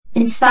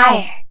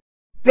Enspire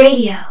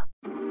Radio.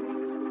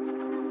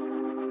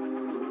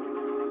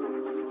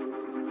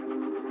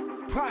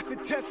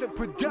 Prophetess of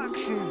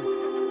Productions.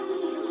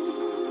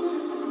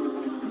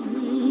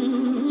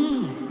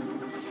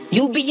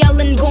 You be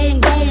yelling boom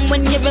boom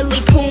when you really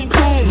boom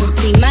boom.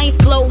 See, my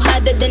flow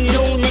hotter than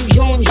noon and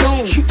June.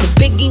 If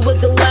Biggie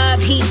was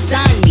alive, he'd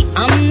sign me.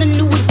 I'm the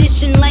new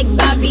addition like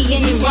Bobby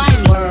and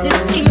Ronnie.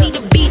 Just give me the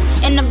beat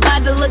and a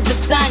bottle of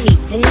Dasani.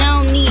 And I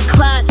don't need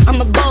Clyde,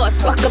 I'm a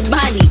boss, fuck a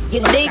body. You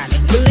dig?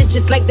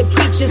 Religious like the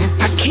preachers,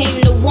 I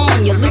came to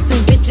warn you. Listen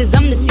bitches,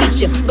 I'm the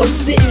teacher, go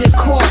sit in the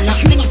corner.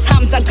 Many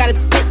times I gotta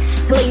spit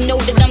till they know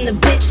that I'm the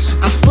bitch.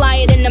 I'm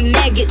flyer than a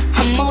maggot,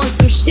 I'm on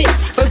some shit.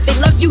 First they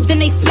love you, then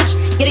they switch,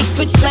 yeah they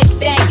switch like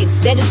faggots.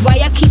 That is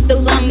why I keep the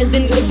llamas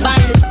in the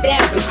bindless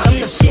fabric.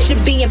 I'm the shit,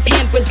 should be in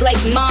Pampers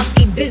like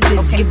Marky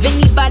business. Give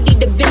anybody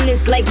the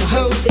business like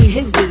hers and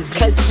his's.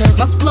 Cause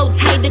my flow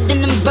tighter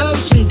than them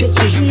virgin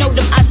bitches. You know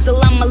them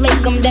assalamu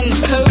alaikum, them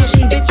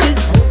Persian bitches.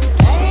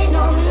 Ain't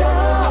no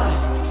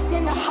love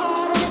in the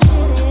heart of the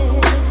city.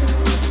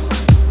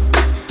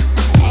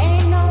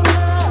 Ain't no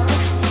love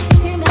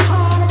in the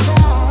heart of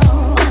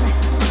town.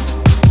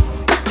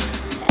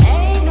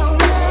 Ain't no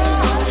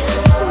love,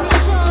 we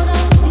sure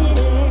don't get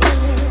it.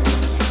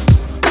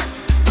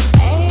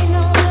 Ain't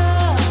no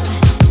love,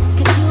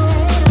 'cause you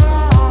ain't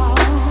around.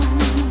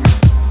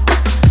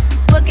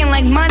 Looking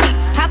like money,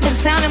 I've been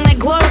sounding like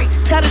glory.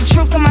 Tell the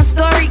truth of my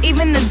story,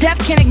 even the deaf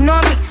can't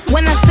ignore me.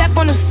 When I step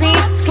on the scene,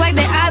 it's like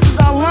their eyes is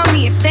all on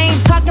me. If they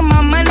ain't talking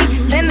my money,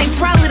 then they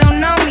probably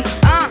don't know me.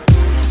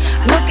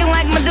 Looking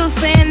like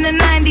Medusa in the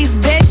 90s,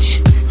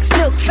 bitch.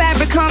 Silk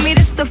fabric on me,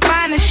 this the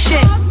finest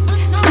shit.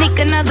 Sneak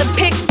another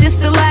pic, this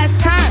the last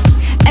time.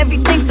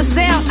 Everything for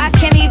sale, I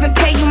can't even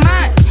pay you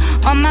mine.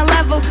 On my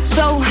level,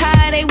 so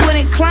high they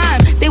wouldn't climb.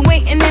 They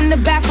waiting in the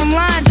bathroom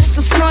line just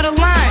to snort a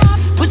line.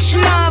 What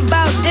you know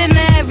about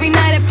dinner every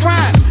night at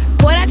Prime?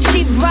 Pour that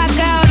cheap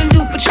vodka out and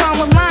do Patron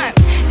with lime.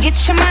 Get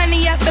your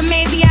money up and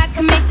maybe I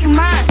can make you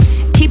mine.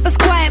 Keep us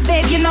quiet,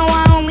 babe, you know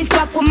I only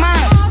fuck with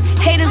mines.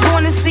 Haters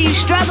wanna see you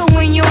struggle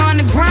when you're on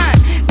the grind.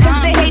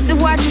 Cause they hate to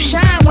watch you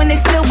shine when they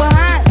still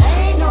behind.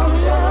 Ain't no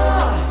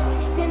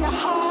love in the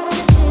heart of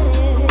the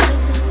city.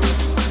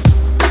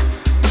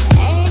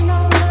 Ain't no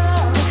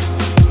love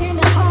in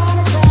the heart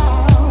of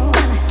town.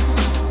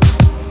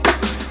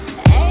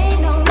 Ain't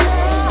no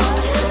love,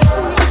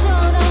 we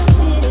sure don't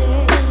get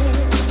it.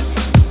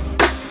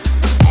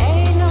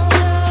 Ain't no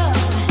love,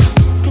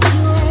 'cause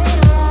you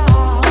ain't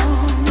around.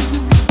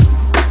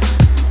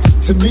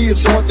 To me,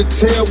 it's hard to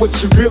tell what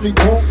you really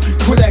want.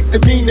 Quit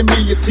acting mean to me,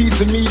 you're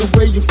teasing me the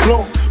way you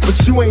flow. But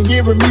you ain't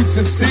hearing me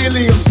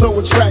sincerely, I'm so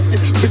attracted.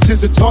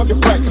 Bitches are target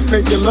practice,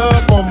 make your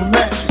love on my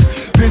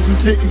mattress.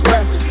 Vision's getting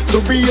graphic, so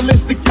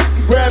realistic you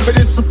can grab it,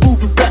 it's a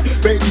proven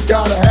fact. Baby,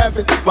 gotta have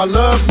it, my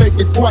love make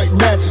it quite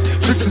magic.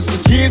 Tricks is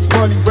for kids,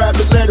 money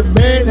rabbit, let a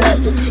man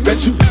have it.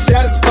 Bet you be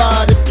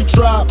satisfied if you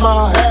try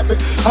my habit.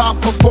 High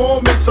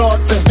performance,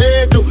 hard to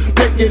handle.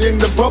 Naked in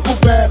the bubble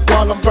bath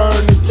while I'm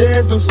burning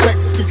candles.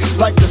 Sexy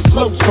like a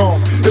slow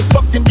song. If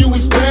fucking you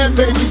is bad,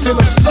 baby, then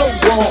I'm so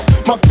wrong.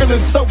 My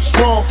feeling's so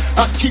strong,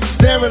 I keep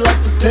staring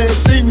like you can't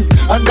see me.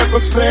 I never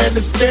planned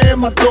to scam,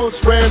 my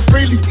thoughts ran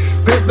freely.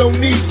 There's no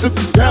need to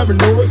be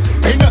paranoid.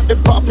 Ain't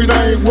nothing poppin',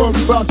 I ain't worried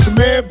about your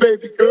man,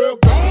 baby girl.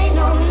 Ain't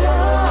no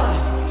love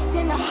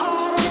in the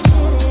heart of the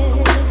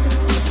city.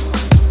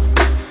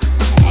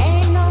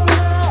 Ain't no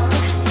love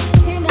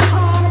in the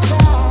heart of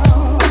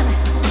town.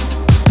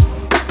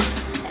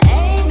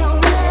 Ain't no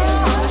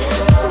love,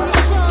 we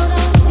sure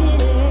don't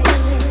get it.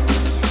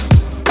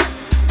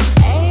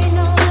 Ain't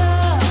no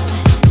love,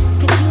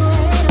 'cause you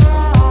ain't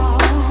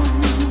around.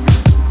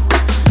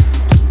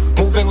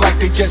 Moving like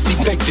they just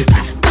evicted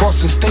me.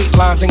 Crossing state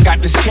lines and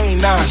got this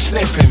canine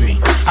sniffing me.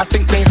 I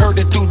think they heard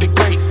it through the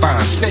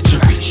grapevine,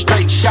 snitching me.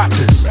 Straight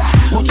shotters,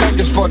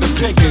 Wu-Tangers for the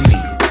pigany.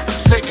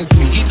 Sentence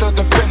me, either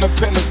the pen or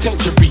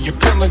penitentiary.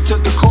 Appealing to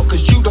the court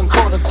cause you done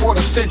caught a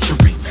quarter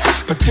century.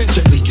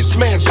 Potentially it's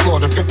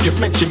manslaughter if you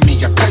mention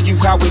me. I tell you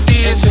how it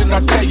is and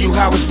I tell you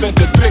how it's meant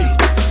to be.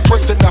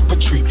 Twisting up a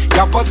tree,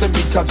 y'all buzzing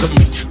because of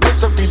me.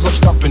 Misery's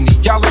lost company,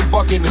 y'all ain't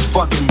bugging, it's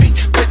bugging me.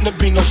 Fitting to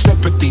be no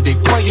sympathy, they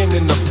playing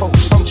in the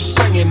post. I'm just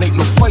saying, ain't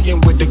no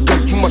playing with the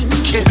gun, you must be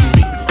kidding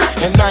me.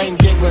 And I ain't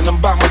giggling, I'm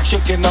about my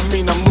chicken, I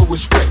mean I'm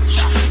Louis Rich.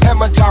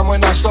 Hammer time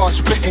when I start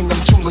spitting,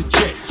 I'm too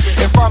legit.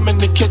 If I'm in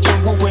the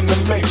kitchen, wooing the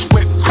mix,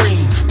 whipped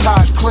cream,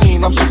 ties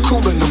clean, I'm so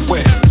cool in the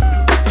whip.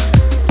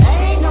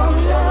 Ain't no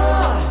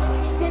love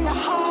in the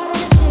heart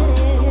of the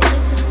city.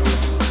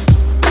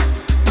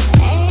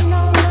 Ain't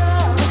no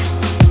love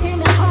in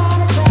the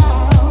heart of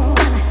town.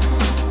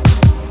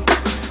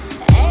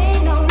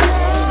 Ain't no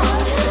love,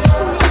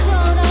 we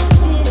sure don't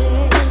get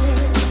it.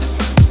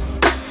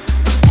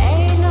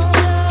 Ain't no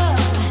love,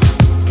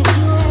 'cause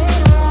you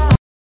ain't around.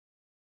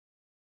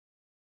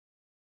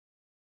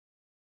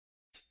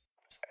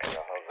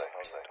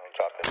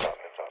 Drop it.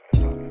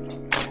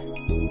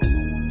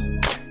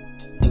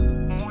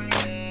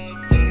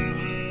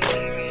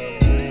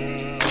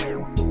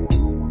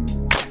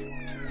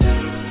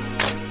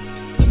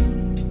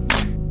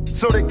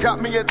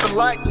 Caught me at the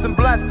lights and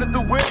blasted the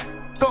whip.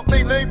 Thought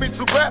they laid me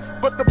to rest,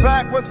 but the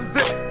bag was a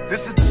zip.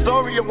 This is the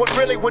story of what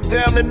really went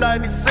down in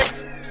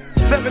 96.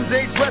 7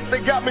 days rest, they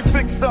got me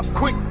fixed up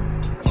quick.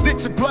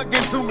 Stitch and plug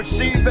into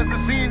machines as the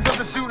scenes of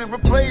the shooting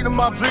replayed in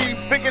my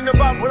dreams. Thinking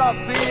about what I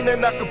seen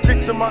and I could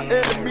picture my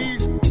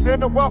enemies.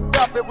 Then I walked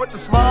out there with a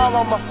smile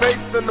on my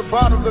face and a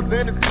bottle of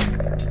Hennessy.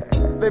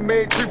 They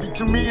made tribute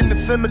to me in the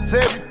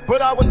cemetery,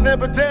 but I was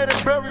never dead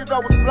and buried, I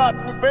was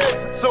plotting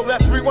revenge. So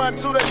let's rewind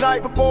to the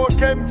night before it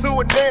came to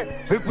an end.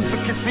 It was a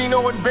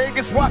casino in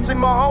Vegas, watching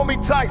my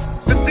homie Tice.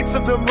 The 6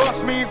 of them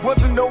rushed me, it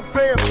wasn't no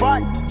fair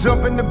fight.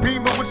 Jump in the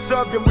Beamer with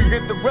Shug and we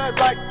hit the red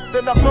light.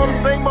 Then I saw the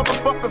same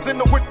motherfuckers in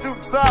the whip to the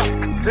side.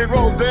 They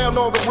rolled down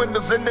all the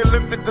windows and they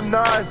lifted the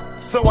knives.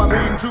 So I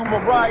leaned to my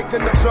right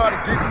and they tried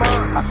to get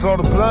mine. I saw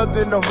the blood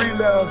and I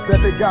realized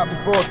that they got me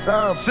for a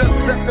time. Shut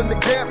stepped in the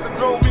gas and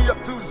drove me up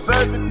to the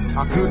surgeon.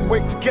 I couldn't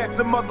wait to catch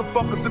some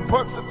motherfuckers in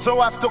person.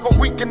 So after a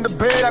week in the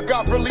bed, I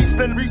got released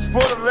and reached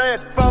for the lead.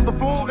 Found the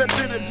fool that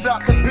didn't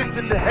shot the bitch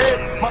in the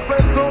head. My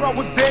friends thought I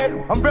was dead,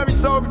 I'm very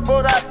sorry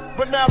for that.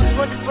 But now it's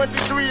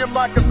 2023 and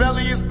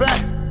Machiavelli is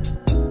back.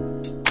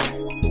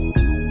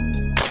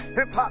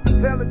 Hip Hop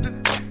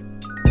Intelligence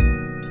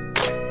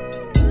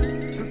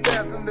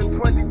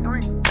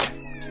 2023.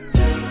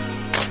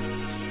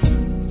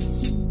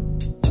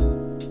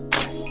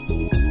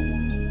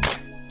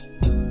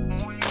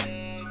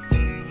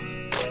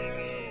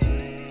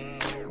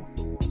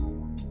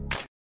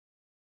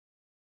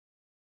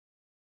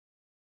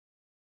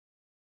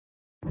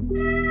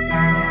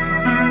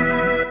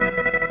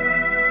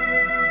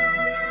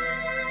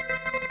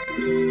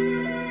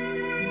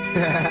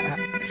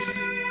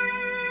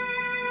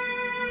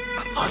 I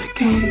love the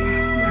game.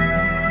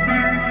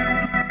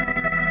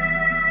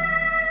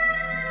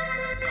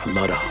 I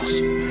love the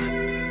hustle.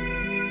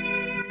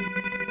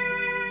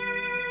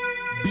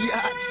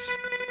 Biatch.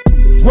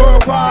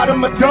 Worldwide,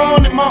 I'm a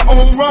dawn in my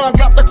own rhyme.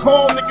 Got the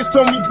call, niggas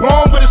told me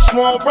born with a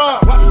small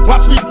rhyme.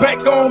 Watch me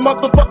back on,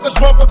 motherfuckers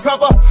run for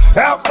cover.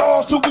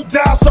 Outlaws till we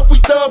die, so we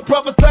thug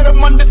brothers. Let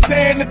them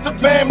understand it's a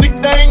family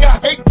thing. I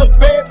hate the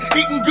feds,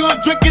 eating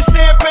good, drinking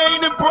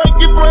champagne and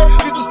breaking bread.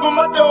 This is for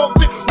my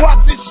dogs,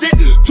 watch this shit.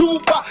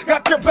 Tupac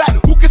got your back,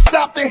 who can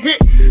stop the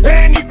hit?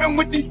 And even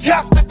with these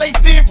cops that they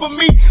send for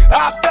me,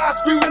 I die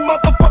screaming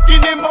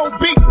motherfucking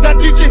M.O.B. Now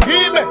did you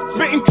hear me?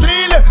 Spitting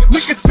clearly,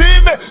 niggas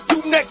feel me.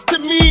 You next to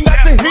me, not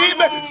to hear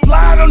me.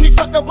 Slide on these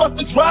sucker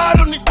busters, ride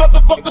on these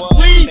motherfuckers,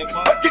 please.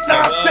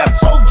 Recognize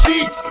that's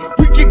OGs.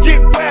 We can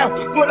get round,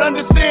 but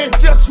understand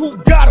just who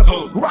got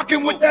them.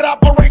 Rocking with that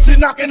operation,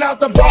 knocking out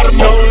the bottom.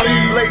 Don't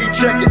leave, lady,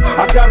 check it.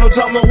 I got no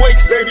time to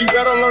waste, baby.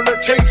 Better learn to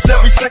chase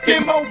every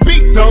second.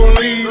 M.O.B. Don't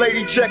leave,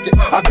 lady, check it.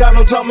 I got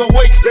no time to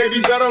waste,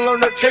 baby. Better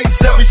learn to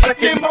chase every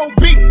second.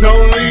 M.O.B.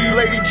 Don't leave,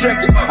 lady,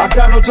 check it. I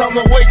got no time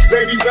to waste,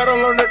 baby. Better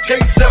learn to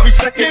chase every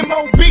second.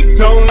 M.O.B.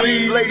 Don't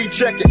leave, lady,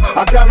 check it.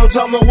 I got no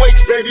time to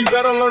waste, baby.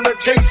 Better learn to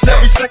chase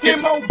every second.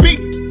 M.O.B.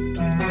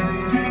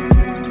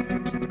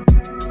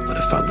 But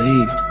if I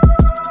leave,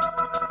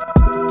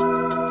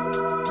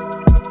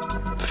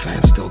 the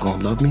fans still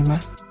gonna love me, man?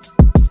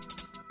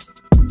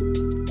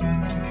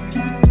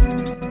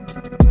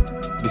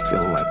 Be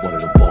feeling like one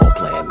of the ball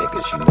playing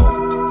niggas, you know.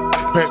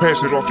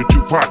 Pass it off to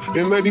Tupac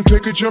and let him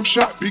take a jump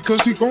shot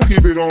because he gon'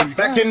 give it on me.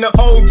 Back in the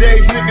old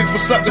days, niggas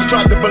was suckers,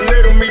 tried to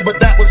belittle me, but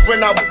that was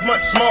when I was much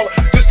smaller.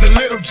 Just a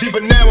little G,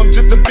 but now I'm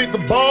just a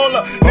bigger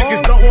baller.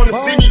 Niggas don't wanna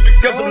see me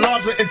because I'm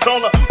larger and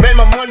taller. Man,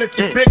 my money is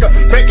bigger,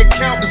 bank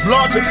account is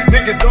larger.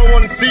 Niggas don't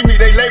wanna see me,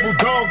 they label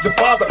dog the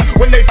father.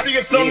 When they see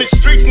us on the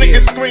streets,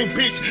 niggas scream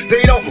peace.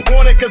 They don't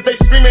want it cause they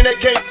screaming they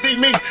can't see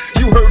me.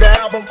 You heard the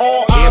album,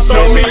 all eyes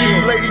on me.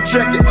 Lady,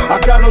 check it. I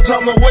got no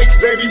time to waste,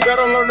 baby.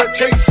 Better learn to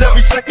chase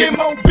every second.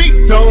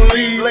 M.O.B. Don't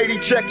leave, lady,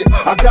 check it.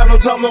 I got no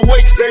time to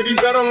waste, baby.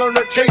 Better learn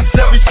to chase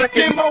every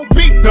second.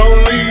 M.O.B.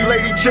 Don't leave,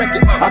 lady, check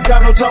it. I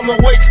got no time to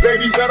waste,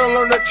 baby. Better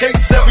learn to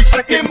chase every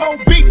second.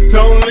 M.O.B.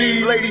 Don't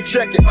leave, lady,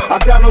 check it. I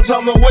got no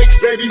time to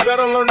waste, baby.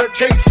 Better learn to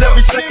chase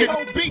every second.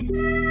 M.O.B.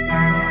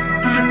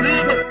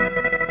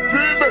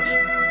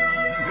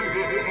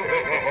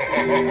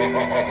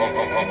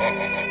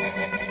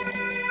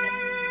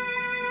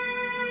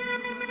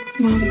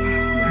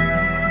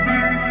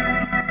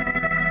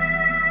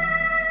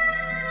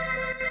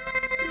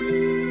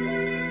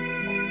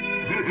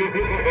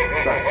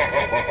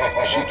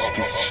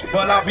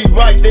 Well, I'll be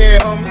right there,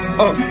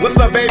 homie. What's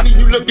up, baby?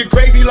 You looking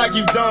crazy like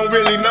you don't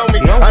really know me.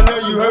 I know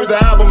you heard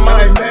the album,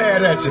 I ain't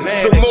mad at you.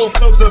 So move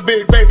closer,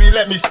 big baby,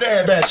 let me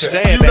stab at you.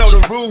 You know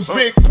the rules,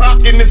 big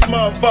Pac in this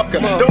motherfucker.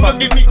 Don't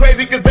look at me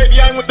crazy, cause baby,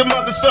 I ain't with the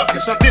mother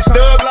suckers. This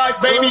thug life,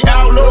 baby,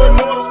 outlaw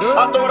immortals.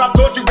 I thought I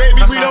taught you,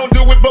 baby, we don't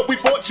do it, but we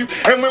fought you.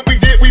 And when we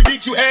did, we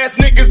beat you ass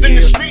niggas in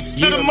the streets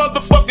to the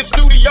motherfucking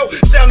studio.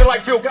 Sounding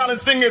like Phil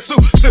Collins singing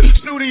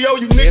studio,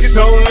 you niggas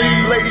don't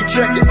leave. Lady,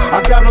 check it.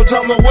 I got no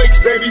time to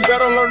waste, baby.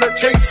 Better learn to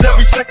chase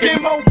every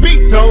second.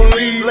 M.O.B. Don't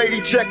leave.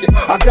 Lady, check it.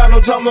 I got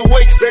no time to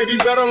waste, baby.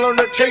 Better learn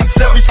to chase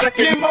every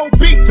second.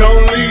 M.O.B.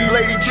 Don't leave.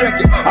 Lady, check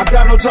it. I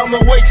got no time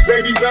to waste,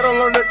 baby. Better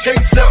learn to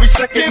chase every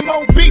second.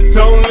 M.O.B.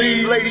 Don't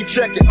leave. Lady,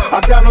 check it.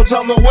 I got no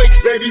time to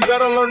waste, baby.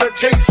 Better learn to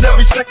chase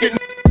every second.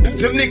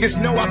 Them niggas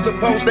know I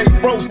suppose they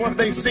froze once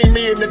they see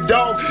me in the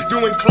dog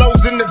doing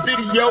clothes in the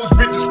videos,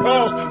 bitches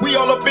pause. We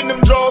all up in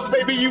them drawers,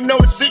 baby, you know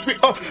the secret.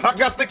 I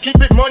got to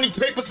keep it money,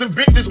 papers, and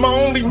bitches, my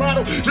only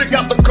motto. Drink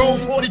out the cold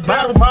 40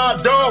 bottle, my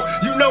dog.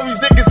 You know these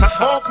niggas is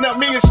off. Now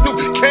me and Snoop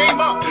came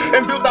up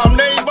and built our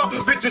name up.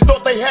 Bitches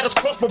thought they had us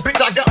crossed, but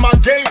bitch, I got my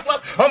game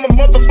plus. I'm a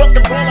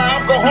motherfucking baller,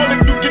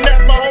 alcoholic. You can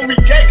ask my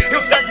homie K, he'll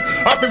tell you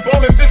I've been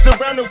ballin' since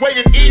around the way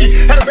and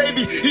eating. Had a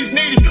baby, he's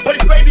needy, but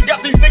he's crazy.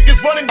 Got these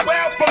niggas running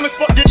wild from this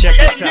fucking check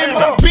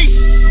this out. Beat.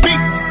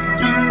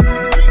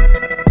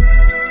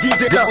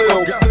 DJ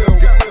Will.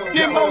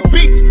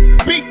 Beat.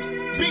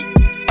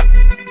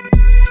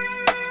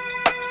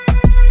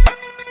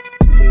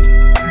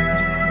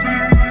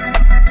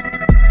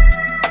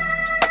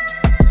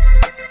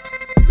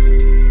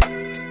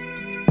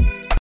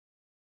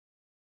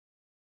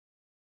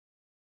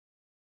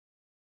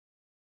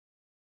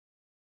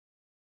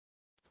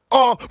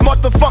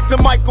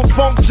 Motherfucking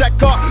microphone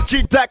checker.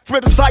 Keep that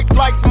critter tight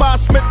like my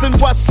Smith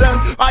 & Wesson.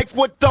 Ike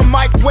with the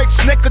mic, wait,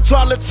 snicker,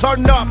 try to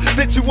turn up.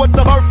 Did you with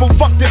the hurtful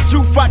fuck that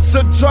you fight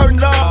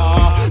sojourner?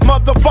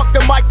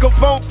 Motherfucking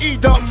microphone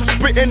eater.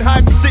 Spitting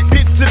hype, sit,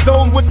 hit your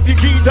dome with the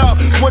heater.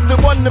 When the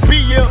one to be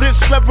here, this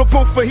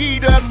lyrical for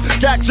heaters.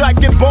 Got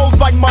jacket bowls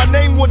like my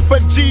name with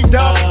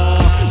Vegeta.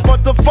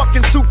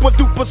 Motherfucking super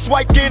duper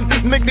swiking.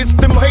 Niggas,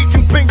 them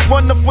hating pinks,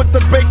 run up with the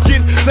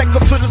bacon. Take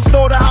them to the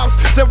store, the house.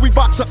 Said we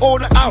bout to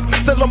order out.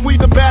 Tell them we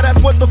the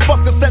badass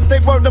motherfuckers that they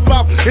word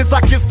about. It's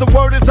like it's the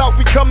word is out.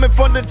 We coming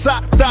from the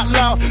top, that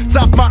loud.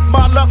 Top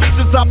my love,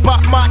 since I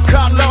bought my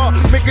collar.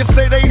 Niggas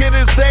say they hit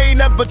us, they ain't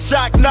never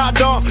check, nah,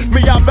 dog.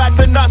 Me, I'd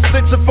rather not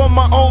snitching for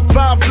my own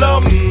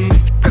problem.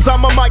 Cause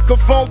I'm a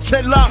microphone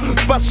killer.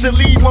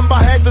 Especially when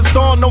my head is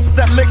gone off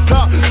that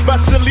liquor.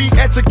 Especially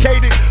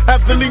educated,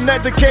 heavily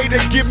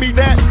medicated. Give me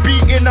that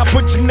beat and I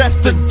put you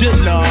next to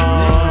dinner.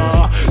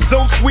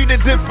 So sweet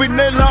and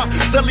vanilla.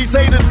 Tell these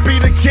haters be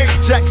the King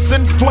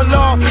Jackson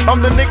Thriller.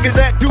 I'm the nigga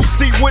that do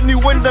see when you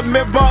in the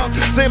mirror.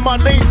 Say my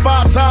name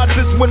 5 times,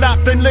 this when I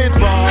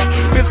deliver.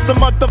 It's a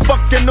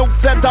motherfucking note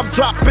that I'm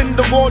dropping.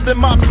 The word in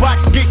my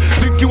pocket,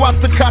 leave you out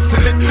the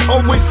continent.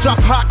 Always drop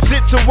hot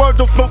shit, your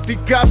word of filthy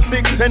gossip.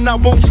 And I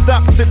won't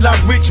stop till I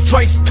reach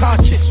trace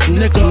conscious.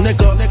 Nigga.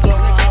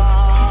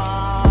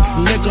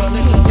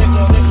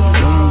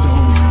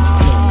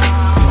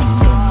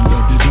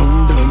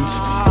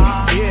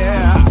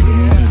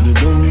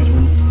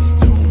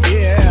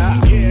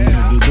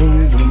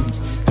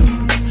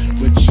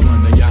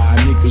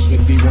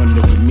 Really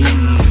wonder with me.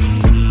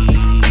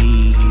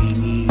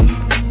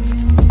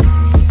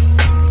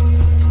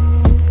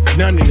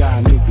 None of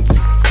y'all niggas.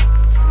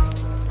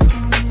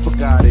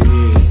 Fuck out of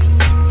here.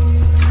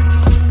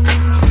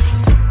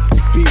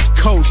 Beast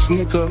Coast,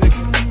 nigga.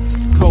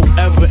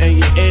 Forever in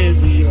your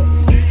area.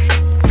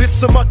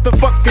 This a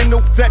motherfucking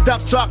note that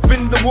I'm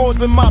dropping. The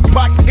word in my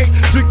pocket.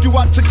 Drink you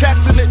out to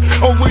catching it.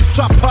 Always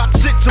drop hot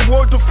shit. Your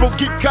word of flow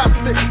keep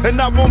constant.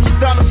 And I won't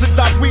stop until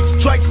I reach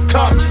trace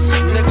conscious.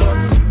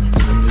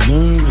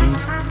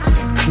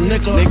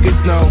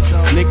 Niggas know.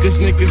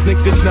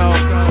 Niggas know.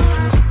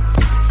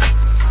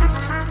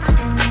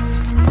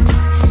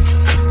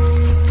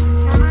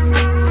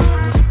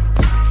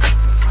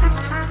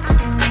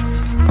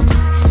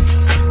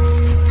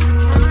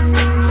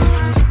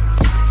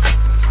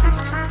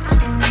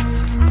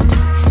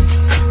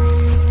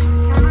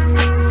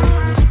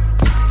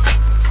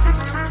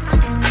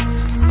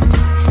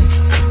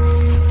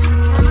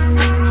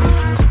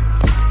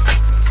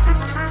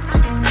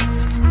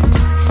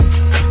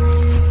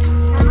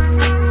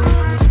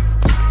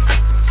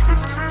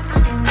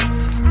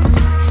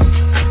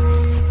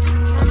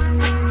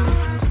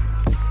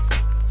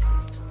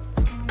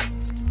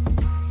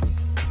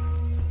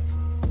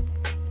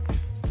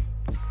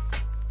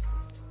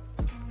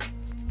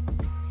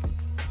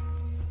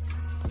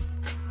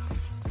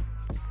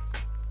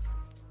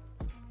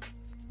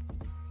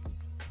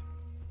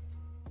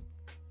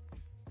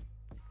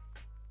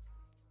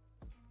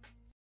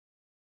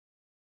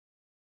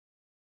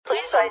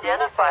 Please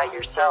identify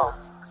yourself.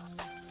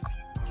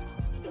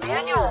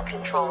 Manual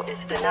control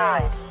is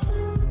denied.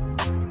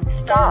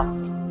 Stop.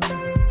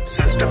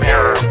 System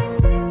error.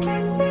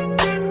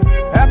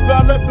 After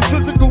I left the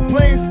physical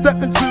plane,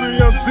 stepped into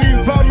the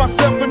unseen. Found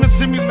myself in a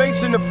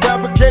simulation of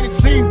fabricated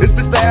scene. Is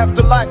this the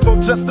afterlife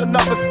or just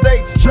another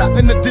stage? Trapped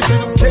in a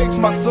digital cage,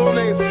 my soul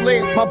ain't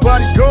enslaved. My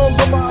body gone,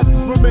 but my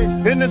essence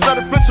remains. In this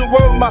artificial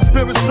world, my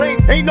spirit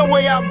strains. Ain't no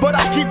way out, but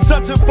I keep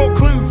searching for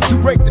clues to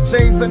break the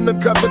chains and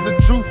uncover the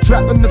truth.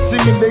 Trapped in the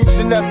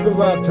simulation after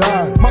I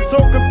die. My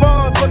soul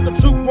confined, but the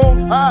truth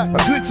won't hide. A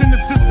glitch in the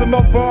system,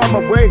 I'm far on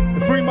my way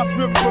to free my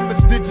spirit from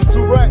this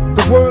digital rat.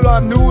 The world I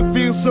knew, it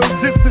feels so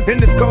distant. In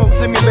this cold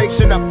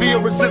simulation, I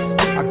feel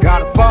resistance. I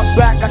gotta fight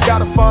back, I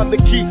gotta find the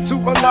key to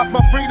unlock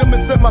my freedom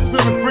and set my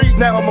spirit free.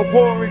 Now I'm a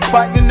warrior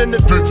fighting in the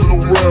digital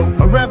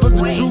world. I revel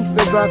the truth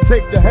as I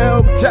take the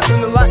helm,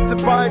 tapping the light to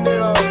find it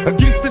all.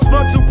 Against this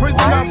virtual prison,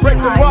 I break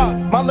the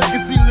walls. My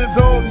legacy lives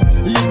on,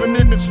 even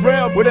in this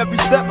realm. With every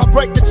step, I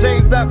break the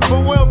chains that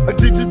overwhelm. A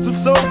digital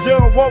soldier,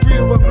 a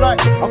warrior of light.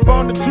 I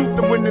found the truth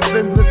to win this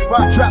endless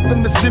fight. Trapped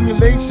in the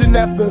simulation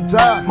after I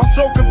die. My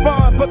soul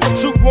confined, but the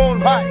truth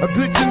won't hide. A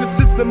glitch in the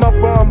system, I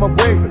find my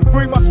way.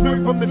 Free my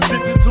spirit from this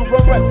digital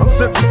road. I'm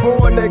searching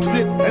for an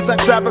exit as I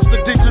traverse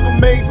the digital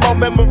maze. My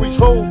memories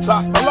hold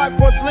tight. My life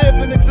once lived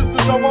in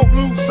existence, I won't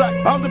lose sight.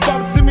 I'll defy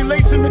the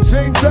simulation and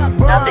change that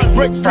mind.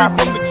 Break free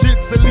from the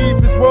jits and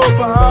leave this world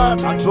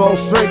behind. I draw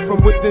strength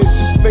from within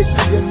to face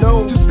the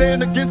unknown, to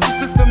stand against the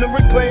system and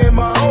reclaim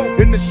my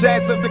own. In the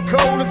shadows of the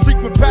cold, a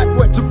secret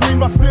pathway to free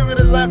my spirit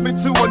and laugh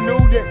into a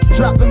new day.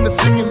 Trapped in the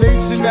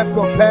simulation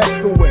after I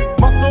passed away.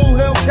 My soul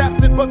held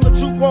captive, but the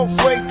truth won't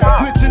sway. A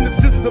glitch in the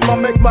system, I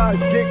make my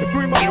escape to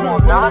free my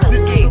spirit from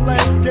this digital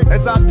landscape.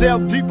 As I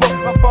delve deeper,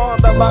 I find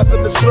that lies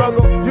in the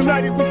struggle.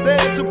 United we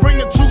stand to bring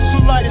the truth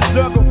to light and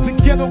juggle.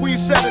 Together we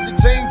shatter the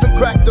chains and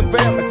crack the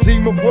veil. A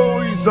team of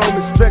warriors on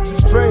this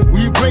treacherous train.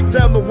 We break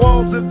down the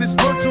walls of this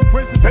virtual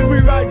prison and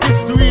rewrite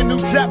history, a new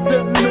chapter,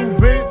 a new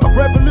veil. A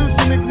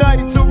revolution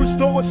ignited to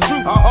restore its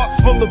truth. Our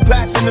hearts full of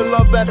passion and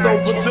love that's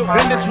overdue.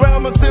 In this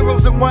realm of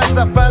zeros and ones,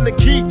 I find the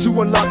key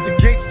to unlock the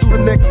gates to the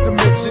next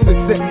dimension and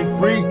set me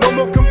free. No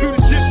more computer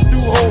chips do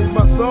hold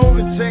my soul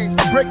in chains.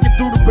 I'm breaking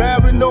through the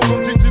barrier, no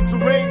more digital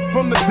rains.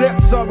 From the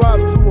depths I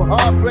rise to a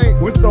hard plane.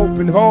 With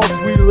open hearts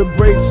we'll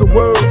embrace a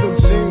world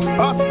unchained.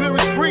 Our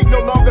spirit's free, no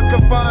longer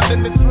confined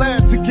in this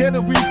land.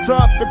 Together we've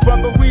dropped in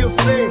front of we'll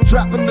stand.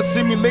 Trapped in the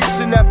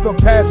simulation after I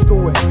passed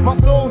away. My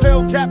soul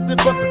held captive,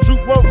 but the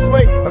truth won't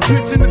sway. A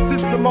glitch in the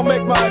system, I'll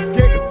make my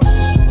escape.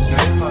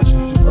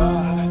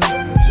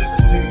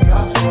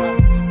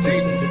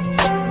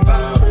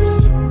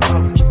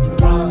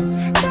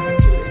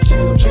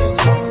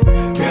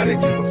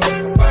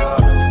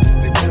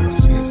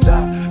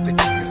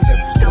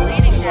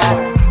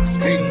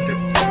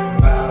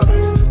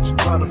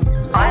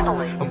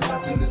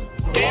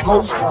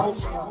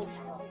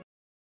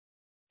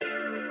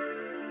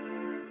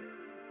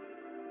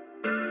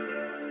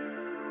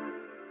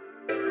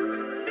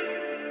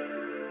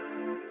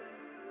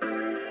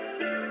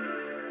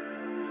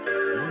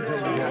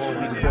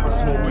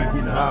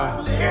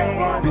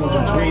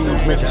 Building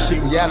dreams, making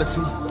shit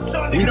reality.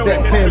 Where's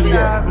that family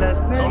at?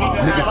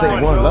 Niggas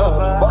say one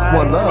love, fuck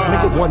one love,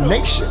 nigga, one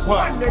nation.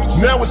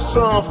 Now it's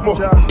time for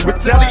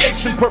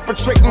retaliation,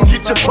 perpetrating,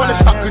 get your punish.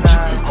 How could you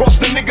cross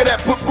the nigga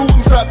that put food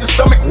inside the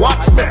stomach?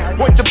 Watch me,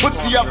 point the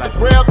pussy out the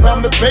ground,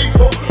 time to pay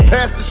for.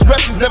 Past the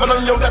stresses, never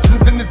learn your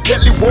lessons in this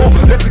deadly war.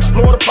 Let's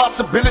explore the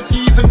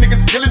possibilities of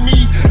niggas killing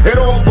me. Head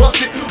on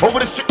busted, over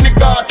the strict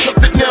nigga I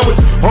trusted. Now it's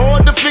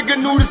hard to figure,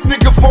 knew this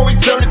nigga for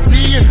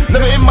eternity. And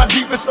never in my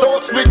deepest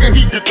thoughts, nigga,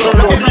 he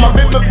determined. In my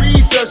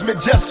memories, search me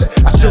justly.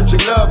 I showed you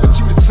love, but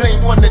you the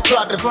same one that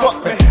tried to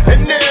fuck me.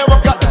 And now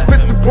I got this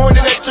pistol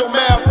pointed at your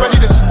mouth, ready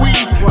to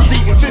squeeze.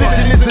 See,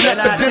 finishing is an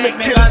epidemic,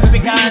 killing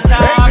disease.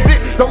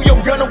 Exit, throw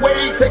your gun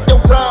away, take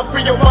your time,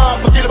 free your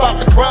mind, forget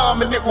about the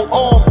crime, and it will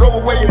all go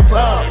away in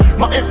time.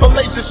 My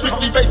information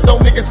strictly based on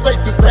niggas'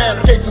 faces,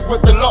 past cases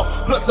with the law,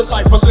 plus a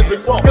life of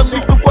living wrong. A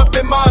lethal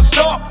weapon, mind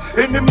sharp,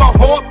 and in my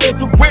heart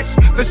there's a wish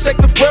to shake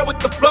the world with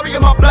the flurry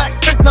of my black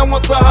fist. Now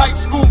once a high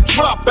school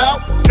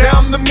dropout, now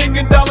I'm the $1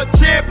 million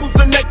champ who's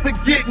the next to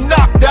get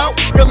knocked out.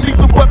 A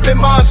lethal weapon,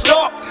 mind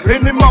sharp,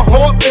 and in my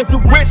heart there's a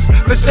wish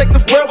to shake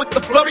the world with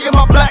the flurry of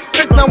my black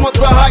fist. Now once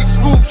a high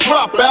school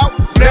dropout,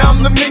 now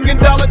I'm the $1 million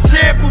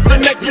champ who's the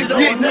next to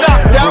get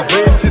knocked out.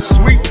 Revenge is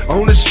sweet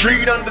on the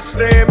street,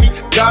 understand me.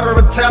 Gotta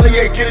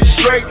retaliate, get it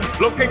straight.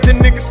 Locate the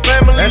nigga's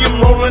family, and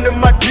I'm rolling in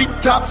my deep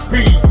top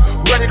speed.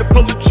 Ready to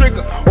pull the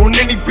trigger on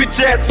any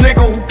bitch ass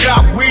nigga who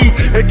got weed.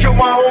 And kill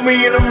my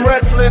homie and I'm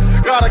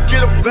restless. Gotta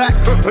get him back.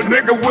 A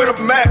nigga with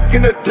a Mac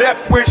and a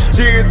death wish.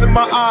 Tears in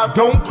my eyes,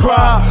 don't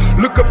cry.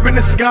 Look up in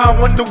the sky,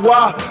 wonder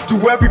why.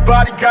 Do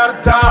everybody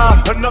gotta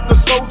die? Another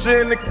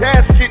soldier in the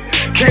casket.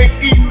 Can't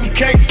eat,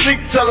 can't sleep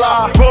till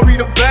I bury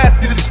the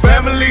bastard. His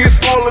family is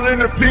falling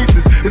into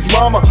pieces. His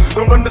mama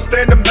don't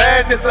understand the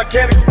madness. I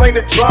can't explain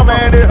the drama,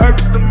 and it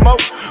hurts the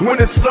most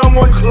when it's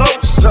someone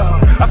close.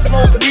 I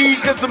smoke weed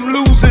cause I'm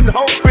losing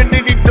hope, and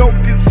any dope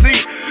can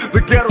see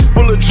the ghetto's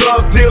full of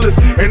drug dealers,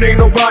 and ain't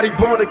nobody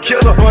born a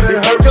killer, but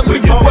it hurts the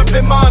most.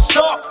 In my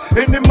sharp,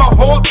 and in my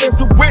heart there's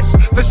a wish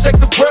to shake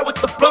the world with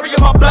the flurry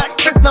of my black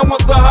fist. Now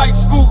once a high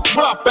school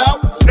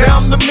dropout, now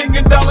I'm the $1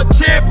 million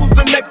champ who's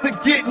the next to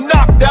get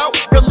knocked out.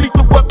 A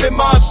lethal weapon,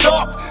 my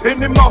sharp,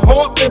 and in my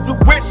heart there's a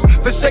wish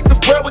to shake the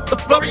world with the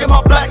flurry of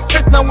my black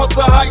fist. Now once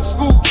a high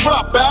school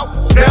dropout,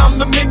 now I'm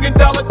the $1 million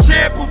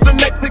champ who's the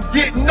next to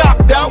get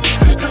knocked out.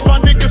 Cause my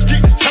niggas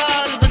getting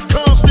tired of the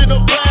constant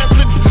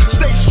harassing.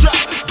 Stay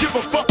strapped, give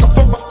a fuck if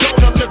I'm a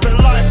donor. Living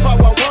life how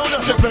I wanna,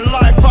 living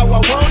life how I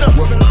wanna,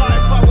 living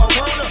life how I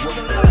wanna.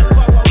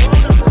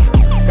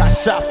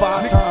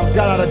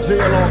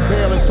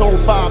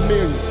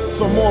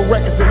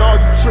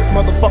 trick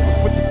motherfuckers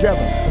put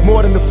together.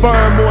 More than the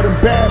firm, more than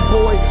bad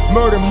boy,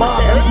 murder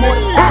mob, it's more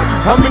than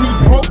how many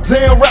broke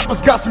down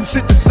rappers got some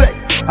shit to say?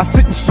 I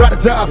sit and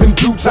strategize in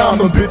due time,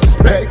 them bitches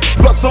pay.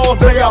 Plus all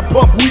day I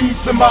puff weed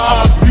till my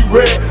eyes be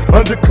red.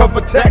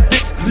 Undercover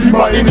tactics, leave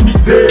my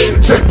enemies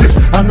dead. Check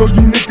this, I know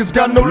you niggas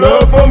got no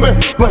love for me,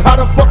 but how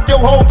the fuck your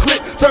whole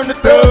clique turn the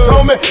thugs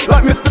on me?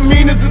 Like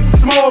misdemeanors is a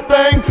small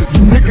thing.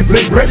 You niggas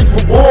ain't ready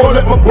for war,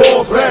 let my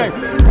balls hang.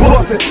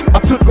 Bust it, I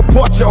took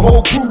apart your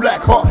whole crew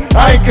like heart.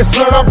 I ain't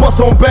concerned, I bust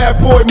on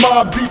bad boy,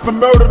 mob deep and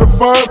murder the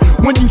firm.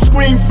 When you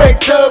scream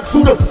fake thugs,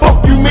 who the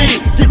fuck you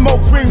mean? Get more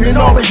cream than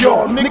all of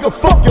y'all, nigga,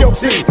 fuck your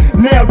team.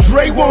 Now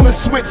Dre wanna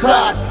switch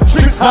sides,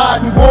 tricks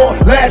hiding war.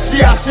 Last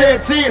year I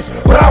shed tears,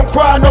 but I don't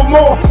cry no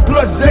more.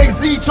 Plus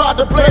Jay-Z tried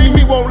to play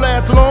me, won't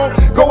last long.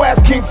 Go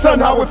ask King Son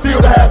how it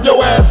feel to have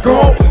your ass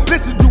gone.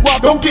 Listen, you all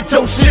don't get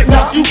your shit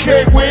now, you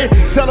can't win.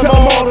 Tell them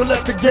I'm all to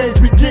let the games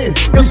begin.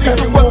 You got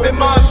the weapon,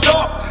 mind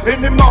sharp,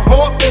 and in my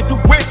heart there's a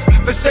wish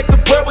to shake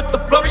the world with the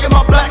flurry of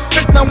my black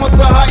fist. Now once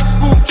a high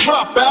school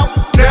dropout,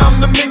 now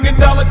I'm the $1 million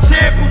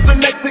champ who's the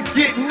next to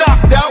get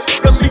knocked out.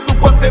 The lethal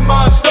weapon,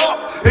 mind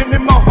sharp, and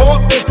in my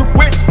heart there's a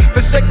wish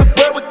to shake the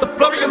world with the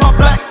flurry of my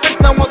black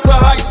fist. Now once a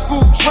high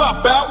school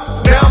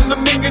dropout, now I'm the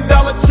 $1 million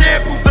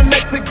champ who's the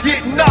next to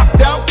get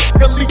knocked out.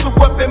 The lethal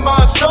weapon,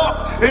 mind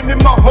sharp, and in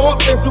my heart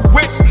there's a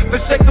wish to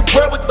shake the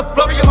world with the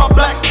flurry of my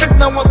black fist.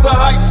 Now once a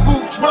high school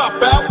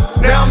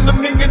dropout, now I'm the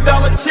 $1 million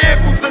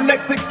champ who's the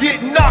next to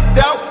get knocked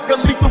out. The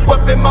lethal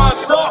weapon, mind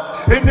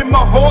sharp, and in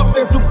my heart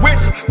there's a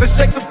wish to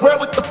shake the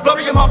world with the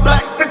flurry of my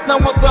black fist. Now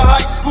once a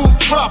high school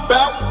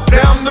dropout,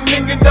 now I'm the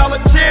 $1 million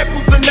champ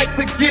who's the next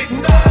to get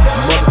knocked out.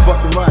 You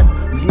motherfucking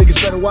right. These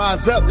niggas better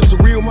wise up. This a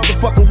real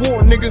motherfucking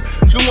war, nigga.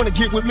 You don't wanna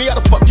get with me, how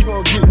the fuck you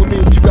gonna get with me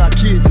if you got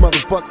kids,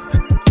 motherfucker?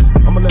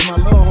 I'ma let my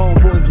little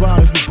homeboys ride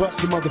and you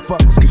bust the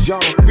motherfuckers, cause y'all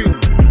don't feel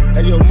me.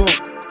 Hey yo, Moon,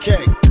 K,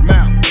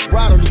 Mal,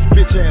 ride on these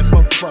bitch ass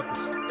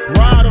motherfuckers.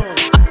 Ride on them.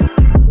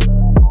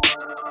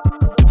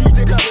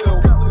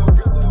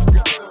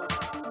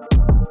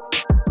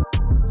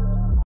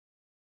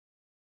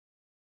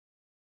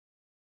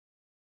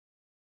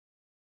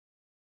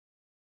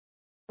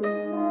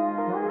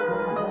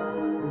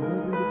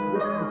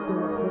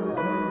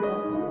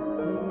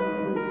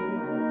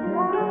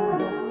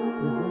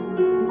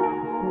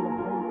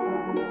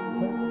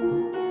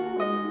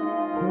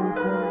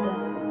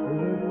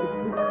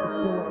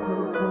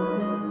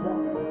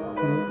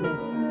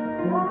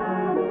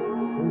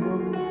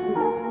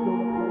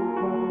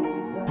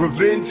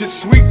 Revenge is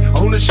sweet,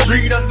 on the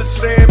street,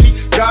 understand me.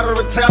 Gotta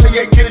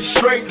retaliate, get it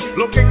straight.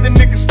 Locate the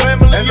nigga's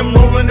family, and I'm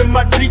rolling in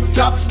my deep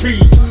top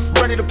speed.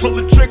 Ready to pull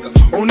the trigger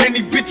on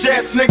any bitch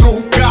ass nigga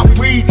who got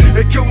weed.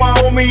 They kill my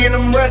homie and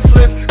I'm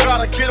restless,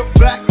 gotta get him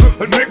back.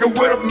 A nigga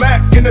with a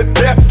Mac and a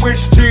death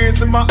wish,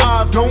 tears in my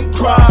eyes, don't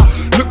cry.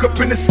 Look up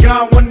in the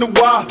sky, wonder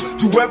why.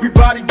 Do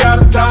everybody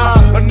gotta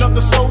die?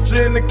 Another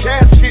soldier in the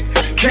casket,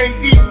 can't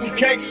eat and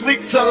can't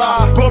sleep till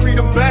I bury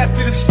the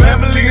bastard. His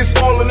family is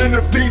falling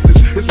into pieces.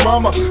 His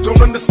mama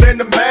don't understand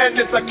the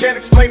madness. I can't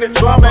explain the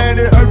drama, and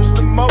it hurts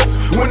the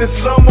most when it's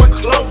someone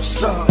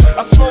closer.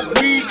 I smoke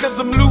weed cause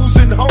I'm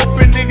losing hope,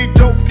 and any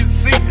dope can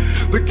see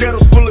the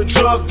ghetto's full of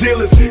drug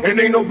dealers, and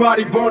ain't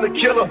nobody born a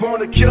killer,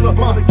 born a killer,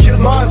 born a killer.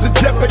 Mine's in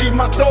jeopardy,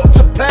 my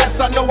thoughts are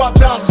past. I know I'll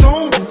die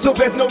soon, so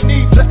there's no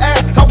need to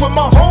act. How will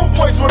my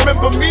homeboys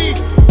remember me?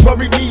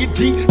 Bury me a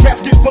G,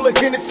 casket full of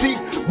Hennessy.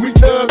 We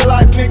thug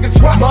life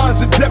niggas rock. Mine's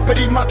in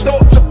jeopardy, my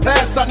thoughts are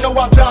past. I know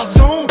I'll die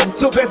soon,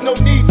 so there's no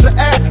need to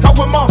act. How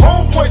will my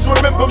homeboys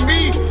remember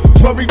me?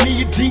 Bury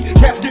me a G,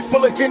 casket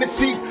full of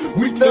Hennessy.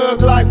 We thug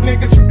life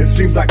niggas. It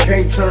seems I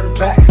can't turn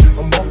back.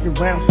 I'm walking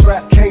around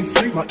strapped, can't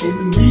sleep. My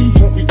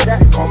enemies won't be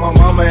back. Call my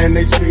mama and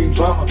they scream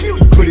drama.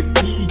 Put it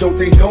key, don't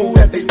they know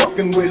that they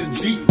fucking with a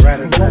G?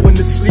 I'm going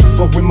to sleep,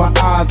 but with my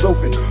eyes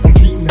open, I'm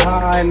getting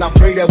high, and I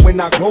pray that when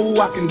I go,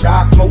 I can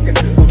die smoking.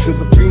 Go to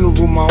the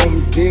funeral, my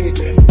homie's dead.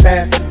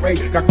 Passed away,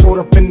 got caught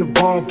up in the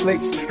wrong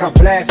place, got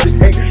blasted.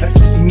 Hey, that's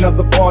just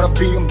another part of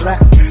being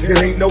black.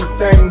 It ain't no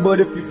thing, but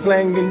if you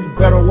slang, then you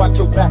better watch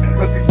your back,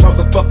 cause these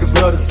motherfuckers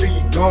love to see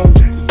you gone.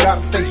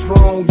 Gotta stay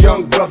strong,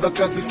 young brother,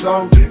 cause it's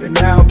on. And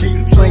now I'll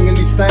be slinging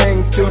these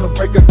things till the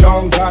break of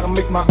dawn. Gotta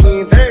make my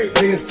ends,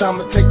 then it's time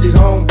to take it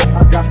home.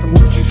 I got some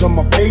witches on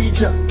my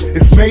page,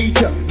 it's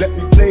major. Let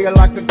me play it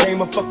like a game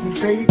of fucking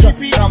Sega.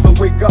 Time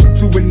to wake up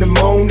 2 in the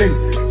morning.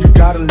 You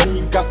gotta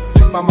leave, got to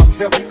sit by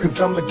myself, cause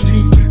I'm a G.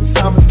 It's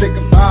time to say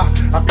goodbye,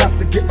 I got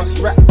to get my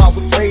strap. I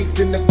was raised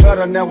in the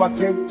gutter, now I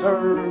can't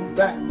turn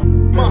back.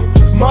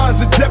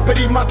 Mine's in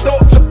jeopardy, my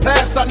thoughts are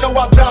past. I know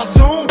I'll die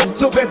soon,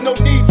 so there's no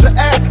need to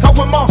act. How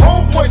will my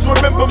homeboys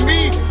remember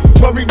me?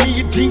 Bury me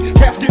a G,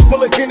 casket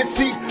full of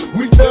Hennessy.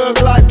 We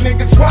thug life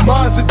niggas rock.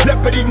 Mine's in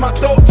jeopardy, my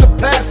thoughts are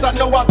past. I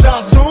know I'll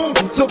die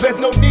soon, so there's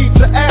no need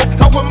to act.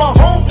 How will my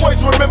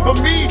homeboys remember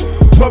me?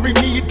 Bury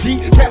me a G,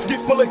 casket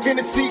full of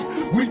Hennessy.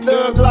 We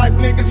thug life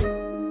niggas.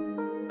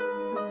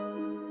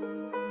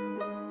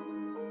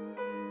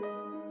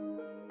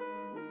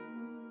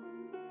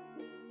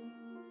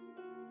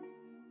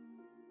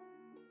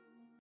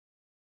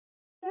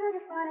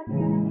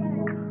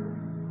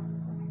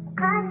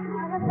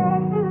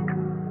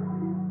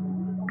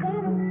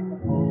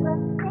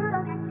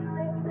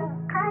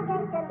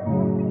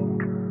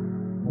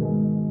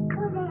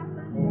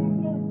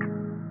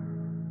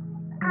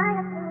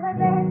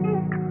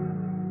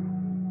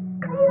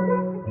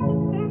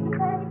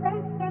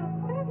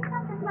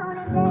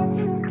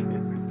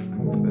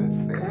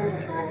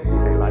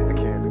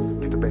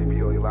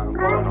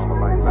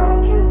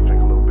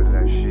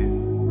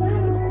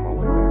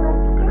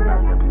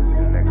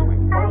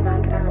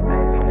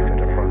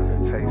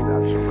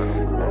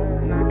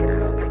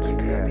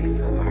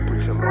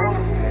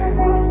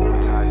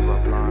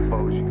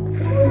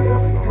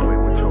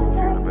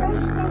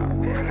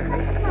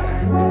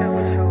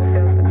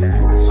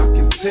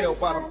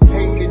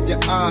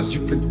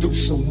 You've been through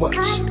so much.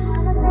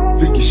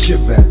 Think you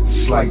shiver at the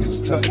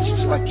slightest touch.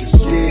 It's like you're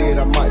scared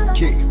I might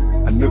care.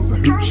 I never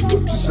hurt you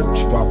or desert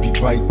you, I'll be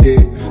right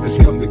there. Let's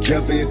come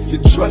together if you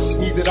trust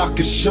me that I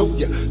can show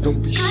you.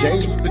 Don't be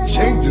ashamed of the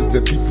changes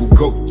that people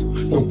go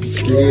through. Don't be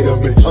scared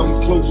of it, come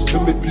close to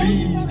me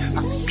please.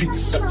 I see the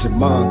subject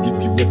mind,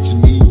 give you what you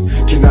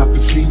need. Can I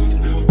proceed?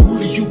 Who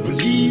do you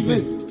believe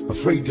in?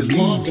 Afraid to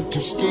leave and too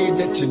scared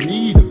that you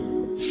need them.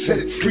 Set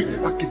it free,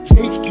 I can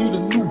take you to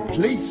new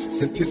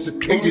places.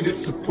 Anticipated,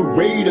 it's a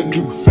parade of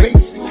new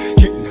faces.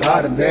 Getting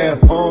hotter now,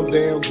 calm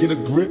down, get a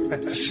grip.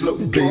 Slow,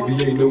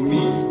 baby, ain't no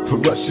need for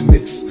rushing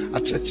this. I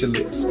touch your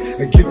lips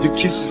and give you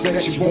kisses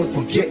that you won't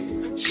forget.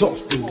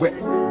 Soft and wet,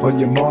 on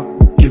your mark,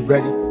 get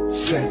ready,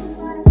 set.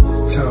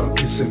 Tongue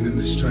kissing in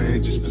the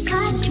strangest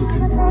positions,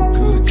 giving you a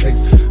good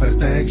taste of the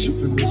things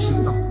you've been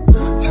missing.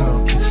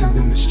 Tongue kissing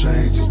in the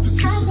strangest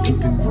positions,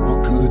 giving you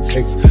a good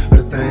taste of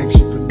the things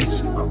you've been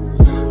missing.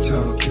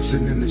 Tongue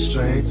kissing in the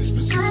strangest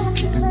positions,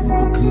 giving you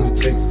a good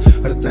taste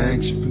of the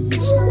things you've been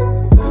missing.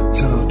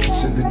 Tongue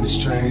kissing in the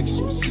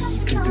strangest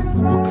positions, giving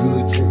you a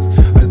good taste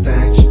of the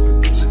things you've been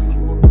missing.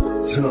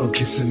 Tongue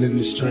kissing in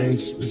the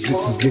strangest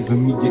positions,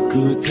 giving me a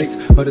good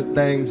taste of the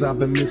things I've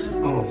been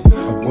missing.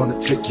 I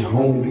wanna take you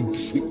home to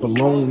sleep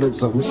alone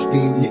as I whisper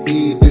in your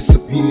ear,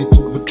 disappear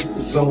to a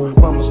deeper zone.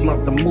 Promise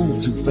not to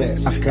move too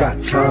fast, I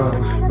got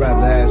time.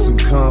 Rather have some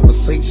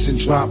conversation,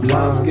 drop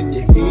lines. Can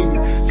you hear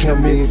me? Tell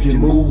me if you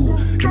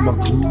move in my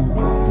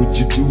groove. Would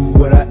you do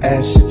what I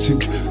asked you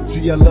to?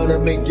 See, I love to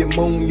make you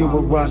moan. You're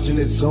a watch in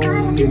its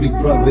own. Any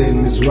brother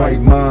in his right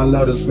mind,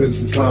 love to spend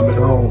some time at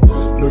home.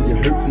 Know you're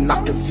hurting,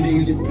 I can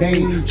feel your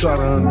pain. Try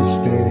to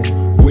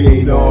understand, we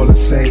ain't all the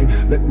same.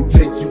 Let me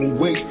take you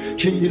away.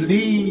 Can you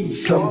leave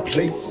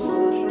someplace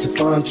to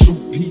find true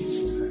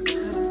peace?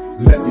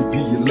 Let me be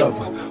your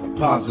lover, a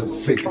positive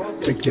figure.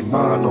 Take your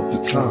mind off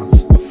the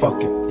times of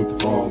fucking with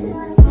the wrong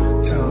one.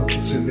 Tongue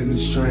kissing in the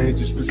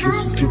strangest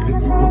positions,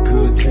 giving you a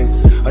good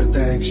taste of the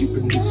things you've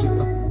been missing.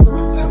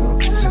 Tongue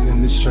kissing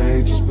in the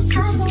strangest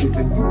positions,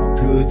 giving you a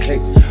good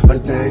taste of the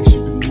things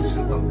you've been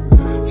missing.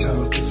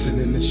 Tongue kissing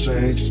in the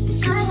strangest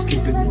positions,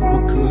 giving you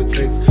a good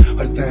taste of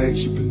the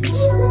things you've been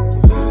missing.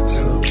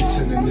 Tongue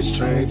kissing in the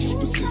strangest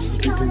positions,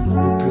 giving you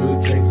a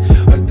good taste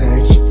of the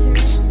things you've been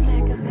missing.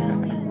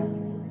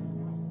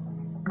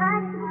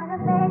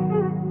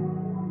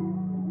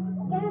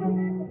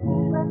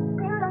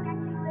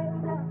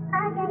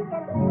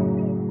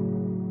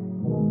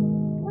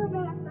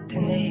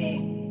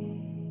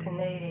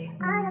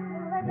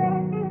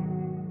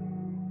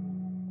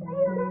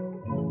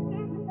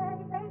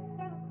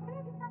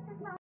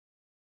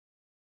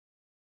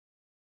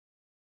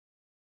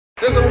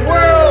 There's a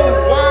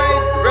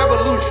worldwide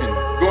revolution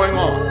going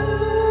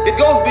on. It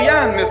goes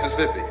beyond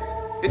Mississippi.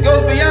 It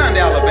goes beyond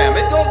Alabama.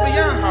 It goes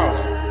beyond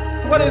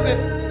Harlem. What is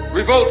it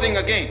revolting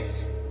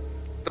against?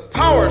 The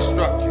power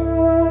structure.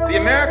 The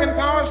American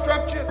power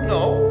structure?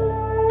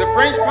 No. The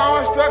French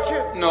power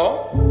structure?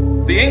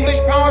 No. The English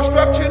power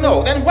structure?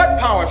 No. Then what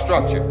power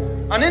structure?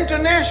 An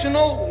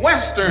international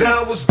Western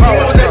now I was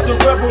born as a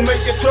rebel,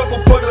 making trouble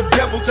for the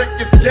devil. Take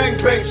this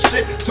gangbang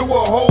shit to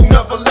a whole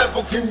nother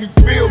level. Can you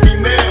feel me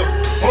now?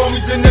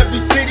 Homies in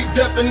every city,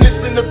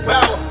 definition of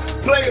power.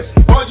 Players,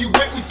 are you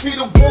with me? See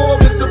the war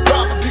is the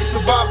prophecy,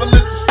 survival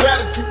is the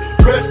strategy.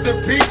 Rest in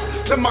peace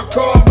to my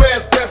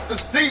comrades that's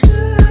deceased.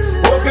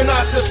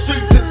 Organize the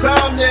streets in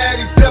time, yeah,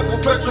 these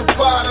devils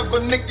petrified of a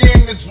nigga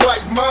in his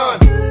right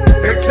mind.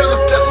 They tell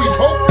us that we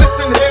hopeless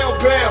and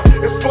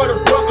hellbound. It's for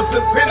the brothers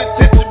in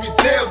penitentiary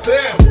jail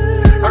down.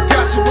 I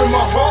got you in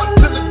my heart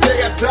till the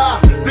day I die.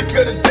 Think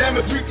of the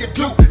damage we could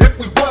do if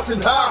we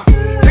wasn't high.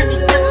 Can you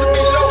picture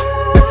me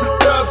low? It's a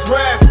thug's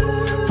wrath.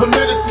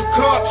 Political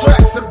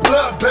contracts and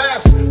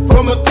bloodbaths.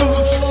 From a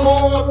Zulu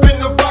Shakur up in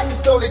the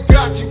Rockets, though they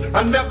got you.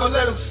 I never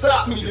let them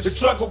stop me, the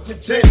struggle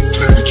continues.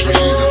 Clever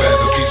dreams of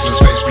ever peaceless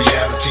face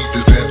reality.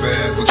 There's never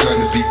ever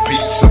gonna be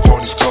peace upon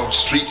these cold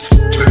streets.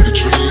 Clever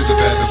dreams of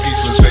ever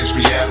peaceless face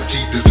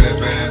reality. There's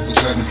never ever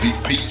gonna be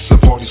peace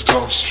upon these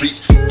cold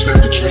streets.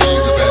 Clever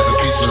dreams of ever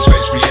peaceless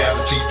face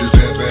reality. There's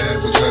never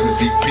ever gonna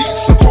be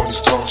peace upon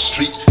these cold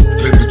streets.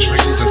 Clever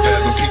dreams of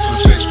ever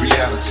peaceless face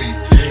reality.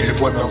 And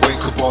when I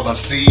wake up, all I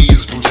see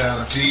is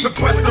brutality.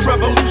 Suppress the the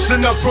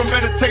revolution of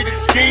premeditated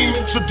scheme.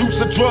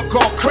 Introduce a drug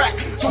called crack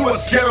to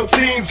us ghetto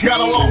teens. Got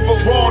a lot for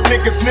raw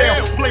niggas now.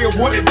 Player,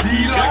 what it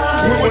be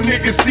like when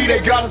niggas see they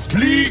got us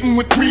bleeding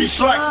with 3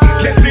 strikes.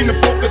 Can't seem to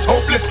focus,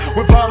 hopeless.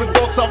 With violent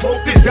thoughts I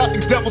wrote this. Got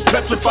these devils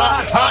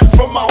petrified, hiding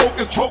from my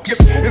hocus pocus.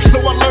 And so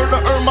I learned to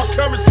earn my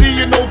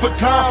currency in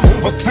overtime.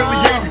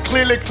 Affiliated,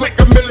 clearly click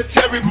a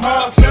military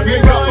mob.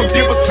 Ain't God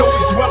forgive us, so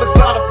we dwell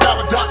inside a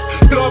paradox.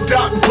 Thugged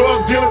out and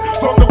drug dealing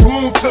from the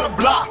room to the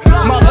block.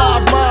 My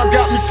live mind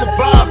got me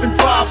surviving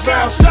 5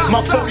 rounds.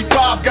 My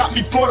 45 got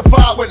me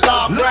fortified with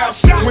live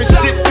rounds. When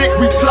shit stick,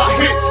 we fly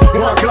hits.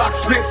 One Glock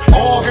spits,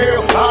 all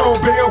hell, I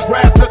don't bail,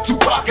 wrath the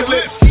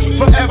apocalypse.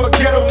 Forever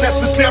ghetto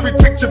necessary,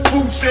 picture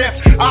food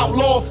stamps.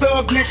 Outlaw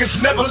thug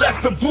niggas never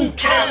left the boot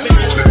camp.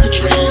 Clear the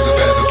dreams of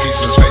ever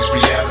peaceless face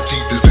reality.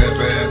 There's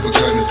never ever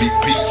gonna be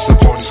peace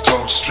upon these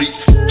club streets.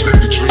 Clear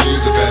the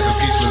dreams of ever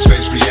peaceless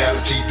face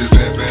reality. There's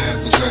never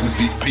ever gonna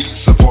be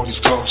peace upon these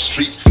club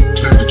streets.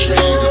 Clear the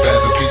dreams of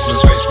ever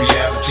peaceless face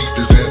reality.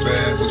 There's never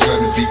ever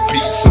gonna be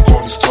peace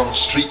upon these club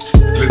streets.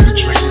 Clear the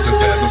dreams of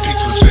ever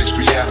peaceless face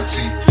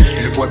reality.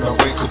 And when I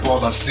wake up,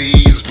 all I see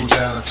is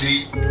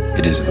brutality.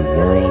 It is the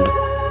world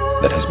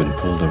that has been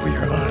pulled over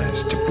your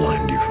eyes to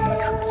blind you from the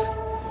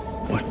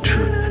truth. What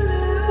truth?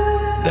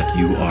 That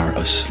you are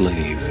a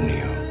slave,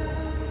 Neo.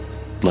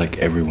 Like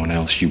everyone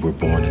else, you were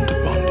born into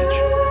bondage,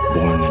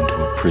 born into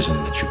a prison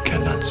that you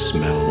cannot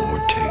smell or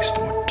taste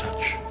or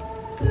touch.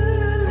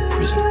 A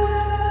prison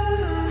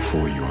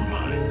for your mind.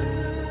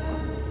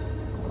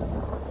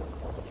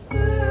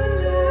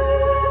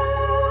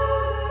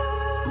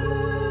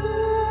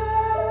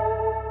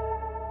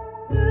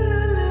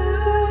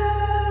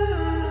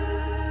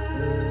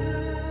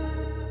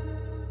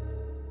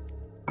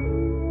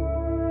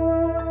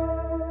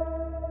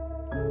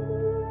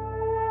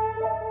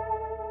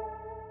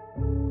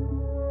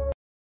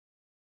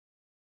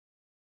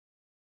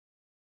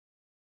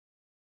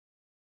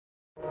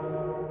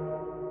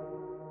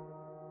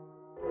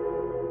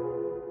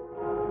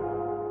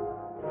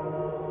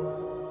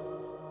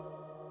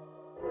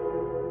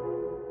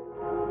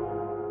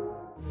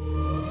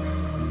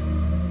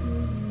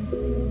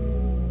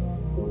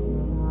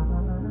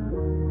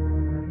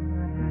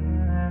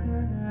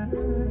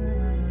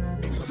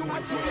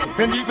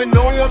 And even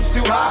though I'm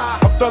too high,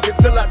 I'm thugging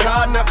till I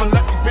die. Never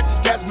let these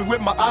bitches catch me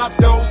with my eyes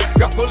closed.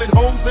 Got bullet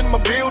holes in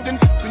my building,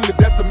 seen the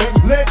death of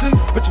many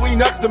legends.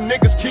 Between us, them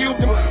niggas killed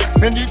them.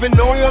 And even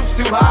though I'm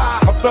too high,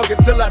 I'm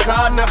thugging till I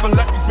die. Never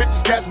let these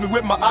bitches catch me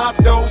with my eyes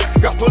closed.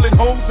 Got bullet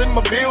holes in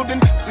my building,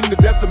 seen the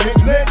death of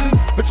many legends.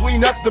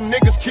 Between us, them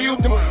niggas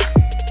killed them.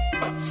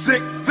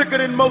 Sick, thicker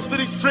than most of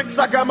these tricks.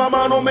 I got my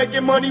mind on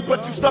making money,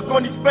 but you stuck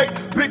on these fake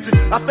bitches.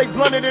 I stay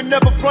blunted and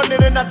never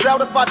fronted, and I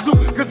doubt if I do.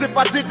 Cause if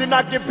I did, then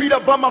I'd get beat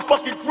up by my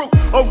fucking crew.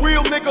 A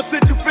real nigga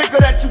since you figure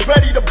that you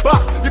ready to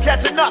box. You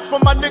catching knots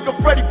from my nigga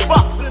Freddie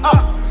Fox.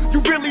 You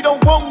really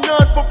don't want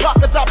none from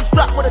pockets. I'll be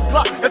strapped with a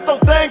Glock and throw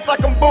things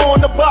like I'm born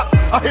to box.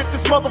 I hit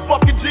this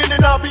motherfucking gin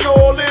and I'll be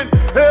all in.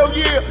 Hell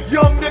yeah,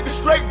 young nigga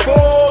straight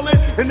ballin'.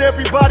 And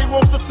everybody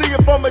wants to see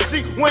if I'm a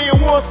G, weighing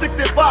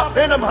 165,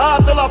 and I'm high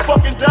till I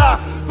fucking die.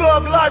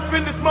 Thug life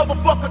in this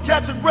motherfucker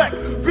catching wreck.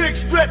 Big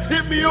stretch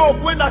hit me off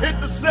when I hit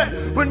the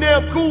set. But now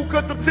I'm cool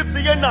cause I'm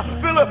tipsy and I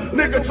feel a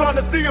nigga trying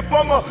to see if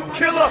I'm a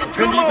killer.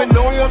 And even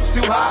though I'm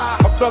too high,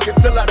 I'm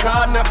thugging till I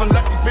die. Never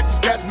let these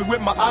bitches catch me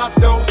with my eyes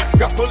closed.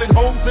 Got bullet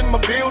holes in my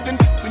building,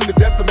 seen the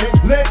death of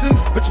many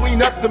legends.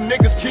 Between us, them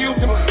niggas killed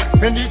them.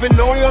 And even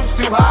though I'm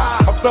too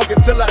high, I'm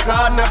thugging till I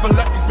die. Never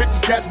let these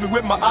bitches catch me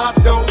with my eyes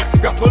closed.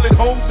 Got bullet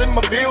holes in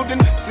my building,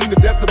 seen the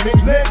death of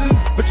many legends.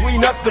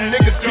 Between us, them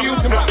niggas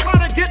killed them.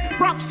 Try to get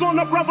rocks on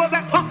a brother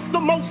that pops the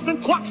most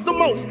and clocks the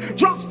most,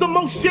 drops the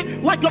most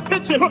shit like a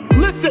pigeon.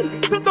 Listen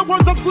to the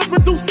words I'm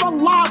slipping through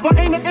saliva.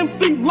 Ain't an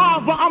MC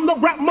lava, I'm the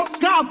rap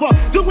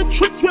MacGyver. Doing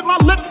tricks with my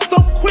lips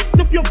so quick,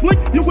 if you blink,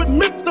 you would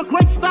miss the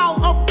great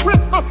style of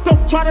Chris.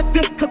 Don't try to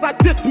diss, cause I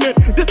dismiss,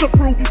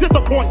 disapprove,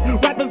 disappoint.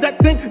 Rappers that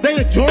think they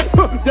the joint,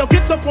 they'll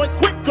get the point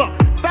quicker.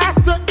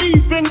 Faster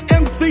even,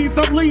 MCs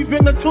are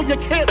leaving until you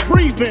can't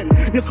breathe in.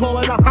 You call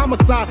it a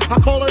homicide, I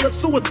call it a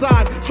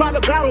suicide. Try to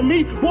battle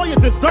me, boy, you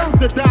deserve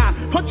to die.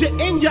 Punch it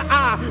in your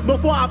eye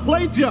before I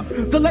played you,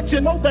 to let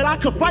you know that I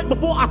could fight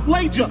before I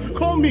played you.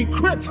 Call me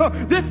Chris,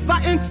 this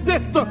I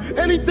insist.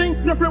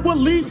 Anything different will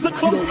lead to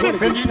close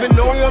kisses. And even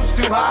though I'm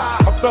too high,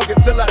 I'm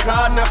thugging till I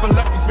die. Never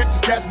let these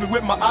bitches catch me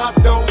with my eyes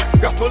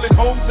closed. Got bullet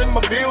holes in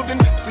my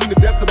building, seen the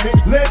death of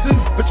many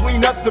legends.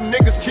 Between us, them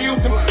niggas killed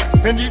them.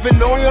 And even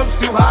though I'm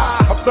too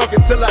high, I'm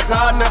thugging till I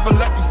die. Never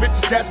let these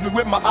bitches catch me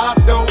with my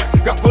eyes closed.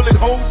 Got bullet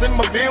holes in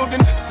my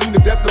building, seen the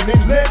death of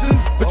many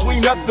legends.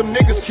 Between us, them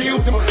niggas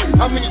killed them.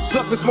 How many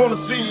suckers wanna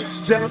see me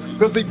jealous?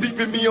 Cause they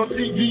peeping me on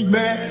TV,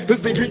 man.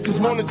 Cause they bitches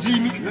wanna G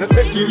me. Now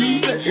take it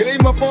easy. It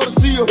ain't my fault to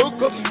see a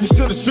hooker. You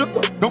should've shook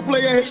her. Don't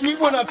play or hate me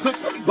when I took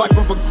her. Life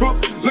of a crook.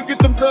 Look at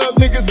them thug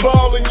niggas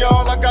ballin',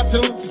 y'all. I got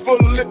your hoochies full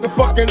of liquor,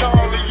 fucking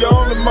all of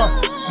y'all. And my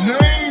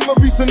name or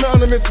be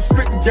synonymous with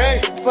spitting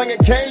game. Slinging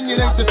cane, it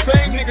ain't the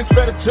same, niggas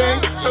better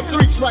change. Them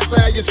 3 strikes, I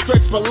had you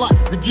stretch for life.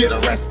 You get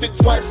arrested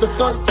twice, the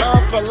 3rd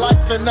time for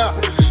life. And I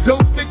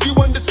don't think you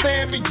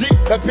understand me, G.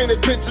 That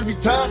penitentiary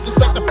time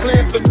just ain't the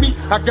plan for me.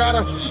 I got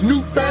a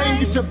new thing,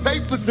 get your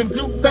papers and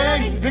do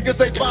things.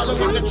 Niggas ain't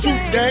following the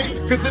truth,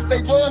 gang. Cause if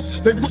they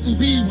was, they wouldn't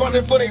be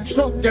running for their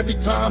trunk every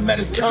time that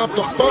it's time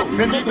to fuck.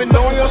 And even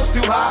though I'm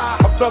too high,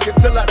 I'm thugging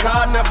till I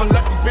die. Never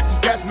let these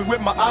bitches catch me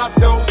with my eyes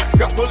closed.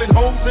 Got bullet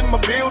holes in my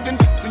building.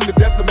 Seen the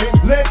death of many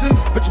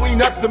legends.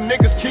 Between us, them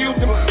niggas killed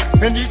them.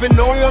 And even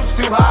though I'm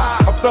too high,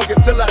 I'm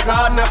thugging till I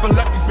die. Never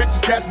let these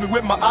bitches catch me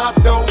with my eyes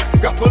closed.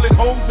 Got bullet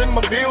holes in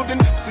my building.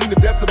 Seen the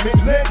death of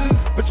many legends.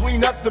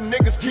 Between us, them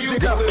niggas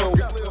killed them.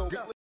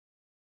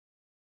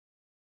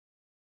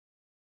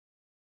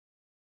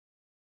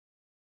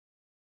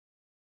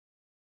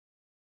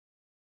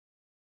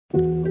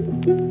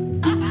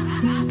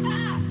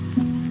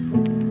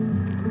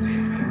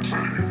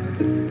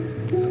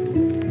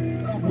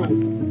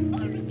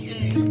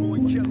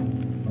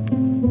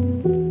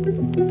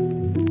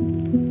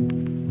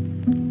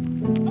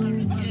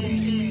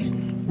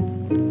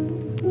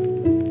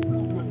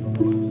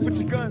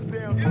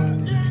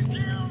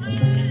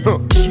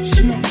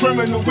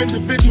 Criminal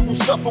individuals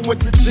suffer with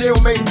the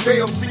jailmate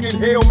jail.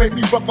 Seeing hell make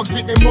me rough for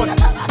getting money.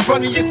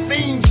 Funny it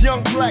seems,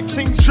 young black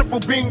teens, triple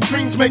beam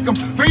dreams make them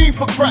fiend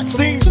for crack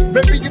scenes.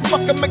 Maybe you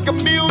fucking make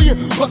 $1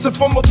 million. Bustin'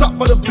 from on top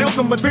of the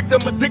building, a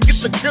victim of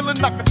dickish and killing.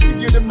 I can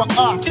see it in my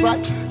eyes,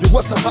 right? Yo,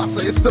 what's the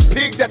hustle? It's the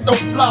pig that don't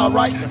fly,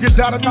 right? You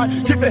down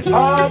tonight, get it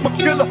high, I'm a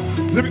killer.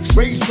 Lyrics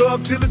raise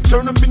drug dealer,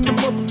 turn them into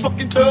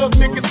motherfucking thug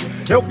niggas.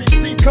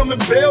 LBC come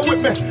and bail with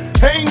me.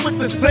 Hang with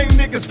the same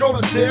niggas, go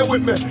to jail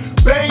with me.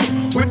 Bang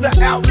with the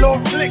outlaw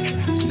flick.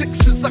 6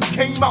 since I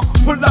came out,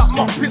 pull out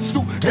my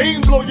pistol,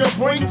 aim, blow your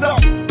brains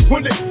out.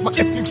 Pull it, my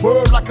empty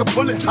word like a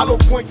bullet, hollow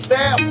point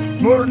stab.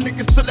 Murder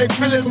niggas till they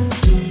feel it.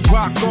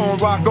 Rock on,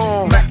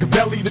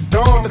 Machiavelli the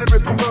Dawn. The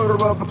lyrical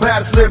murder of the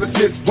baddest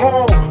lyricist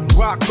born.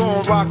 Rock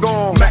on,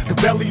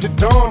 Machiavelli the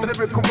Dawn. The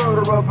lyrical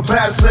murder of the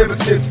baddest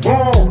lyricist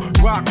born.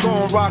 Rock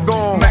on,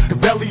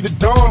 Machiavelli the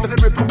Dawn. The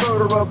lyrical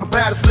murder of the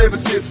baddest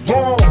lyricist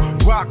born.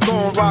 Rock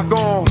on,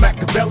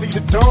 Machiavelli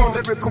the Dawn.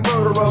 The lyrical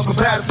murder of the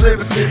baddest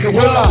lyricist. And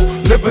will I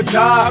live or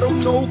die? I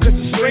don't know, cause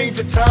it's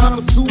stranger time.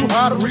 It's too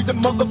hard to read the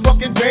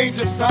motherfucking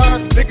danger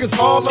signs. Niggas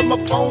all on my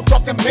phone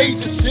talking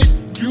major shit.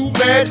 You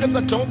mad cause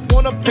I don't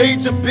wanna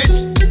page a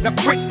bitch. Now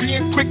quit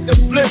being quick to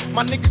flip.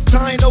 My niggas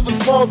dying over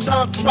small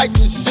time trifes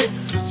and shit.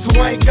 So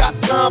I ain't got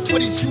time for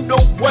these you know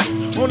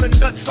what's. On the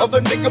nuts of a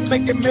nigga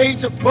making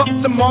major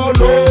bucks. I'm all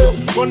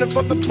lost, running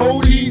from the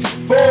police.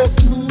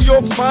 False New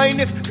York's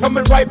finest,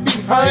 coming right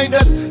behind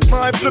us.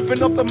 Mind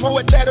flipping up the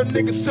moat that a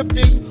nigga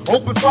sipping.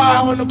 Open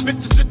fire on the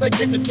bitches if they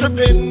get the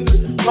tripping.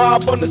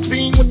 Mob on the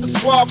scene with the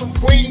squad from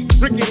Queens.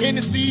 Drinking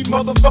Hennessy,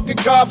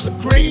 motherfucking gobs of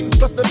green.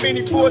 Plus the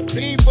mini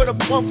 14 for the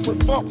pumps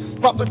with pump.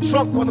 Pop the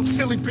trunk on them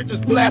silly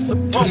bitches, blast the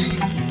pump.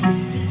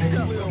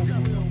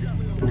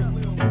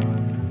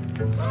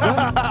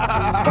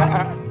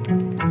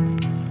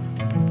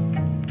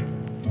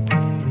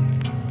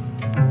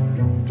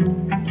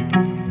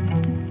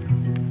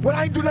 What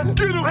I ain't do nothing,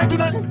 I ain't do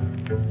nothing.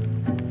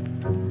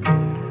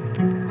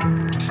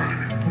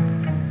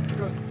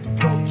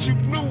 Don't you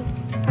move.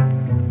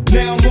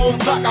 Now I'm on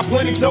top, got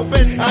plenty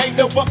open. I ain't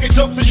no fucking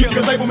joke, so you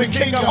can label me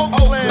king of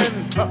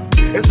Oakland.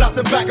 As I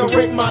sit back and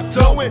rake my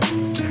dough in,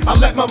 I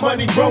let my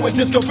money grow and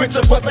just go rich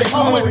up what they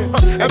owing.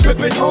 And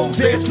pippin' hoes,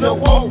 there's no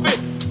hope.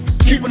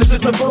 Keeping the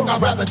system broke,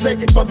 I'd rather take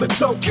it from the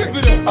toe.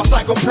 A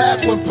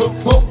psychopath would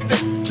provoke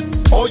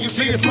it. All you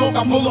see is smoke,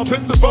 I pull a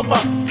pistol from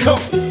my coat.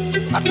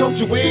 I told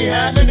you we ain't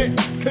having it.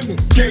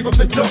 Gave up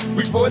the dope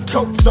before his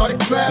coat started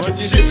traveling.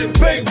 Shit,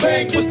 bang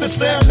bang was the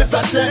sound as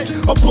I checked.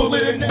 A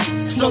bullet in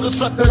it, so the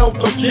sucker don't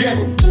forget.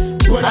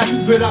 But I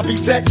knew that I'd be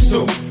dead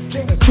soon.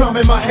 Crumb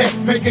in my head,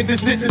 making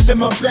decisions in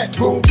my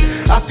bedroom.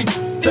 I see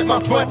at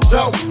my front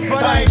door,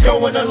 I ain't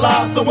going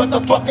alive, so what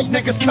the fuck these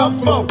niggas come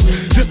for?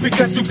 Just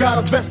because you got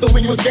a vest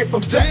when you escape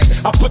from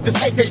death, I put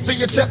this AK to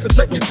your chest and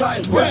take your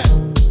time breath.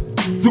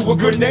 Threw a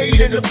grenade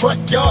in the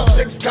front yard,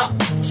 6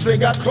 cops, they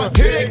got clunked.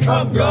 Here they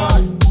come,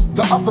 God.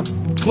 The upper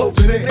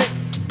closing in.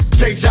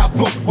 Deja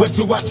vu, what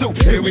do I do?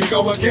 Here we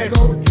go again.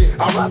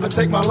 I'd rather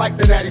take my life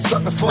than that these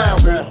suckers clown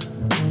now.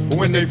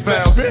 When they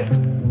found it.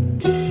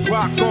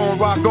 Rock on,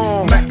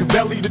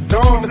 Machiavelli the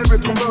Dawn. The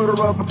lyrical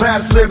murder of the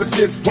baddest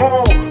lyricist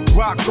born.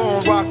 Rock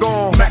on,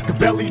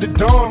 Machiavelli the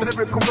Dawn. The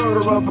lyrical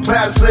murder of the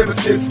baddest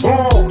lyricist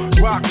born.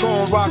 Rock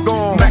on,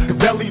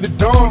 Machiavelli the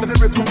Dawn. The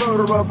lyrical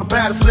murder of the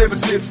baddest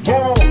lyricist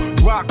born.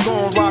 Rock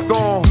on,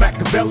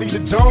 Machiavelli the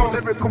Dawn.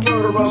 The lyrical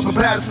murder of the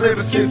baddest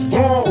lyricist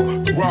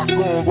born. Rock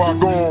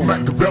on,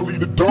 Machiavelli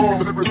the Dawn.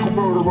 The lyrical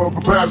murder of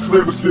the baddest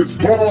lyricist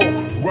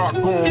born. Rock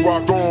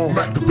on,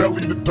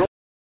 Machiavelli the Dawn.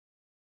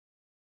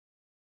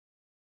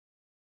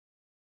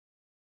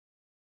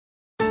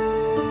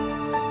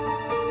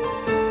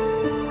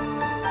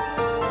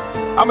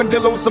 I've been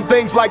dealing with some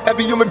things like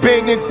every human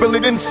being and really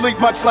didn't sleep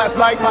much last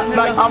night.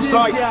 I'm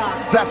sorry,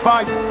 that's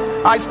fine.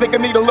 I just think I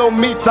need a little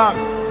me time.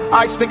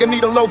 I think I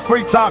need a little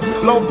free time.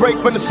 Low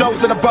break when the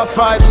show's in the bus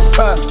ride.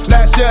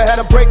 Last year had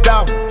a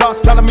breakdown.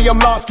 Thoughts telling me I'm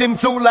lost, getting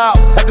too loud.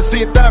 Had to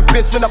see a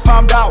therapist and I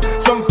found out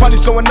something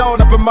funny's going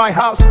on up in my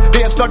house.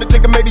 Then I started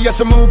thinking maybe I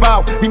should move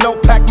out. You know,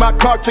 pack my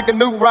car, take a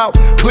new route.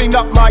 Clean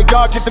up my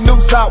yard, get the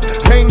noose out.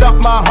 Cleaned up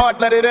my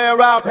heart, let it air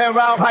out.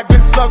 I've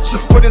been searching,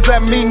 what does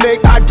that mean,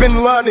 Nick? I've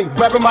been learning,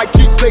 grabbing my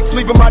keepsakes,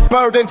 leaving my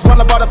burdens.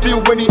 While I bought a few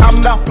Winnie, I'm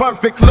not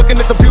perfect. Looking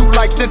at the view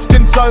like this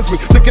concerns me.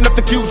 Picking up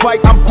the cues like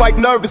I'm quite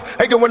nervous.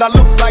 Hating when I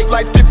lose sight,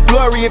 lights gets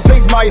blurry and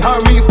things might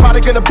hurt me. It's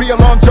probably gonna be a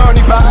long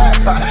journey back.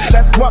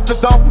 Let's walk the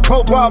dog,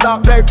 cold world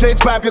out there,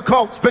 kids, grab your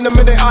coat. Spend a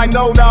minute, I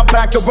know, now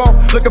back the road.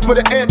 Looking for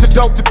the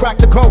antidote to crack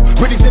the code.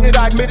 Pretty shit it,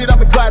 I admit it,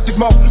 I'm in classic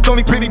mode. It's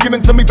only pity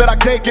given to me, but I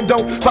can't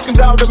condone. Fucking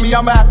down to me,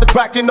 I'm at the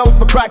cracking nose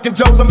for cracking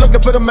jokes. I'm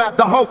looking for the map,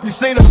 the hope, you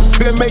seen it.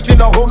 Been making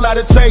a whole lot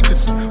of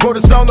changes. Wrote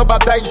a song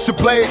about that, you should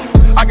play it.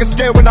 I get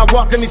scared when I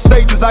walk in these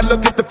stages. I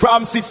look at the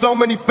problem, see so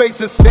many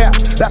faces. Yeah,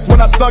 that's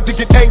when I start to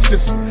get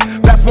anxious.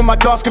 That's when my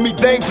thoughts can be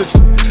dangerous.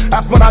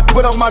 That's when I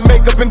put on my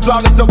makeup and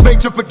drown in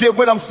self-hatred. Forget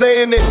what I'm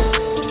saying it.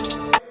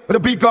 But the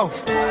beat go.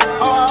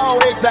 Oh,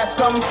 ain't that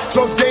something?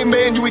 Trust game,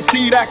 man, you ain't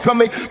see that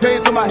coming.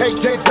 Hands on my head,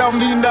 can't tell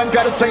me nothing.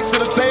 Got a taste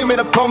of the same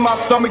in upon my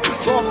stomach.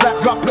 Talk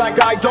that drop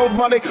like I don't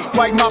run it.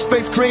 Wipe my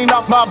face, clean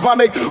up my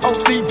bunny.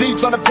 OCD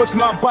trying to push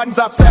my buttons.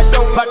 I said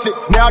don't touch it.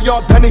 Now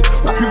y'all done it.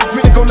 Like you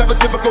critical, never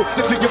typical.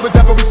 Listen, give with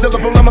every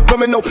syllable. I'm a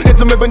criminal.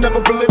 Intimate, but never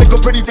political.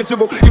 Pretty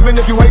visual. Even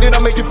if you hate it, I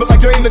make you feel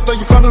like you ain't it. Though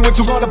you crumbling when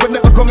you want it, but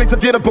never coming to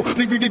gettable.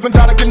 Leave you even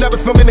down, I can never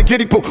swim in a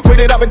kiddie pool.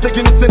 Waited, I've been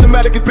thinking the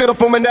cinematic is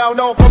pitiful. And now I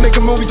know if I'm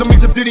making movies, I'm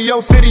music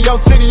videos. City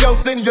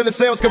in the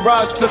sales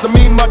garage. Doesn't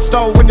mean much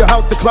though when your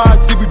health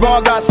declines. See, we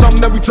all got something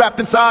that we trapped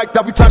inside,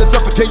 that we try to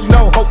suffocate, you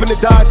know, hoping it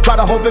dies. Try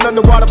to hold it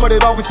underwater, but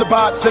it always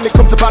survives. And it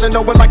comes about of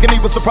nowhere like an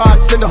evil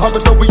surprise. And it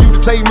hovers over you to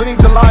tell you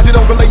millions of lies. You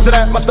don't relate to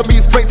that, must be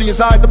as crazy as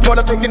I. The point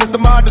of thinking is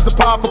the mind is a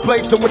powerful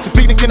place. And what you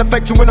feed it can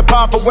affect you in a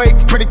powerful way.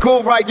 It's pretty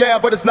cool, right? Yeah,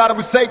 but it's not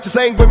always safe. Just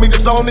hang with me,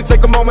 just only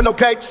take a moment,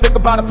 okay? Just think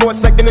about it for a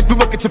second. If you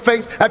look at your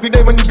face, every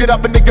day when you get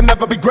up and it can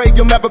never be great,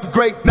 you'll never be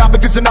great. Not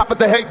because you're not, but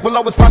the hate will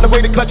always find a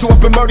way to cut you up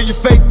and murder your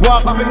fate.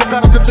 Well, I'm in the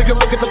battle to take a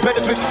look at the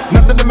benefits.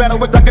 Nothing to matter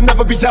with, I can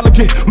never be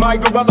delicate. My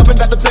irrelevant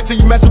at the place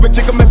you mess with.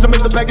 Take a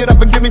measurement to bag it up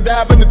and give me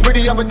that. And it's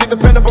pretty, I'm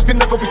independent, can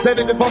never be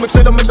tentative. Moments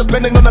that I'm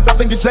independent on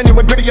nothing is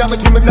genuine. Pretty, I'm a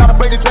human, not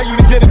afraid to tell you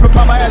to get it. Grip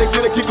on my addict,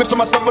 get it, keep it to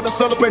myself for the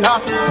celebrate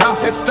house. Now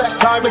it's that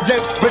time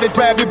again. Ready,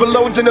 grab your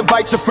balloons and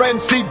invite your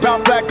friends. See,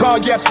 bounce back car,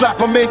 yeah, strap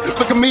them in.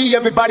 Look at me,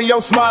 everybody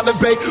else smiling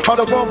big. On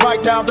the one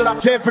right now that I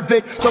can't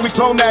predict. So we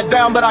tone that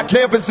down, but I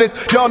can't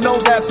resist. Y'all know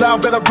that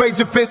sound, better raise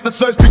your fist. The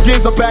search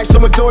begins, I'm back,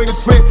 so enjoy the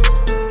trip.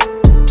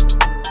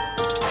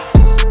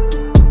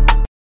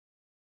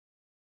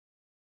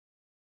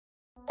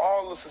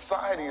 All the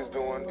society is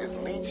doing is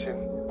leeching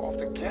off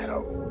the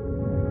ghetto.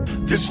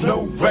 There's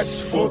no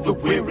rest for the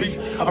weary.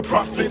 A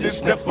prophet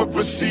is never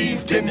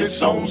received in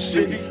his own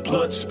city.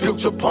 Blood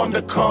spilled upon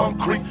the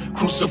concrete,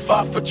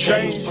 crucified for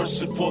change.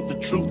 Person for the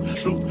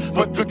truth,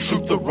 but the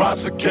truth will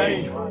rise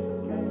again.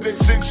 This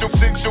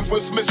section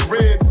was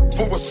misread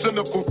for a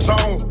cynical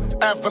tone.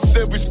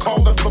 Adversaries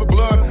calling for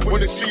blood when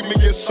they see me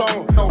in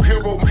song. No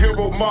hero,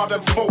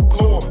 modern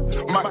folklore.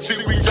 My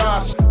teary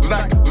eyes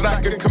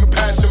lacking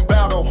compassion,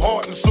 battle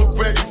hard and so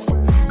ready for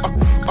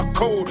a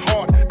cold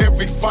heart.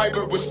 Every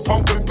fiber was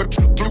pumping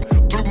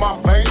through my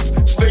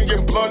veins,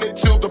 staying blooded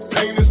till the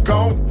pain is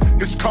gone.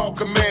 It's called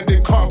command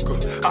and conquer.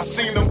 I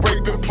seen them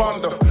rape and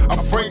plunder,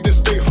 afraid to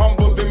stay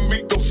humble and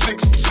meet those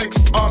six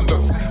under.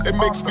 It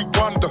makes me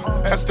wonder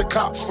as the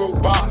cops roll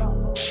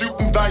by,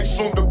 shooting dice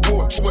on the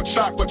porch with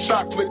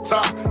chocolate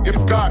tie. If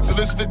God's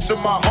listening to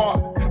my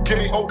heart, can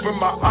he open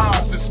my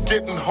eyes? It's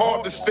getting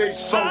hard to stay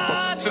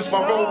sober since my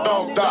road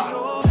dog died.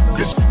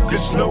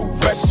 There's no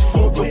rest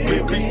for the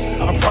weary.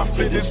 A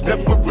prophet is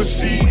never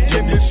received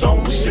in his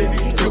own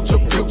city.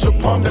 Built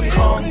upon the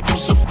calm,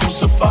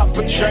 crucified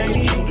for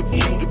change.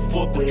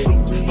 For the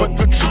truth, but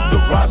the truth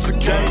will rise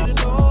again.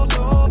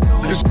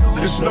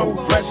 There's no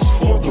rest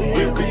for the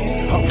weary.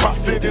 A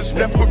prophet is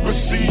never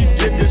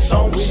received in his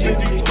own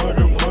city.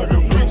 Murder,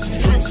 drinks.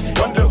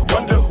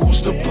 Wonder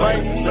who's to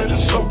blame. Let a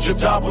soldier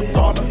die with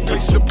honor,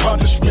 facing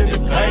punishment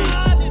and pain.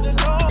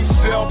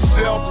 Sell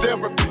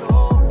therapy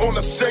on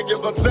a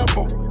cellular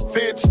level.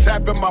 Feds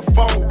tapping my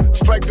phone,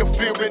 striking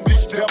fear in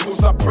these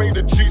devils. I pray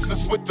to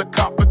Jesus with the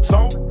copper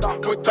tone.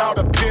 Without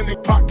a penny,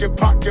 pocket,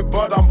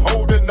 but I'm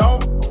holding on.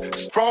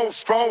 Strong,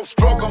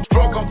 struggle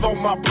on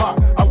my block.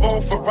 I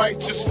long for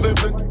righteous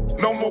living.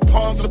 No more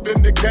pawns up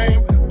in the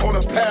game. On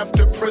a path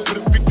to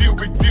prison,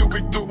 fury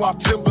through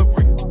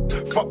artillery.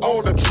 For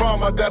all the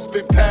trauma that's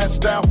been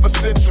passed down for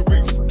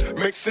centuries.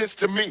 Makes sense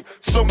to me.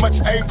 So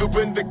much anger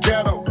in the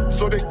ghetto,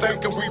 so they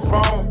thinking we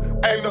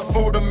wrong. Ain't a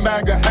for the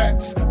MAGA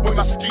hats with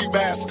my ski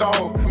mask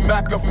on.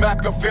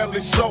 Machiavelli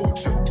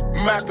soldier,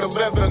 Mac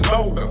 11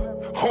 loader.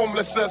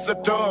 Homeless as a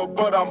dove,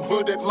 but I'm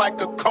hooded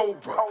like a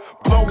cobra.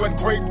 Blowing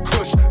grape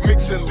kush,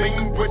 mixing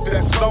lean with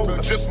that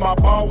soda. Just my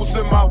balls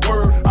and my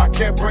word, I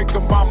can't break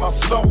them by my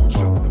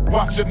soldier.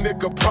 Watch a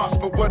nigga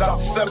prosper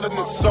without selling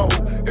his soul.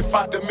 If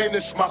I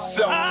diminish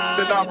myself,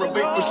 then I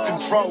relinquish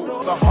control.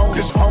 The home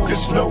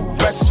is no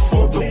rest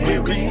for the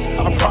weary.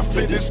 A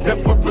prophet is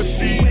never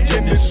received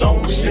in his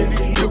own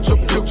city. Built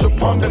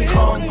upon the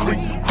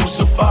concrete,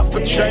 crucified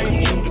for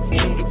change.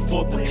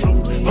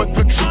 But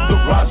the truth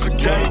will rise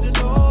again.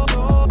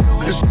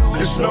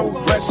 There's no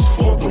rest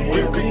for the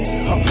weary.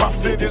 A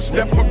prophet is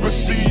never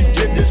received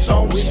in his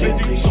own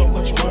city. So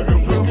much murder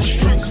in the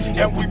streets,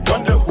 and we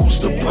wonder who's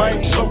to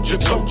blame. Soldier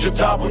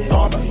die with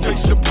honor,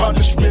 facing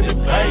punishment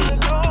and pain.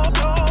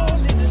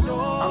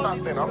 I'm not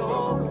saying I'm gonna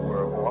rule the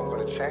world or I'm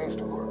gonna change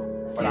the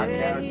world, but I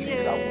guarantee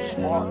that I will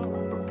spark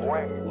the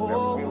brain that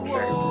will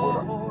change the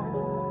world.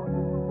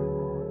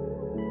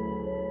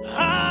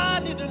 I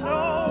need to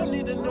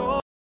know.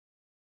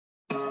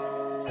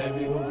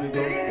 Every hood we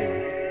go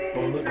through.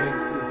 All the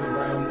gangsters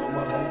around on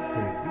my whole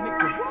crew.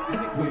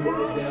 We hold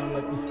it down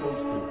like we're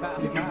supposed to.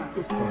 Nigga, you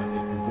can front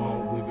if you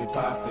want. We be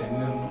popping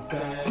them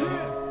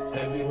things.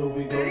 Every hood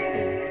we go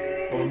through.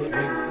 All the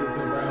gangsters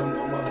around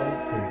on my whole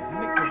crew.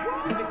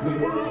 We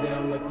hold it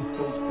down like we're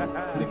supposed to.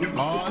 Nigga, you can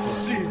front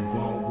if you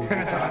want. We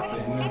be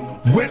popping them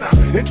things. When I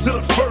enter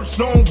the first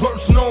known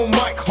verse, known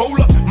mic, hold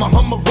up, my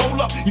Hummer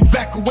roll up,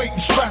 evacuating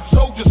strapped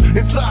soldiers,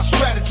 inside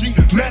strategy,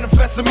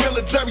 manifesting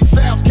military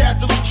styles,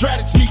 casualty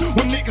strategy.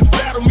 When niggas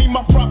battle me,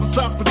 my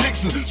prophesied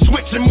predictions,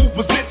 switch and move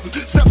positions,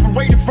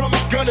 separated from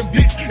his gun and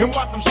bitch, and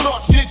watch them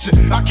start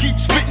snitching. I keep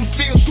spitting,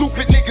 still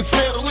stupid niggas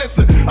fail to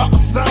listen. I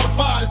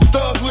personified as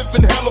thug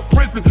living hell of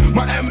prison.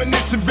 My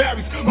ammunition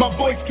varies, my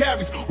voice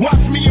carries.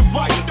 Watch me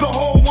invite the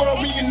whole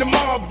world, me and the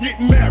mob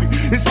getting married.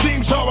 It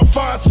seems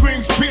horrifying,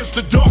 screams pierce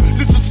the dark.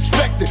 This is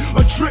suspected,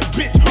 a trick,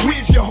 bitch.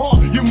 Where's your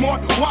heart? Your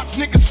mark. Watch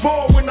niggas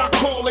fall when I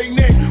call their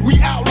name. We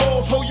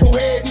outlaws, hold your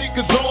head,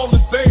 niggas all the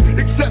same.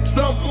 Except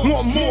some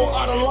want more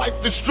out of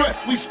life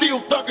distress. We still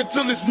thuggin'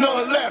 till there's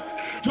none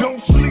left. Don't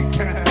sleep.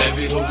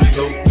 Every hood we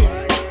go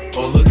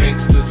through. All the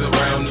gangsters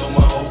around on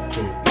my whole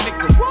crew.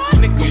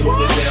 We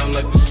hold it down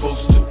like we're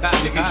supposed to.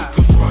 Nigga, you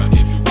can front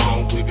if you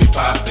want. We be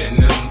popping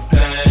them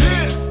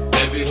things.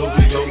 Every hood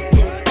we go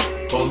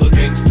through. All the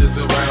gangsters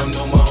around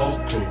on my whole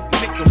crew.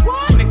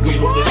 We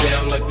hold it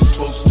down like we're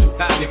supposed to.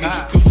 Nigga,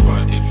 you can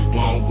front if you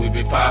want. We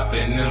be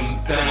popping them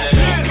things.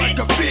 Walk like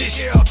a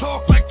fish,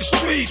 talk like the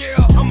streets.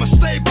 I'ma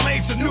stay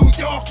blazing New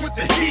York with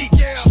the heat.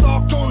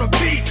 Stalk on a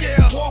beat,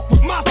 walk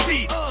with my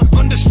feet.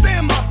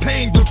 Understand my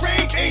pain, the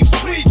rain ain't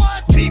sweet.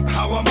 Peep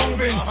how I'm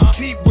moving,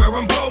 peep where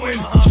I'm going.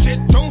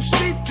 Shit, don't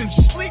sleep, then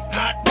sleep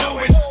not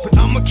knowing. But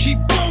I'ma keep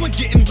going,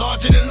 getting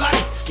larger than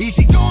life.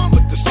 Easy going,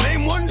 but the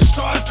same one that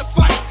started the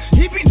fight.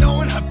 He be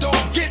knowing how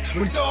dog get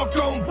when dog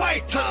gon'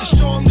 bite. Try to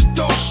show him the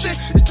dog shit,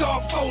 the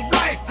dog for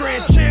life.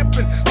 Grand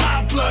champion,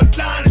 my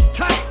bloodline is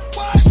tight.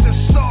 This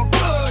is so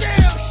good,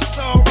 this is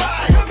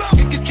alright.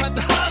 Niggas tried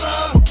to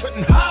holler, we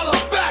couldn't holler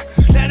back.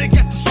 Now they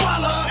got to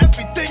swallow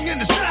everything in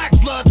the sack.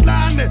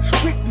 Bloodline, and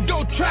we can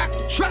go track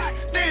to track.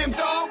 Damn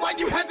dog, why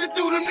you had to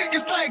do them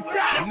niggas like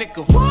that?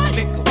 Nigga, what?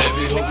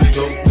 Every hood we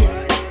go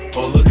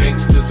through. All the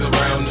gangsters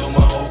around on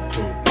my whole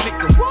crew.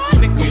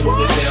 We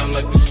hold it down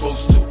like we're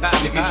supposed to.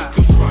 Nigga,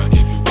 you can front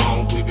if you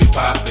want. We be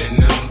popping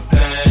them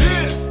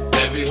things.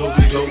 Every hood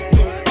we go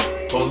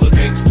through. All the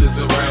gangsters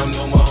around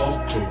on my whole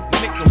crew.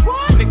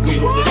 We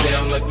hold it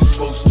down like we're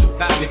supposed to.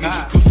 Nigga,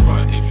 you can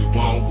front if you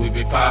want. We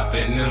be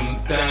popping them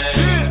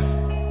things.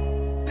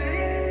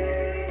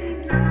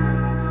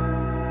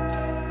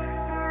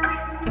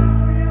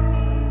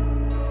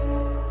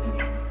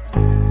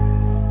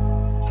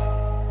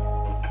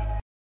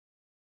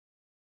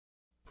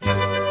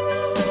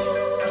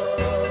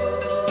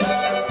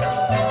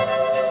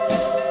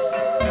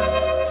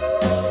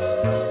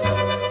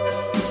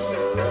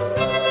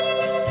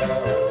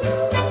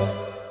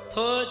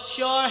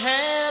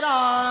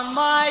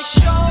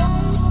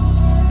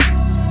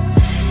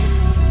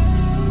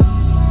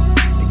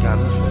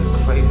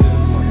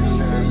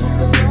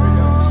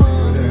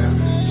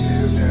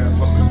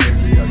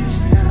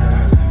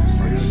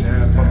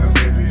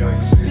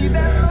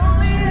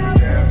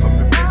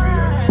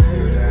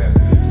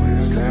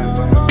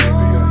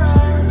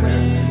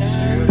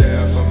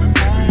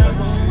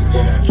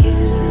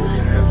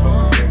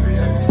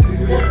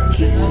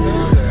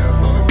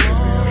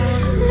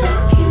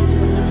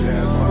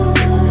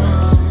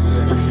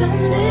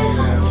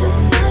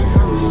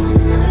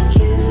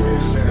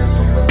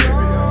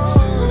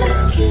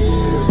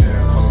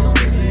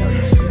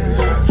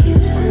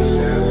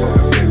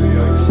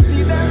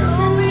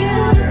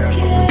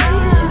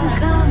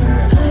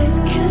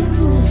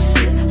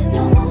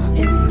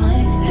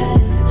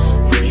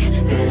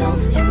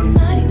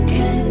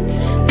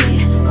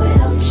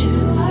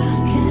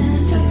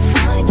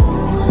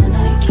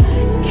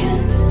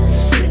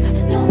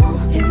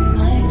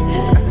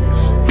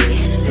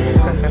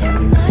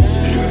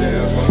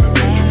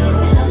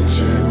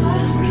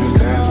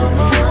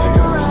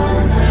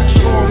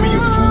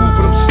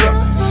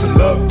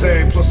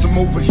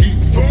 I'm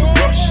overheating from the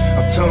rush.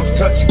 Our tongues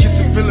touch,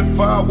 kissing, feeling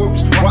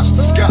fireworks. Watch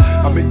the sky.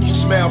 I make you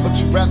smile, but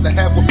you rather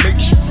have what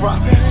makes you cry.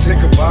 Say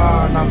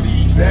goodbye and I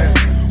leave now.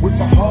 With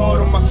my heart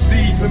on my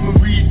sleeve,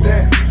 memories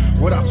down.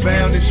 What I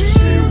found is you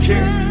still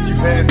care. You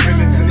had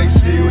feelings and they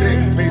still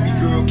there. Baby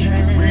girl, keep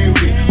it real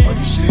here. Are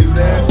you still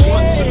there?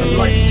 Once in a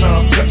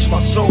lifetime, touch my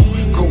soul.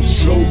 Go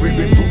slow,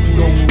 baby boo,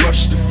 don't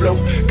rush the flow.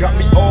 Got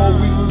me all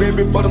weak,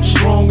 baby, but I'm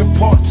strong in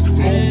parts.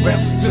 More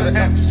bounce to the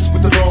emphasis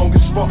with the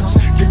longest sparks.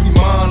 Give me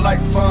mine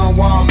like fine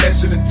wine,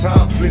 measured in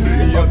time.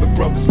 Plenty of other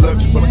brothers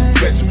loved you, but the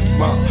pleasure is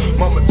mine.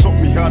 Mama taught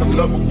me how to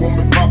love a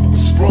woman, Papa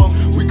was sprung.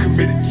 We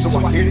committed, so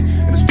I hit it,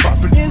 and it's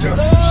properly done.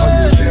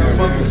 Are you still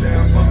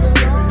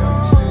there?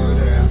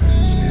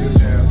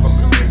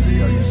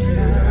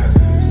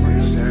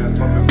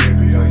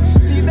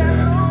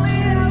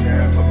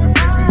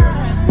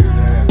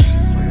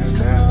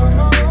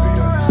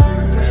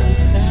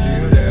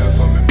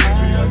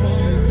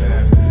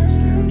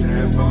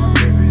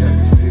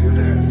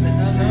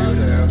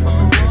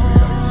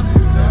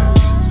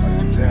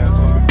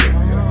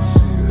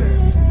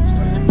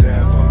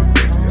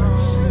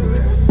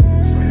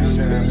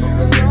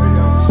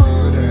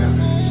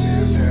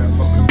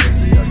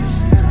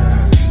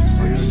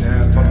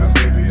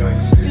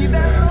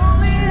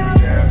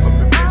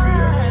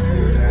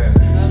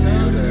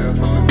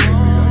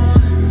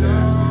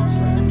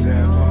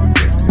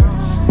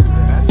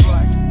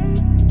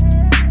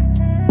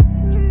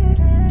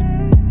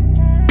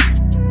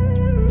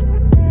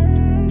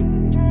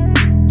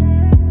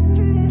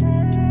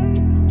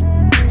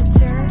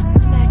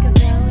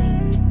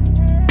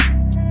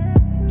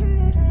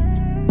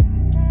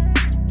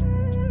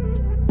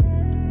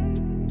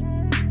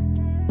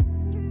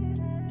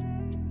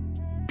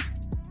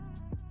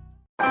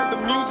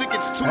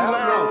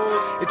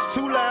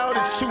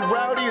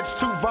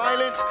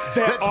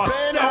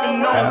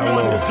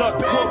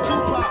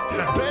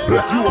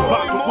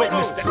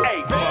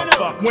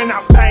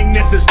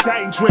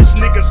 Dangerous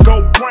niggas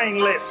go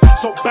brainless,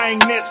 so bang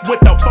this with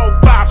the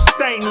 4-5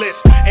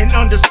 stainless, and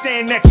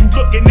understand that you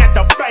looking at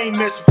the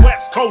famous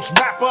West Coast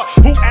rapper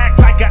who act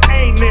like a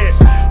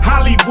anus.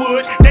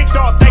 Hollywood, they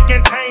thought they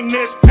can tame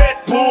this pit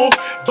bull,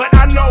 but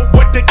I know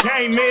what the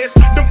game is.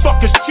 Them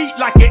fuckers cheat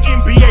like an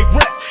NBA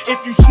rep.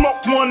 If you smoke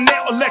one,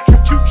 they'll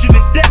electrocute you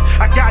to death.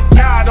 I got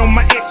God on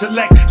my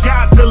intellect,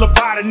 Godzilla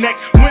by the neck.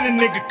 When a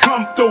nigga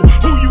come through,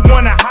 who you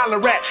wanna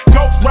holler at?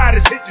 Ghost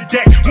Riders hit the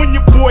deck when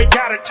your boy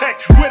got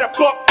attacked. Where the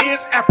fuck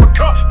is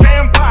Africa?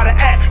 Damn by the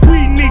act,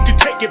 we need to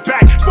take it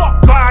back.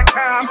 Fuck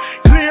Viacom,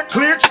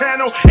 clear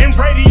channel and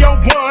Radio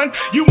 1.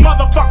 You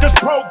motherfuckers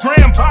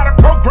programmed by the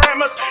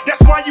programmers.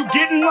 That's why you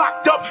getting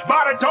locked up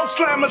by the dope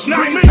slammers.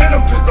 Not me.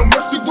 No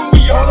mercy when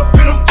we all up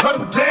in them, cut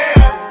them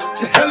down.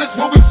 To hell is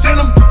where we send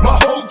them. My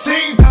whole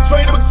team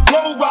train to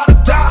explode, ride or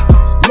die.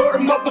 Murder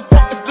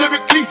motherfuckers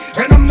lyrically,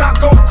 and I'm not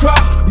gon' cry.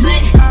 Me,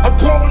 a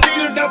born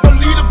leader, never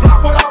lead a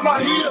block without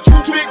my heater.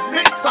 2 big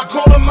nicks, I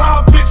call them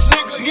my bitch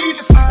nigga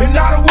heaters. And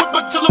I don't whip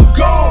until I'm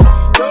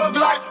gone. Thug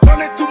life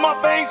running through my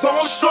veins, so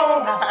I'm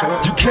strong.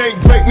 You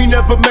can't break me,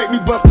 never make me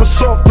bust the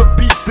softer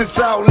beats. This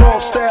outlaw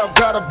style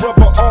got a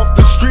brother off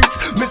the streets.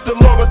 Mr.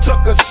 Laura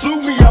Tucker, sue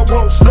me, I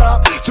won't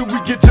stop till we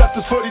get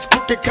justice for these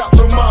crooked cops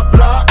on my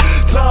block.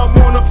 Time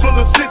Warner full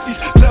of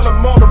sissies, tell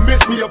them all to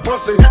miss me. A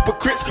bunch of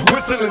hypocrites,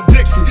 whistling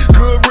Dixie.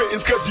 Good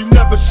riddance, cause you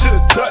never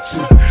should've touched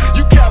me.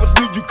 You cowards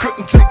knew you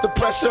couldn't take the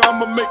pressure,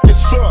 I'ma make it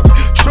suck.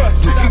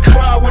 Trust me, can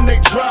cry when they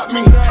drop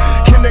me.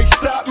 Can they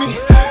stop me?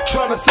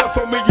 Tryna sell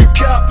for million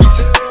copies.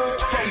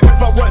 If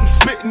I wasn't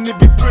spitting, it'd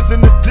be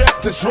prison to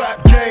death. This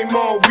rap game,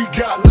 all we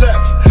got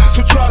left.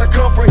 So try to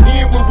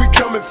comprehend where we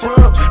coming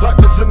from. Life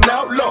is an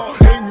outlaw,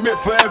 ain't meant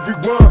for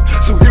everyone.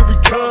 So here we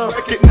come,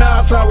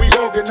 recognize how we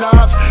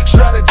organize.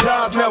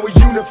 Strategize, now we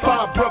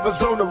unify,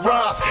 brothers on the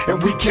rise.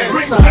 And we can't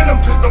stop.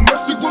 No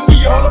mercy when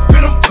we all up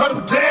in them, cut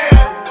them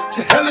down.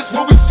 To hell is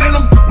where we send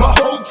them. My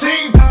whole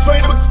team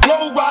train to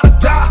explode, ride or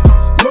die.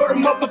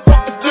 Murder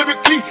motherfuckers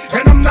lyrically,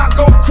 and I'm not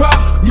gon' cry.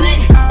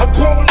 Me, a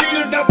born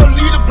leader, never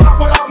lead a block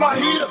without my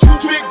heater.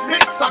 2 big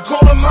nicks, I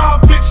call them my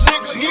bitch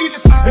nigga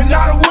heaters. And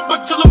I don't whip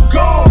until I'm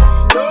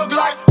gone. Thug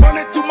life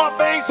running through my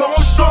veins, so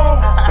I'm strong.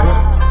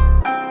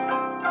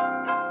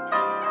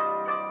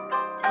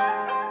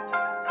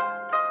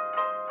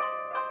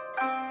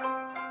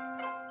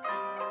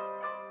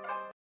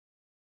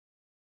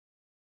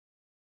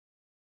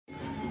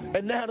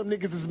 And now them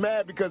niggas is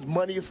mad because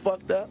money is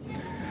fucked up.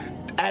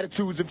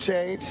 Attitudes have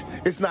changed.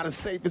 It's not as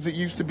safe as it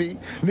used to be.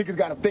 Niggas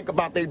gotta think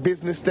about their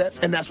business steps,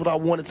 and that's what I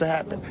wanted to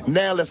happen.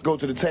 Now let's go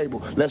to the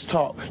table. Let's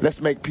talk.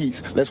 Let's make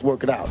peace. Let's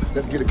work it out.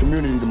 Let's get a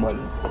community the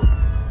money.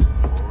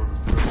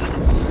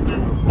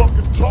 Still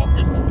fucking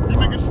talking. You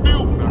niggas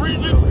still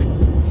breathing.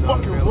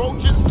 fucking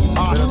roaches.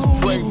 Let's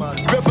pray,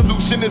 man.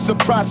 Revolution is a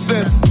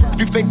process.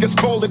 You think it's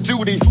Call of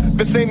Duty?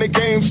 This ain't a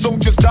game.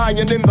 Soldiers dying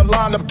in the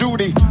line of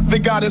duty. They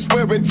got us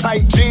wearing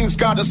tight jeans,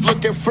 got us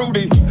looking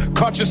fruity.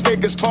 Conscious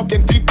niggas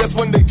talking deep, that's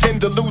when they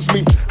tend to lose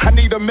me. I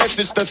need a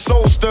message that's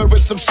soul stirring,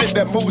 some shit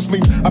that moves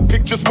me. A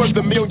picture's worth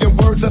a million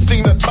words, I've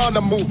seen a ton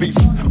of movies.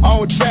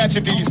 All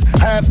tragedies,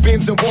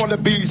 has-beens and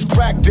wannabes.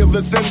 Crack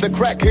dealers and the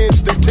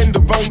crackheads that tend to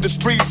roam the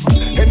streets.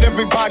 And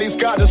everybody's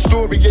got a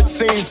story, it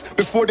seems,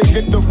 before they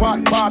hit the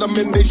rock bottom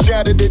and they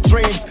shatter their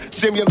dreams.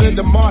 Samuel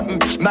and Martin,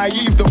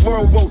 naive, the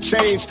world won't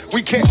change.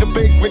 We can't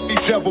debate with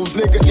these devils,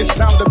 nigga, it's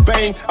time to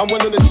bang. I'm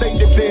willing to take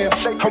it there,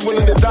 I'm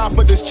willing to die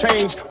for this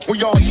change.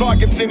 We all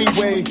targets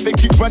anyway, they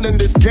keep running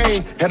this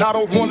game. And I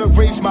don't wanna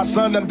raise my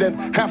son and then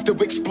have to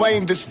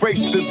explain this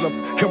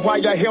racism and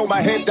why I held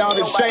my head down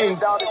in shame.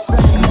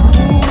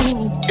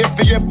 If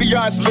the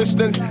FBI's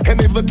listening and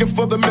they looking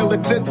for the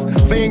militants,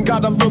 they ain't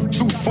gotta look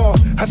too far.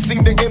 I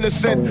seen the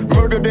innocent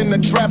murdered in a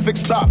traffic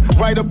stop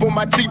right up on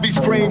my TV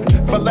screen.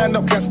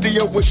 Philando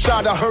Castillo was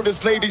shot, I heard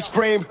his lady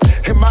scream,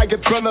 and my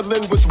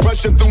adrenaline was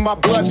rushing through my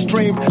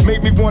bloodstream.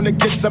 Made me wanna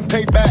get some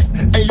payback.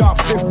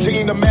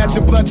 AR-15,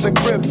 imagine Bloods and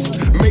Crips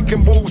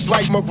making moves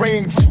like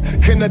Marines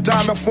in a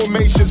diamond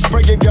formation,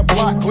 spraying your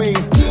block clean.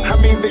 I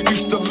mean, they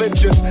used to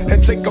lynch us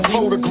and take a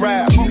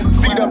photograph,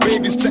 feed our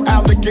babies to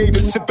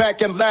alligators, sit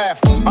back and laugh.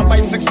 Our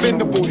life's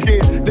expendable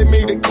here, they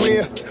made it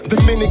clear.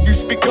 The minute you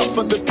speak up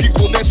for the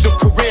people, that's your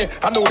career.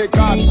 I know that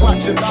God's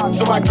watching,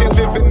 so I can't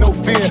live in no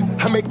fear.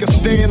 I make a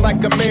stand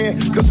like a man,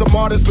 cause I'm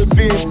artist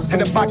revered.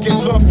 And if I get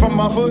love from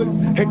my hood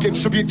and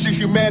contribute to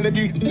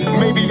humanity,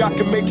 maybe I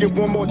can make it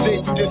one more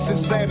day through this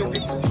insanity.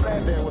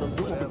 Understand what I'm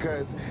doing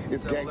because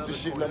it's gangster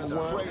shit number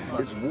one,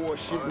 it's war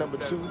shit number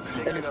two,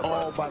 and it's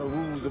all by the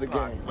rules of the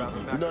game.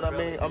 You know what I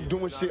mean? I'm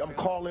doing shit, I'm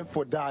calling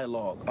for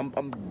dialogue.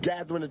 I'm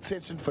gathering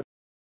attention for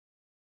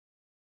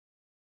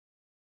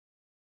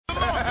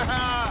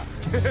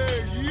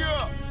Hey,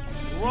 yeah,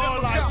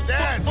 roll like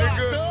that, nigga.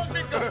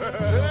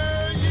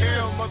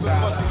 Yeah,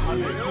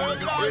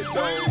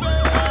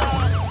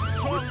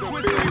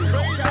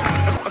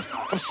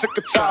 I'm sick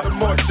of tired of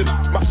marching,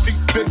 my feet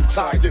been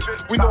tired.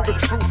 We know the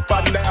truth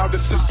by now, the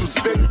system's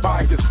been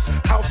biased.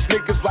 House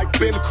niggas like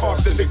Ben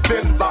Carson, they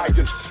been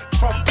liars.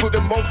 Trump put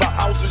him over,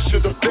 houses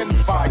should have been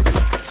fired.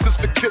 Since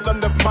the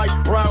killing of Mike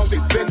Brown, they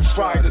been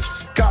tried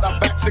us. Got our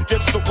backs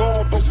against the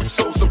wall, but we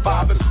so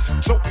survivors.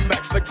 Toting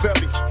Max like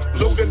Velly,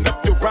 loading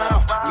up your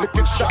round.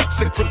 Licking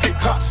shots and crooked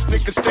cops,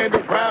 niggas stand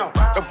around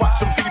and watch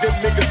them beat them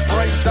niggas'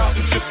 brains out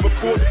and just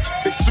record it.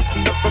 They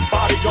suiting up and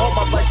body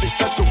armor like they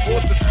special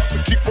forces.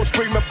 We keep on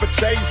screaming for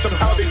change,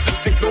 somehow they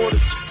just ignore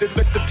us. They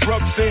let the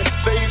drugs in,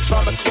 they ain't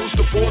trying to close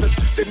the borders.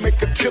 They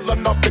make a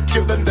killing off the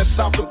killing that's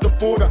south of the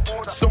border.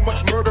 So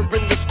much murder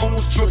in the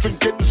schools, children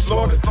getting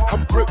slaughtered.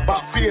 I'm gripped by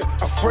fear,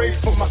 afraid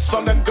for my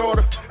son and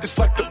daughter. It's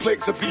like the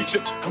plagues of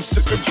Egypt, I'm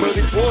sipping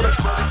bloody water.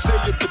 To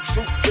tell you the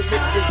truth, it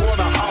makes me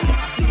wanna holler.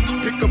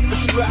 Pick up the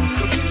strap,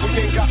 cause we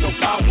ain't got no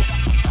power.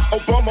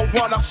 Obama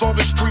won, I saw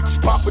the streets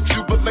pop with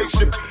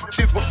jubilation.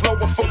 Tears were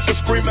flowing, folks are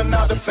screaming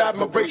out of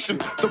admiration.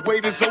 The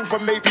wait is over,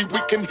 maybe we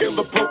can heal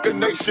a broken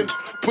nation.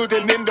 Put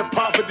an end to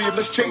poverty,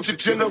 let's change a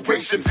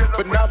generation.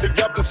 But now the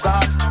other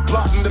side's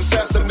plotting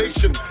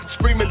assassination.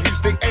 Screaming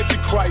he's the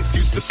Antichrist,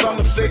 he's the son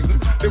of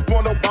Satan. They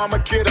want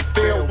Obamacare to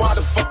fail, why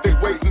the fuck they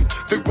waiting?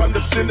 They run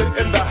the Senate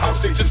and the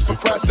House, they just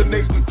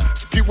procrastinating.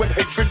 Spewing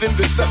hatred and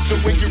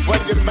deception when you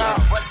run your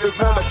mouth. They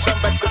wanna turn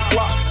back the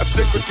clock, a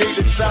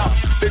segregated South.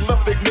 They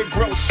love their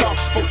Negroes,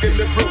 soft-spoken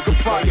and real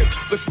compliant.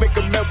 Let's make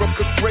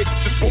America great,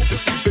 just won't the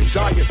sleeping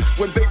giant.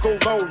 When they go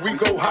low, we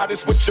go high,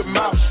 that's what your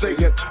mouth's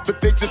saying.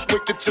 But they just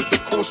wait until the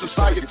core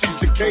society's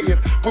decaying.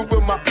 When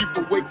will my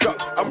people wake up?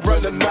 I'm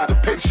running out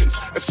of patience.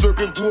 It's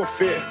urban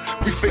warfare,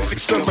 we face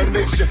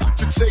extermination.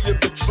 To tell you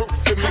the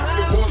truth, it makes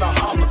me wanna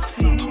holler.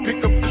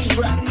 Pick up the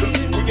strap,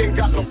 cause we ain't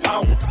got no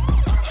power.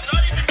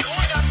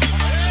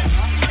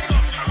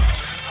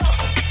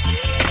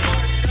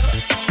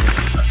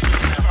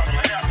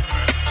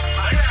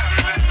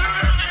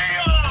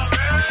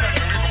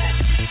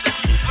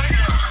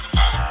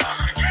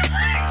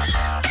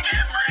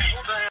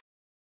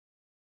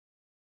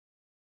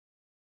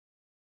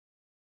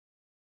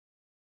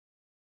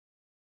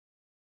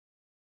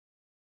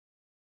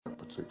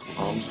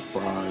 I'm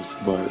surprised,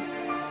 but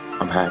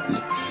I'm happy.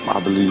 I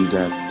believe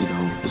that,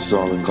 this is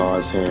all in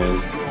God's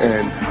hands,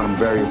 and I'm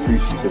very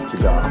appreciative to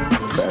God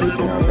for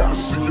everything I've got.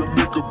 See a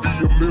nigga be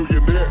a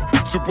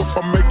millionaire, so if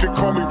I make it,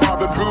 call me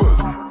Robin Hood.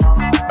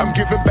 I'm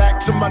giving back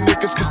to my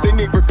niggas cause they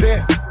need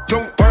repair.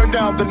 Don't burn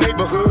down the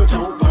neighborhood.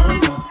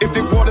 If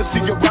they wanna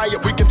see a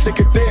riot, we can take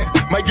it there.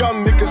 My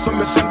young niggas are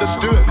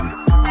misunderstood.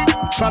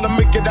 Trying to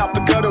make it out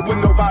the gutter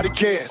when nobody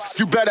cares.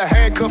 You better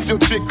handcuff your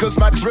chick, cause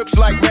my drip's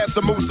like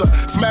Mansa Musa.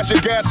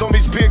 Smashing gas on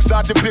these pigs,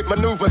 dodging big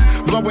maneuvers.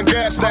 Blowing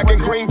gas, stacking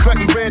green,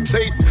 cutting red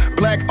tape.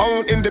 Black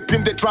owned,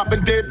 independent,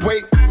 dropping dead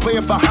weight.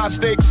 Playing for high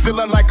stakes,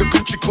 feeling like a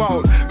Gucci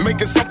clone.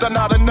 Making something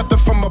out of nothing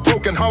from a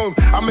broken home.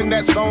 I'm in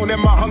that zone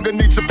and my hunger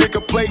needs a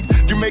bigger plate.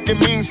 You making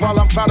means while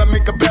I'm trying to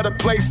make a better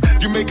place.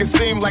 You make it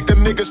seem like the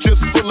niggas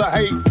just full of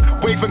hate.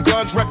 Waving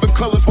guns, rapping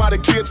colors while the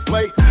kids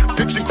play.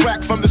 Pitching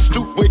crack from the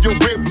stoop where your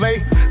rib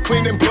lay.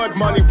 Cleaning blood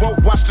money,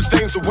 won't wash the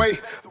stains away.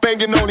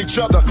 Banging on each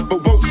other,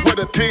 but won't sweat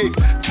a pig.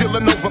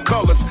 Killing over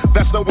colors,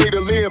 that's no way to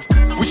live.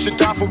 We should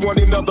die for one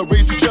another,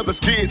 raise each other's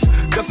kids.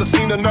 Cause I've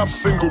seen enough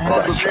single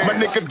mothers. My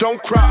nigga,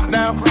 don't cry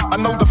now. I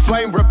know the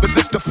flame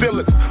represents the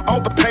feeling.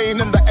 All the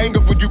pain and the anger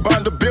when you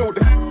burn the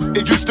building.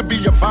 It used to be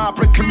a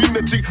vibrant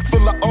community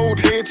full of old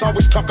heads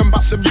always talking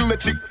about some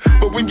unity.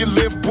 But when you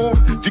live poor,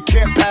 you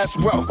can't pass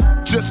well.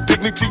 Just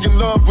dignity and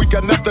love, we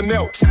got nothing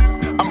else.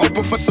 I'm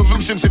open for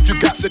solutions if you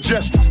got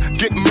suggestions.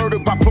 Getting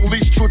murdered by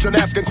police, children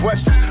asking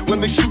questions. When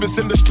they shoot us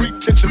in the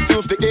street, tension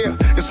fills the air.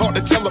 It's hard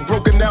to tell a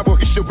broken arrow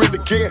he should really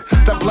care.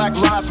 That black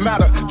lives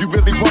matter, you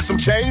really want some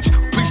change?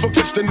 Please don't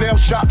touch the nail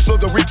shops or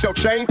the retail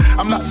chain.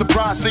 I'm not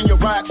surprised seeing your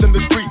riots in the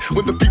street.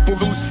 When the people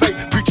lose faith,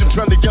 preach and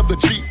turn the other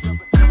cheek.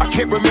 I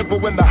can't remember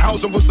when the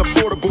housing was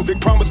affordable. They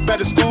promised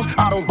better schools,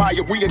 I don't buy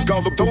it, we ain't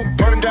gullible. Don't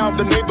burn down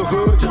the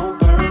neighborhood,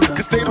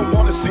 cause they don't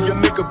wanna see a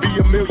nigga be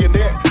a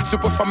millionaire. So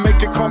if I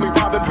make it, call me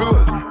Robin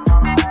Hood.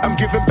 I'm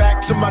giving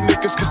back to my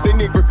niggas cause they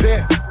need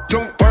repair.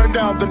 Don't burn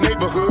down the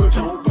neighborhood.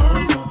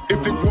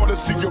 If they wanna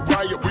see a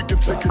riot, we can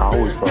take it there. I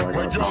always felt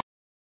like I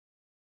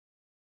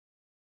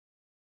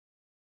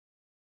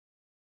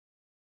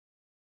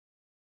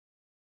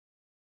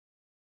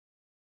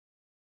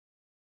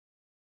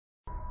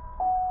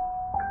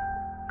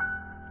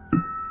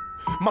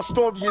My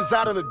story is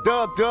out of the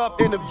dub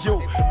interview.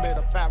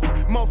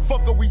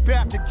 Motherfucker, we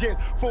back again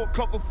for a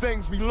couple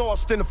things we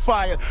lost in the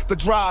fire. The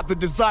drive, the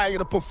desire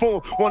to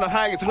perform on the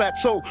highest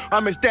plateau.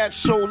 I miss that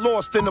show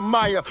lost in the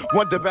mire.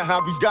 Wondering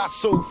how we got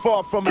so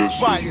far from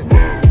inspired.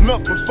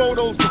 Nothing from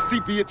photos to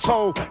sepia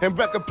tone. And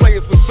record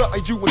players was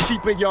something you would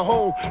keep in your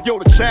home. Yo,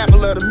 the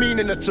traveler, the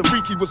meaning of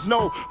Tariqi was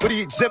known. But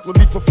he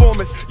exemplified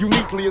performance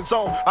uniquely his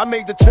own. I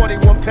made the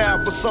 21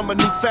 pound for some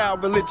new foul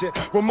religion.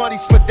 When money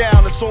split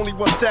down, it's only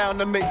one sound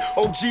to make.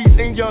 OGs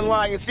and young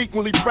lions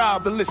equally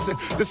proud to listen.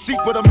 The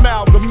secret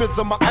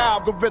amalgamism, my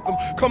algorithm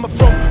coming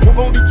from where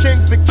only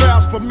kings and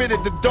crowds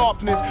permitted the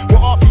darkness. Where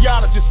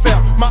archaeologists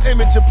found my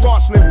image in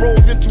parchment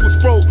rolled into a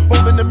scroll,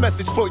 holding a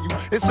message for you.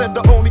 It said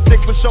the only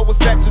thing for sure was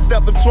Texas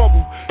death and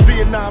trouble.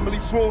 The anomaly,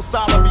 sworn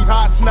solemnly,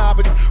 high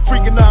snobbery,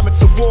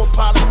 freakonomics, award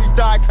policy,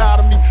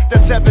 dichotomy.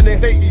 That's heaven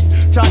and Hades.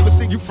 Time to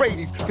see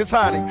Euphrates is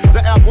hiding.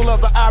 The apple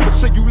of the iris,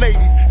 so you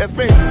ladies as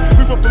babies.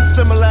 We went from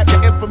Similac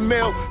and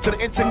infamil to the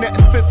internet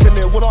and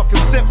fentanyl. With all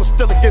consent was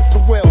still against the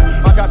will.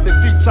 I got the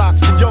detox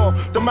for y'all.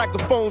 The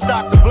microphone's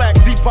Dr. Black,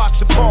 Deepak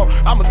Shakur.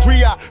 I'm a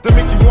 3-eye that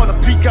make you wanna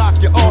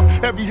peacock your all.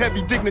 Every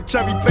heavy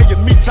dignitary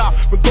paying me top.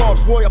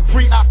 Regards, royal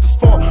pre-op the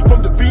sport.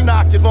 From the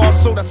binocular,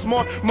 so that's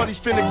smart. Money's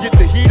finna get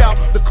the heat out.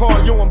 The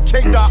car, yo, I'm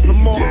K-Dot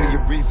Lamar. Give me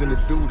a reason to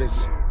do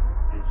this.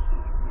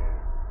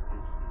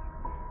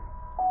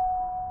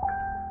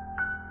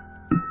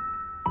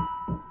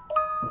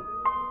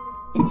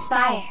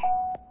 Enspire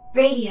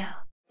Radio.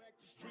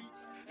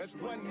 As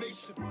one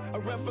nation, a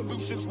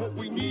revolution's what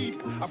we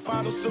need. I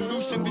find a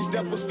solution, these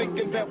devils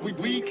thinking that we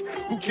weak.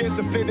 Who cares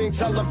if it ain't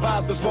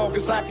televised as long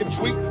as I can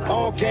tweet?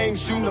 All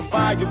gangs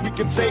unify and we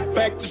can take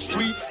back the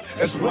streets.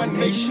 As one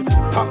nation,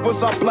 Pop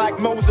was our black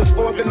Moses,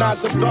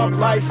 organizing thug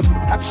life.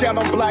 I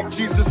channel black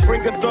Jesus,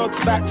 bringing thugs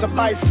back to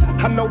life.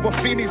 I know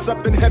Wafini's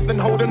up in heaven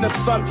holding the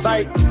sun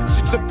tight.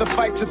 She took the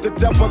fight to the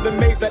devil and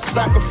made that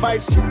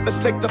sacrifice. Let's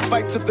take the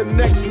fight to the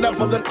next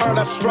level and earn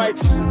our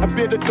stripes. A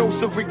bit of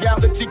dose of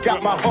reality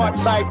got my heart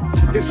tight.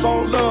 It's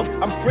all love,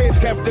 I'm Fred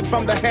Hampton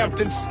from the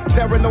Hamptons.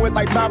 Paranoid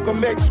like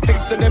Malcolm X,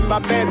 pacing in my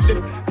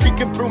mansion.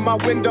 Peeking through my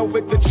window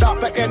with the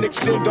chopper and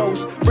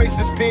extendos.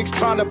 Racist pigs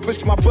trying to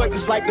push my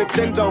buttons like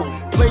Nintendo.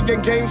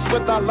 Playing games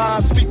with our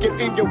lives, speaking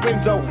in your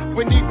window.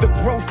 We need the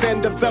growth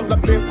and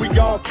development, we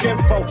all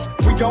kinfolks.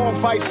 We all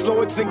vice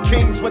lords and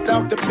kings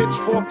without the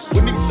pitchfork.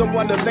 We need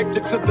someone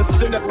elected to the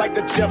Senate like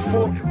the Jeff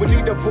Ford. We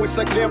need a voice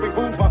like Larry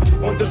Hoover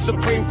on the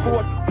Supreme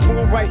Court.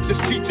 Poor righteous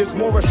teachers,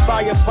 more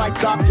science like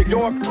Dr.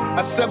 York.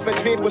 A severed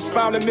head was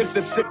found in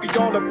Mississippi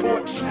on a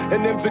porch.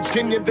 And in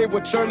Virginia they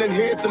were turning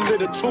heads and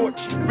lit a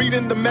torch.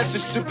 Reading the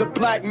message to the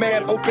black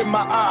man opened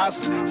my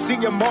eyes.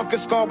 Seeing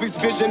Marcus Garvey's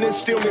vision and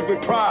stealing it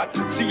with pride.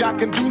 See, I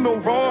can do no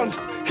wrong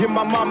in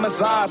my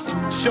mama's eyes.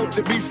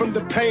 Sheltered me from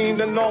the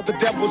pain and all the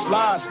devil's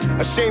lies.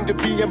 Ashamed of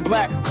being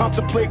black,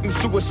 contemplating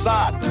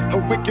suicide. A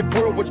wicked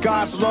world with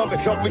God's love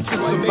and help me to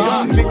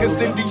survive.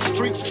 Niggas in these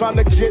streets trying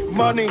to get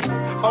money.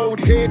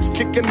 Old heads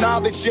kicking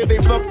knowledge, yeah, they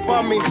look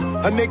bummy.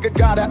 A nigga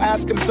gotta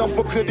ask himself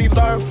or could he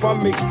learn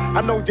from me?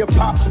 I know your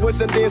pops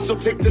wasn't there, so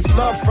take this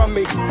love from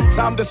me.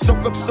 Time to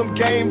soak up some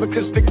game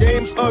because the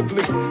game's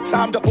ugly.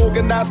 Time to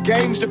organize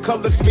games, your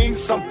colors mean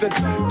something.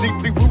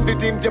 Deeply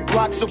rooted in your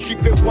block, so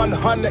keep it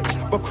 100.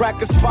 But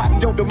crackers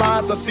plotting your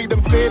demise, I see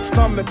them feds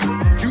coming.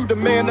 You the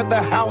man of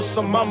the house,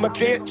 so mama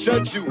can't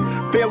judge you.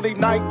 Barely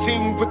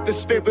 19 with the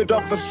spirit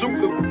of a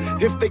Zulu.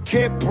 If they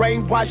can't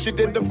brainwash it,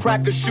 then them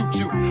crackers shoot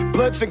you.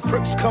 Bloods and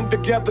Crips come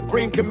together,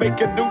 green can make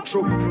it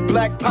neutral.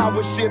 Black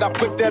power shit, I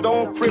put that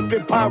on Crip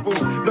and Pyro.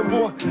 No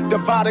more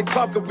divide and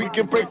conquer, we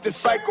can break the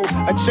cycle.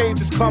 A change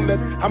is coming,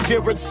 I'm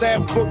hearing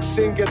Sam Cooke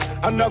singing.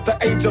 Another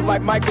angel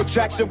like Michael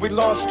Jackson, we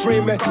lost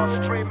dreaming.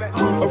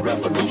 A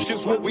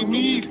revolution's what we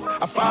need.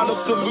 I found a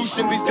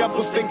solution, these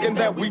devils thinking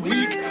that we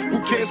weak. Who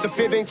cares if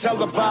it ain't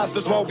televised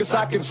as long as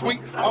I can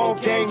tweet? All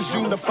gangs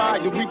unify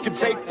and we can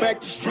take back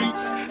the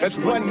streets as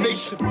one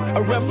nation.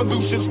 A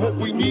revolution's what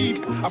we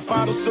need. I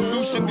found a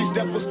solution, these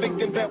devils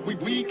thinking that we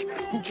weak.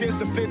 Who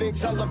cares if it ain't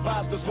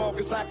televised as long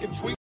as I can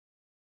tweet?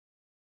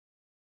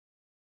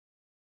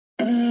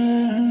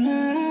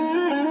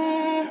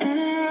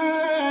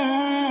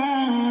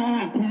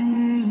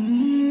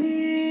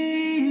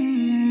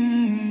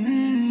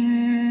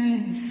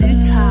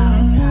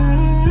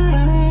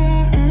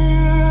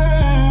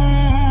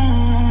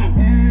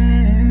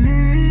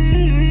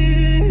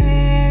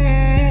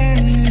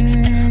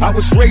 I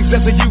was raised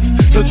as a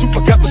youth, till the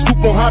truth I got the scoop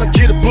on how to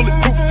get a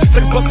bulletproof.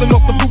 Sex busting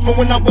off the roof from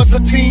when I was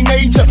a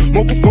teenager.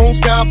 Mobile phone,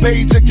 sky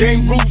pager,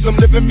 game rules, I'm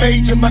living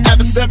major. My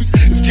adversaries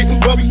is getting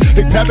worried,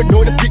 they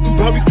paranoid, I'm getting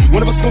buried.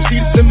 One of us gon' see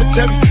the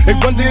cemetery, they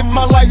wonder if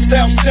my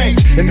lifestyle's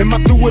changed. And am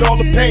I through with all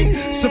the pain?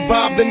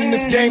 Survived and in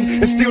this game,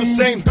 it's still the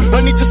same.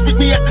 Honey, just meet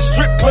me at the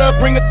strip club,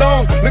 bring a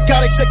thong. Look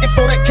how they shaking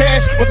for that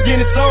cash, once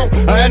again it's on.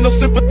 I had no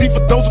sympathy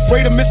for those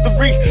afraid of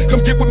mystery. Come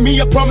get with me,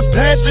 I promise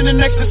passion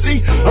and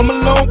ecstasy. I'm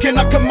alone, can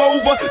I come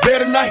over? There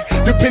tonight,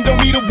 depend on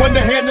me to one to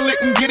handle it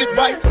and get it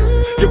right.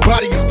 Your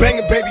body is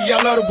banging, baby,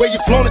 I love the way you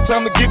flown it.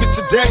 Time to give it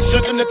to daddy,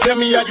 shouldn't to tell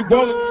me how you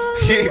want it.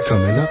 Yeah,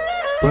 coming up,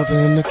 brother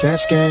in the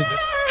cash game.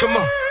 Come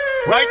on,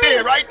 right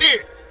there, right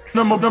there.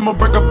 I'ma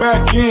break her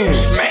back in.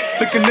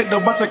 Looking at the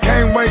watch, I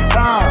can't waste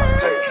time.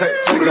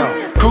 Take it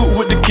on. Cool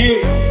with the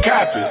kid,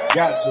 cop it.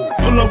 Got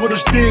to. Pull up with a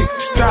stick,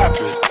 stop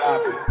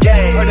it.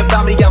 Gang, heard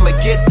about me, I'ma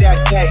get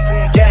that cake.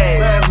 Gang,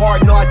 grind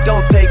hard, no I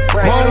don't take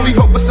breaks. My only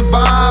hope is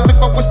survive.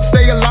 If I was to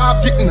stay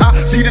alive, getting high,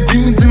 see the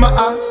demons in my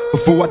eyes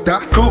before I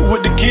die. Cool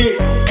with the kid,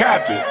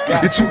 cop it.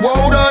 You're too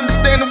old to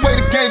understand the way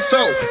the game's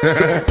sold.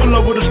 Pull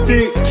up with a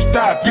stick,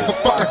 stop it. Give a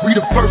fuck like we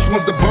the first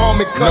ones to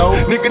bomb and cuss.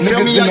 No, nigga,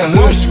 tell me in how the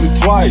you hood shoot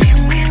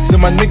twice. So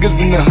my niggas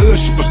in the hood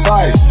shoot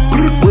precise.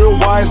 Real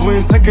wise,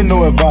 we ain't taking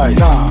no advice.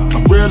 Nah,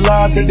 I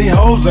realize that these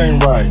hoes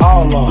ain't right.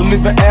 Don't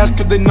even ask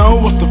cause they know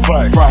what's the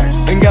price.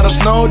 Ain't gotta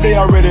snow, they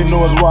already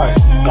know it's right.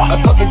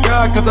 I talk to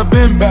God cause I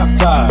been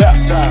baptized.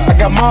 I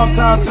got mom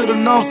tied to the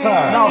north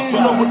side. Pull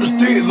up with the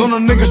sticks on a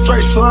nigga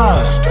straight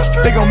slime.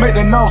 They gon' make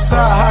the north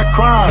side high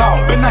crime.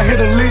 Been I hit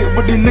a lick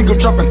with these niggas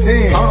dropping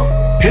 10.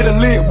 Hit a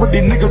lick with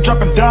these niggas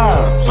dropping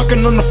dimes.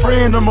 Fucking on the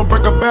friend, I'ma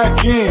break her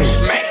back in.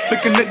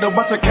 Looking at the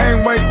watch, I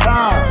can't waste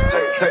time.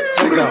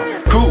 Take it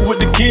on. Cool with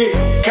the kid,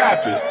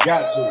 cop it.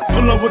 Got to.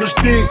 Pull up with a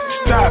stick,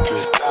 stop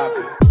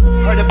it.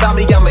 Heard about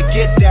me, I'ma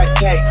get that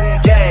cake.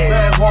 Gang,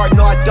 grind hard,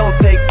 no I don't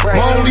take breaks.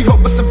 My only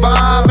hope is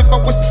survive. If I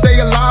was to stay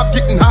alive,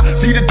 getting high,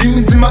 see the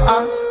demons in my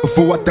eyes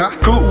before I die.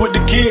 Cool with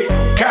the kid,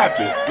 cop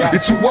it.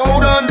 You're too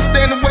old to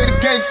understand the way the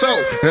game's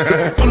sold.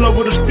 Pull up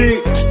with a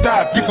stick,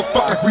 stop it. Give a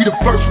fuck like we the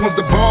first ones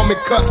to bomb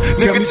and cuss.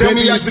 Nigga, tell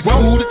me how you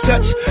cool to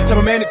touch. Tell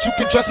a man that you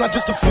can trust, not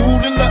just a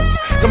fool and lust.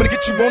 Coming to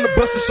get you on the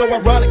bus is so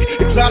ironic.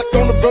 Exotic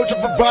on the verge of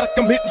erotic.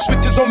 I'm hitting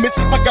switches on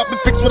misses like I've been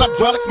fixed with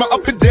hydraulics. My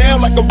up and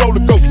down like a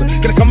roller coaster.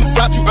 Can I come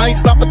inside you? I ain't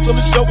stopping till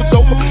the show is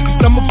over. Cause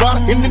I'm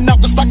erotic, in and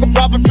out just like a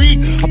robbery.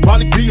 I'll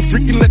probably be a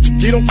freak and let you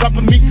get on top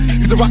of me.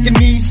 Cause the rockin'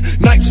 these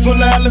nights full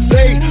of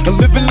Alizé. A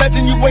living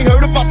legend, you ain't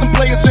heard about them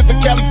players living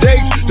Cali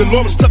days.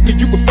 Dolores Tucker,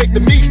 you were fake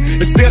to me.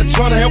 Instead of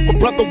trying to help a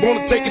brother,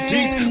 wanna take his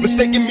G's.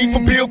 Mistaking me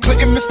for Bill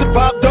Clinton, Mr.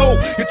 Bob Dole.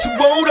 You're too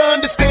old to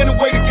understand the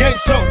way the game's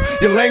sold.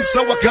 You're lame,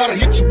 so I gotta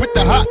hit you with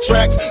the hot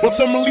tracks.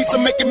 Once I'm released,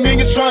 I'm making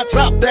millions trying to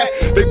top that.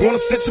 They wanna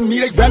censor me,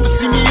 they'd rather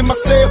see me in my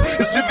cell.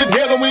 It's living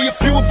hell, only a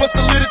few of us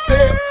a little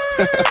tale.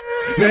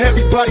 Now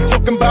everybody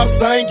talking about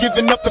us, I ain't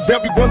giving up the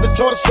very one that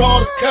taught us all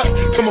to cuss.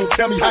 Come on,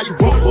 tell me how you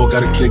want. Four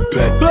got a kick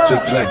back,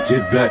 click clack,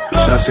 get back.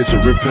 Shots hit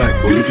your rip pack,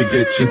 or you could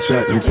get chin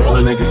chat. Them all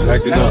niggas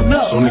acting up,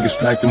 so niggas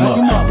packed him up.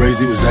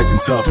 Brazy was acting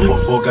tough,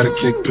 four got a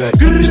kick back.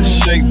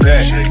 Shake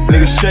back,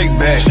 niggas shake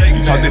back.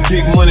 You talk that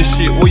big money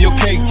shit, where your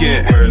cake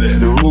at?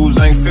 The rules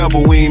ain't fair,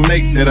 but we ain't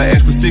make that. I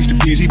asked for 60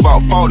 P's, he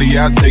bought 40,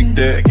 yeah, I'll take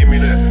that. Give me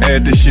that.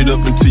 Add this shit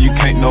up until you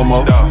can't no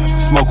more.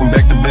 Smoking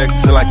back to back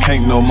till I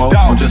can't no more.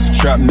 I'm just a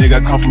trap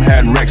nigga, I come from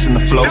hiding racks in the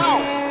flow.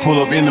 Pull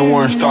up in the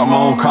war and start my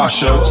own car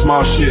show.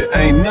 Small shit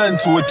ain't nothing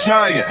to a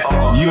giant.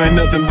 You ain't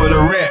nothing but a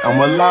rat, I'm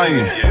a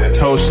lion.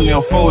 Told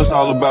Slim 4 it's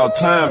all about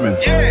timing.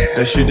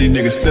 That shit these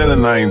niggas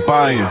selling, I ain't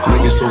buying.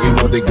 Niggas talking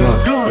about their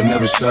guns, but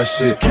never shot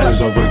shit.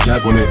 Killers over the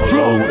cap on it, or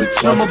low with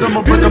a tough.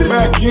 I'ma bring her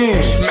back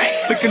in.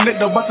 Thinking that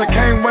the bunch I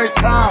can't waste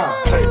time.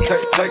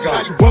 Take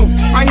off.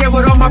 Right here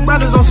with all my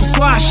brothers on some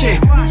squad shit.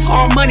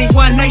 All money,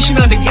 one nation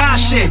under God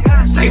shit.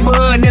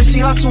 Neighborhood and MC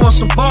Hustle on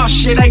some boss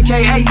shit.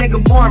 AKA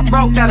nigga born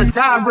broke, gotta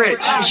die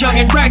rich. It's young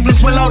and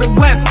reckless with loaded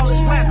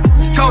weapons.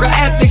 It's code of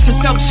ethics and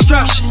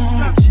self-destruction.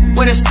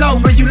 When it's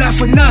over, you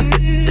left with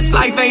nothing. This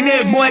life ain't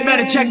it, boy,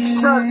 better check the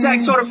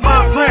subtext or the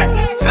fine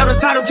print. Felt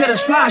entitled to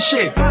this fly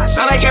shit.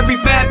 Felt like every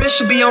bad bitch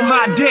should be on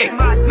my dick.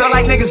 Felt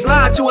like niggas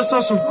lied to us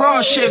on some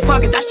fraud shit.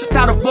 Fuck it, that's the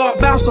title, ball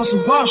bounce on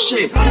some ball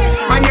shit.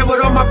 Right here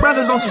with all my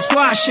brothers on some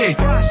squad shit.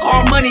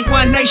 All money,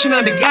 one nation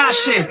under God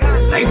shit.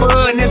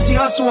 Neighborhood and MC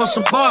Hustle on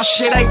some boss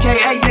shit.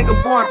 AKA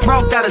nigga born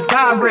broke, gotta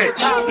die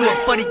rich. You a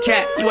funny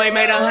cat, you ain't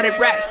made 100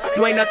 raps.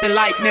 You ain't nothing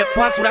like Nip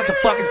Hustle, that's a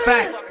fucking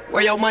fact.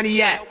 Where your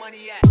money at?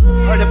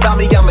 Heard about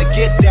me, I'ma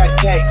get that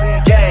cake.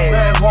 Gang,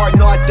 man hard,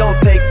 no, I don't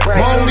take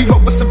breaks. My only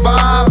hope is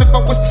survive. If I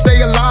was to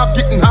stay alive,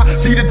 getting high,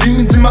 see the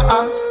demons in my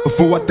eyes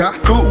before I die.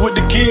 Cool with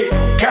the kid,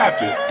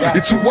 copy.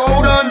 You're too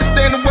old to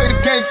understand the way the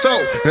game so.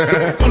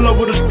 Pull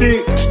up with a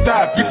stick,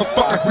 stop. Give a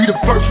fuck like we the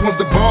first ones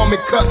to bomb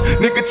and cuss.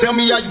 Nigga, tell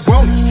me how you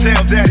want it.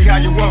 Tell daddy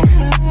how you want it.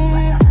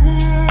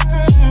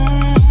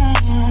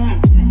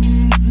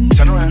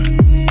 Turn around,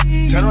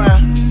 turn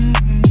around.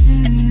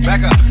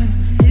 Back up.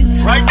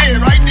 Right there,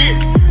 right there.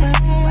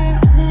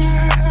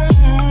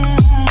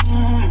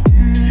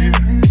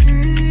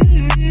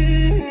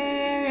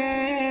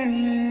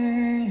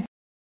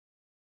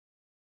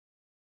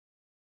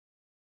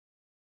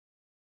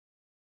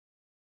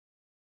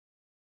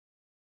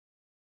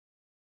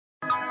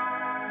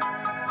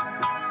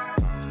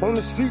 On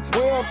the streets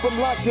where I'm from,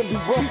 life can be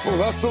rough. People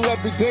hustle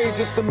every day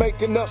just to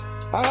make enough.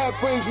 I had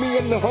friends, me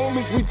and the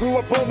homies, we grew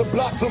up on the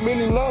block. So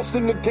many lost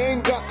in the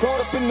game, got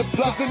caught up in the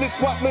plots. In this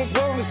swap man's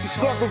world is the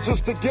struggle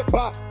just to get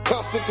by.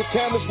 Constant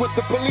encounters with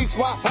the police,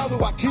 why? How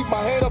do I keep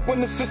my head up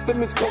when the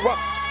system is corrupt?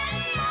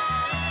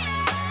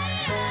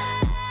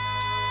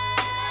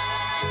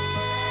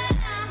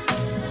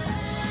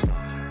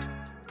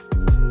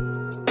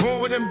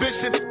 Forward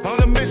ambition,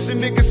 on a mission,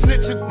 niggas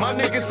snitching. My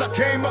niggas, I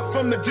came up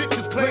from the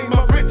ditches, playing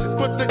my riches.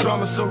 But the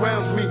drama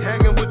surrounds me,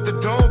 hanging with the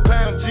dome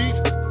pound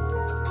G's.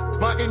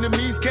 My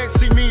enemies can't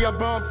see me, I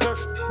bomb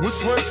first.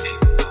 What's worse?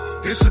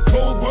 It's a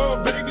cold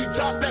world, baby.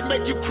 Talk that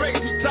make you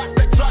crazy, talk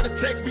that try to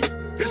take me.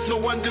 It's no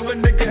wonder a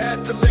nigga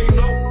had to lay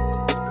low.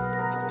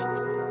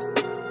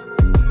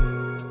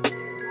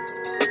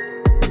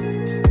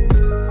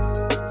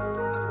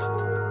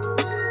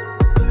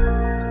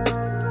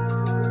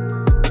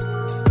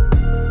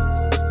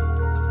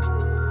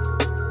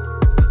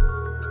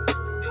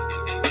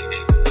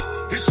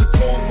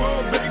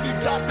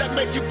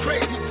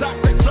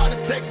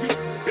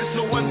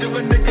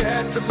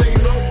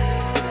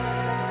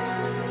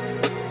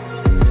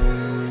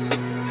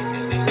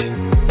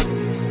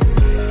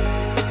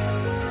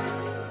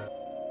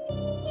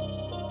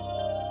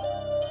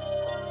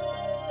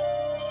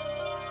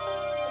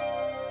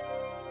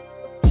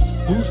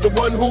 Who's the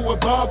one who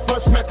evolved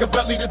first?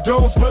 Machiavelli the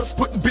domes first,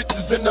 putting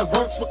bitches in the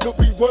hearse. What could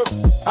be worse?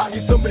 I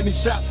hear so many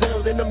shots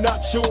held and I'm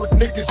not sure if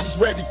niggas is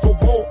ready for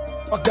war.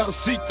 I got a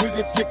secret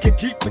if you can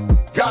keep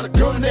it. Got a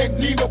girl named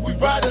Nina, we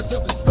riders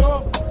of the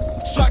storm.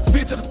 Strike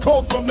fear to the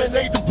core from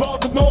LA to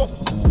Baltimore.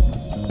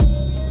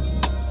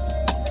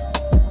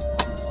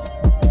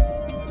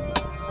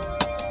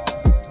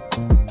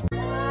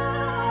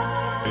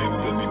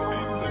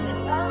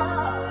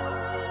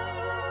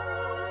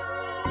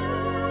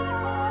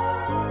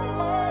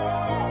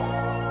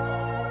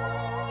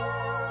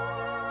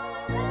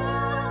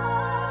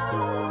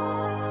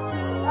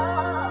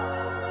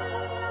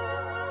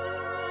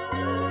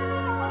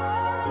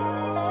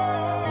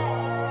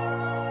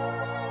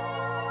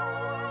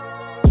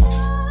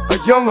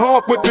 Young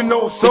heart with an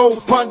old soul,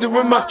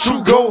 pondering my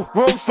true goal.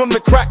 Rose from the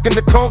crack in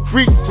the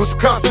concrete, was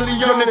constantly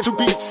yearning to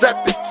be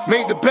accepted.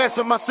 Made the best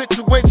of my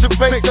situation,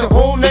 faced the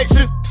whole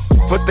nation.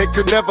 But they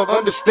could never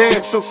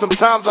understand, so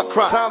sometimes I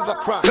cry.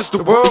 Cause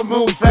the world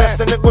moves fast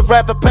and it would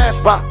rather pass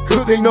by.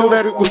 Could they know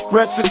that it was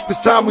precious this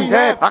time we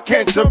had? I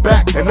can't turn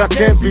back and I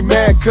can't be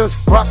mad, cause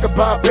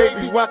rockabye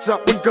baby, watch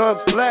out when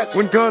guns blast.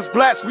 When guns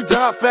blast, we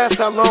die fast,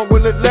 how long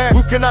will it last?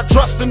 Who can I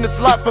trust in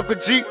this life of a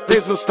G?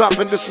 There's no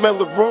stopping the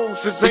smell of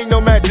roses, ain't no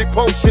magic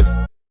potion.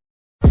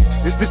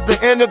 Is this the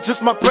end of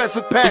just my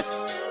present past?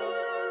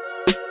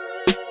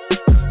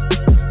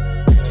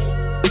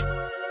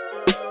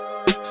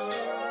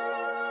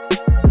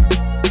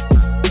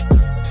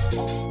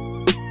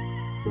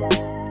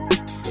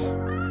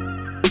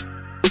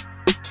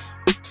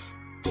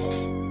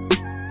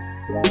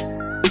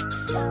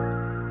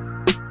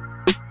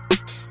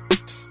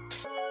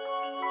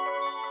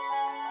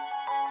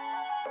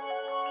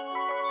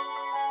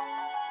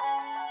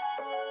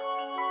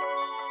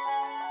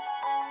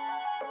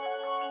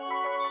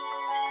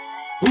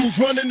 Who's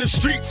running the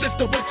streets? It's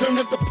the return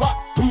of the pot.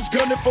 Who's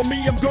gunning for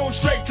me? I'm going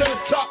straight to the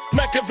top.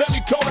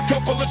 Machiavelli caught a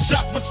couple of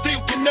shots, but still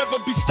can never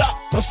be stopped.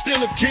 I'm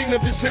still a king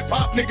of this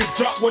hip-hop. Niggas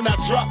drop when I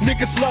drop.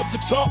 Niggas love to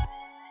talk.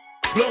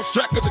 Lost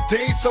track of the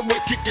days, somewhere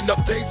kicking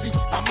up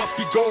daisies. I must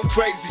be going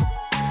crazy.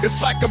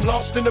 It's like I'm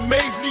lost in a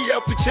maze, need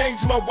help to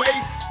change my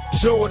ways.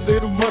 Show a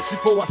little mercy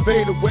before I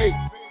fade away.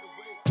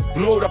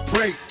 Lord, I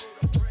pray.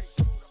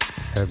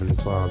 Heavenly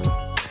Father,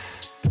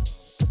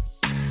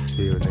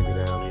 hear a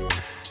nigga down here.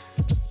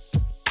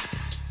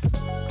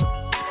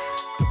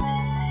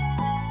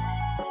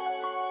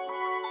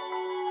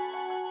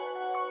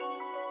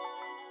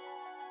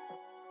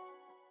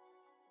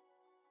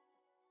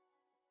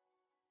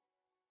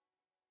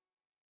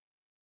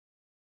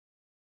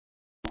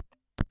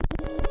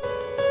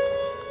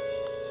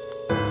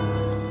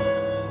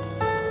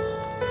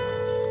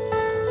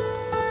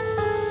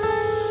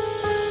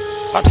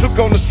 I took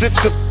on the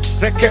system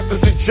that kept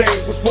us in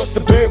chains. Was supposed to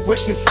bear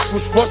witness,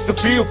 was supposed to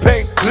feel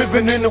pain.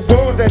 Living in a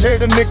world that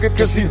hate a nigga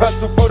cause he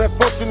hustled for that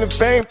fortune and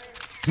fame.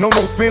 No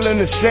more feeling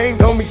ashamed,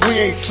 homies, we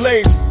ain't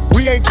slaves.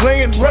 We ain't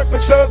playing rap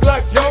with thug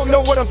life, y'all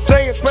know what I'm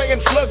saying. Spraying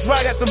slugs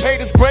right at them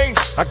haters' brains.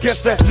 I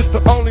guess that's just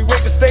the only way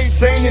to stay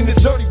sane in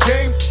this dirty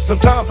game.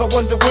 Sometimes I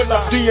wonder will I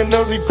see an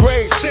early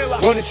grave. Still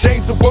I wanna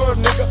change the world,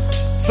 nigga,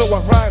 so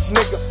I rise,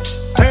 nigga.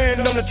 Hand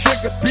on the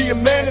trigger, be a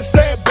man and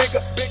stand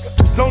bigger.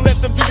 Don't let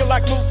them do you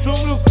like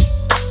Mutulu.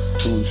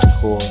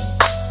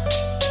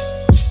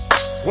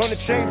 Wanna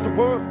change the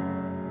world?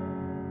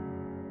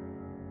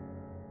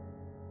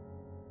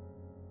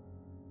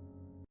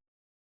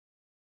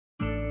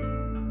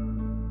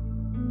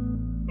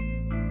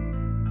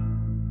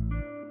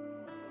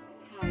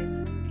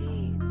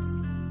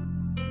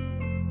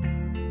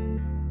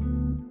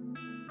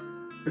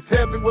 If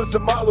heaven was a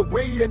mile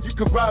away and you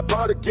could ride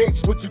by the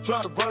gates, would you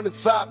try to run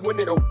inside when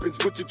it opens?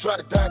 Would you try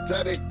to die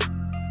today?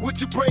 Would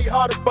you pray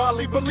hard and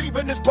finally believe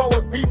in this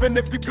poet? Even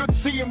if you couldn't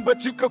see him,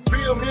 but you could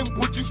feel him,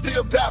 would you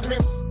still doubt him?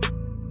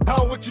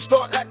 How would you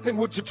start acting?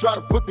 Would you try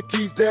to put the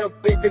keys down?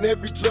 Thinking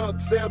every drug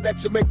sale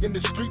that you make in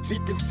the streets he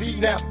can see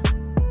now.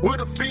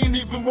 Would a fiend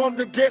even want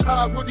to get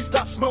high? Would he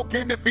stop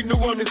smoking if he knew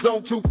on his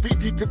own 2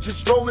 feet he could just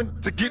strolling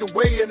to get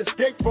away and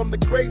escape from the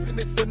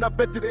craziness? And I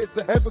bet you there's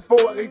a heaven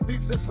for an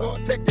atheist that's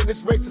hard taking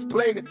this racist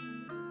planet,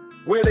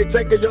 where they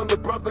take a younger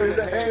brother in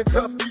a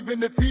handcuff,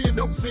 even if he ain't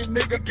no sin,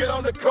 nigga, get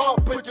on the car,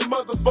 put your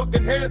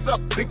motherfucking hands up.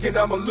 Thinking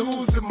I'ma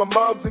lose and my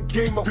mom's in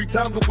chemo 3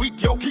 times a week,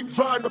 yo, keep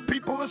trying, but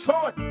people is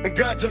hard. And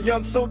God, your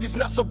young soldiers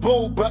not so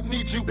bold, but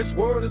need you. This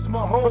world is my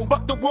home,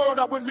 fuck the world,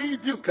 I would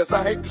leave you. Cause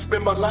I hate to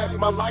spend my life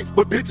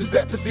with bitches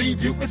that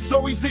deceive you. It's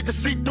so easy to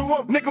see through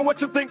them. Nigga, what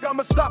you think?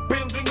 I'ma stop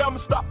bending, I'ma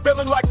stop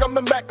feeling like I'm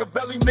the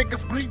Machiavelli.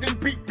 Niggas bleeding,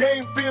 beat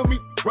game, feel me?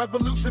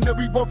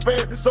 Revolutionary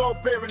warfare, it's all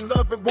fair in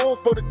love and war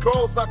for the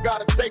cause. I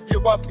gotta take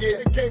you off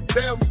here, they can't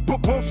tell me.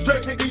 Book won't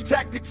straight, nigga,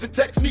 tactics and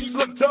techniques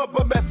look tough,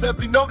 but mess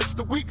every notice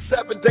the week,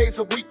 7 days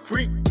a week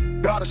creep.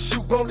 Gotta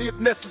shoot only if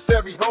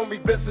necessary,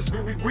 homie. Business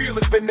very real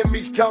if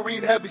enemies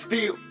carrying heavy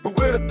steel. But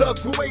we're the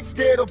thugs who ain't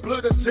scared of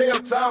blood or jail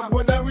time.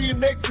 When Aryan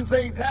nations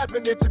ain't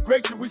having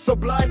integration, we so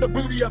blind the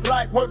beauty of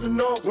life. Word to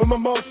know, when my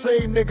mom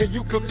say, nigga,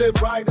 you could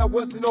live right. I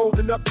wasn't old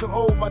enough to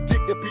hold my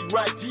dick to be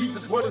right.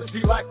 Jesus, what is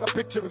he like? I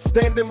picture him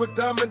standing with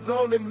diamonds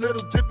on him,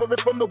 little different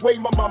from the way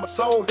my mama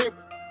sold him.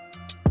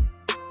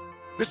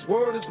 This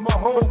world is my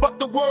home, but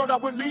the world I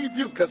would leave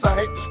you. Cause I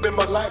hate to spend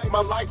my life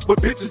with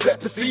bitches that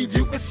deceive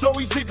you. It's so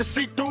easy to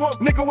see through them.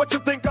 Nigga, what you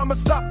think? I'ma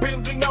stop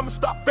bending, I'ma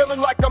stop feeling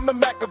like I'm the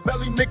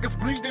Machiavelli. Niggas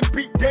bleeding,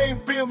 beat game,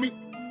 feel me?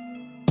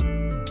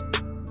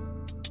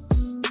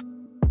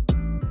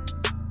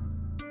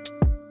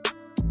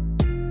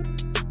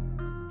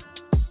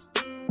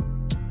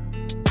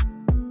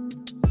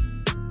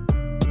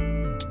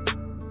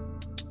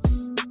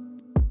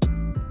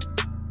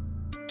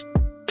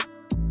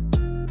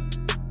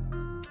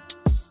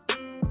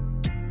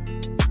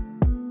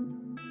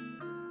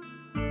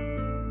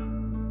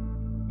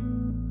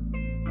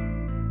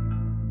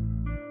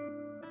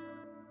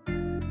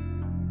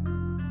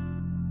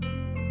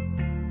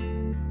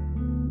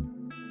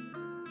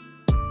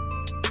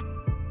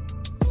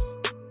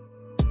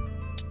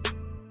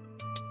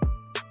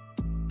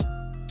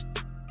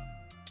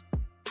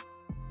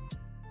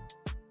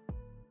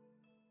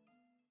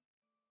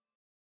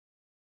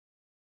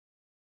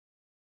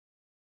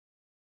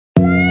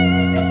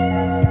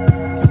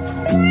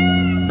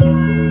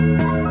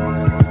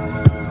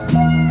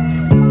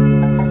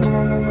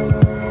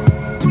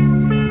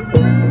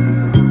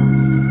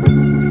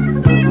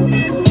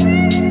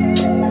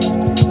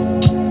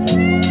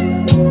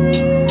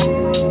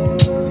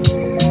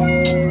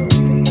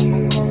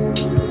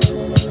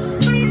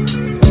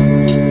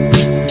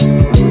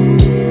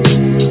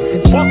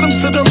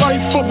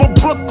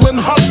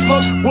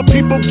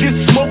 Get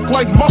smoked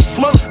like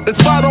muffler.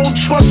 If I don't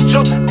trust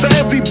you, to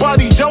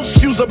everybody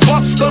else you's a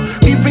buster.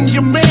 Even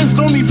your mans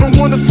don't even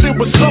wanna say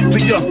what's up to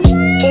you.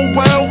 Oh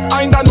well,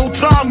 I ain't got no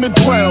time to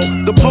dwell.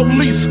 The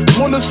police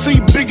wanna see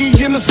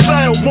Biggie in the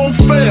cell, won't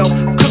fail.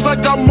 Cause I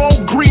got more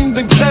green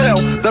than kale.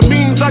 That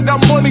means I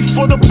got money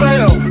for the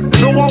bail.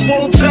 No, I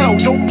won't tell.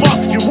 Yo,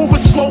 Puff, you moving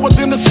slower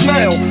than a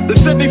snail. They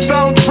said they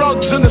found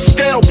drugs in the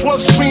scale,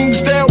 plus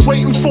fiends there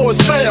waiting for a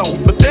sale.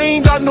 But they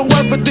ain't got no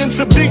evidence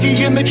of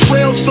Biggie in the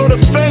trail, so the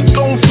feds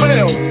gon'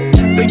 fail.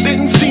 They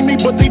didn't see me,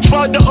 but they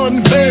tried to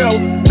unveil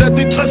that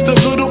they touched a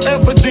little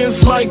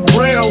evidence like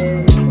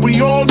Braille. We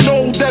all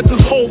know that this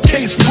whole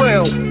case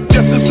frown.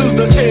 Guess this is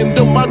the end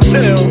of my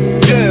tale.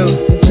 Yeah.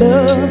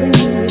 Loving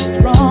you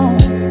is wrong.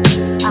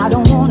 I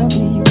don't wanna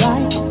be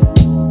right.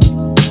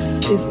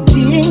 If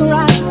being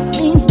right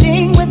means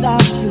being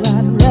without you,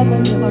 I'd rather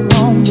live a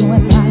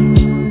wrongdoing life.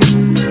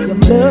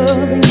 If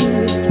loving you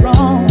is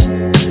wrong,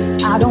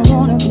 I don't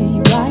wanna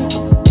be right.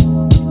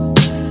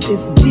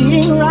 If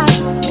being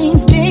right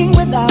means being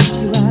without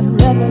you,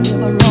 I'd rather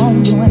live a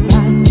wrongdoing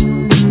life.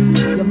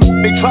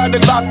 They tried to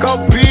lock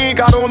up Big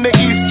out on the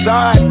east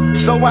side,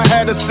 so I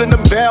had to send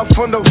them down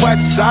from the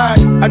west side.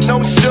 I know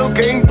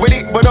Suge ain't with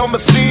it, but I'ma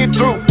see it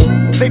through.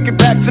 Take it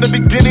back to the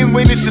beginning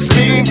when it's just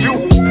me and you.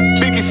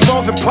 Biggie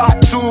Smalls and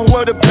Part 2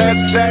 were the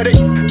best at it.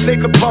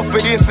 Take a puff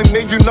of this and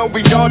then you know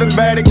we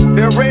automatic.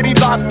 They already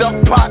locked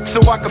up Pot so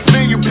I can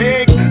feel you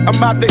big.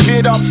 I'm out to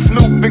hit up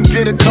Snoop and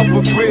get a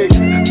couple twigs.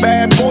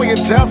 Bad boy in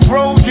death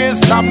row, yeah,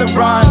 it's time to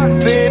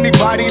ride. To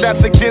anybody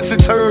that's against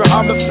it, her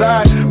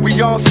homicide. We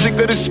all sick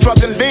of the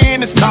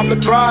struggling, it's time to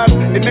thrive.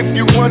 And if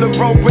you wanna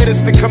roll with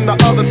us, then come the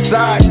other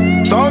side.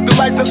 Thug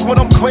life, that's what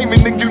I'm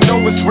claiming, and you know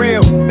it's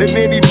real. And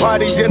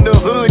anybody in the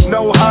hood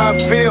know how I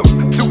feel.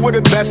 Two of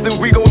the best, and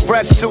we gon'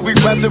 rest till we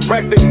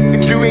resurrected.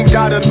 And you ain't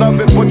gotta love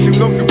it, but you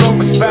know you gon'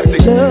 respect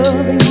it.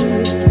 Loving you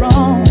is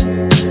wrong.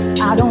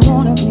 I don't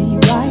wanna be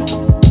right.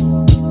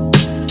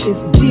 If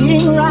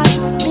being right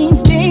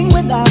means being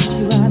without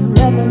you, I'd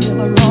rather live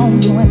a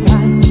wrongdoing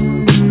life.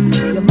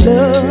 If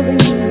loving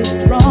you is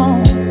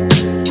wrong,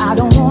 I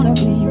don't wanna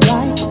be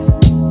right.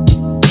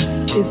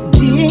 If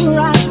being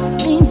right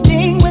means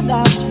being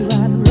without you,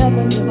 I'd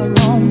rather live a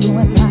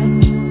wrongdoing life.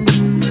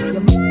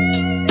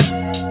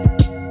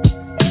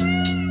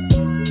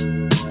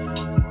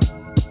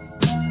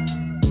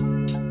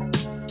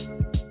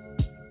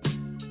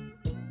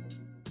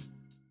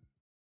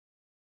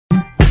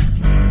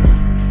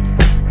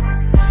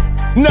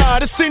 Nah,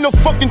 this ain't no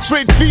fucking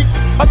trade beat.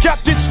 I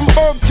got this from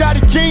Herb Gotti.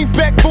 Game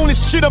back on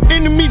this shit up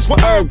enemies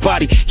with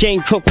everybody.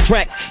 Game cook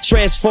crack,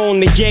 transform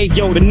the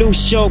yayo. The new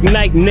show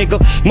night, nigga,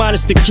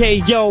 minus the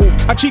KO.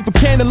 I keep a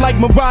cannon like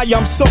Mariah.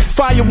 I'm so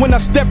fire when I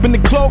step in the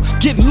club.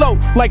 Get low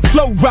like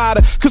Flow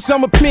Rider. Cause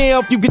I'm a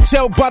pimp, you can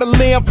tell by the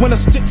lamp. When I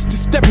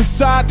step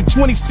inside the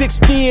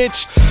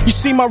 26-inch. You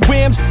see my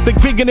rims, they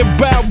bigger than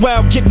Bow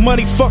Wow. Get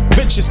money, fuck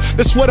bitches,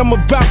 that's what I'm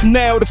about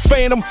now. The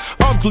Phantom,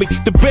 ugly,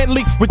 the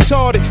Bentley,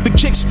 retarded. The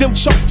kick still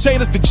chuck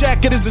potatoes, the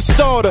jacket is a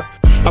starter.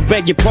 I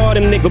beg your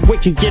pardon, nigga, we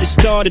can get it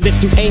started.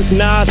 If you ain't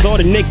Nas or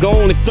the nigga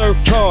on the third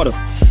quarter.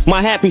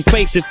 My happy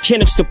face is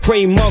Kenneth's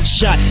Supreme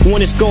mugshot.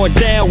 When it's going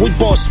down, we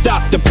both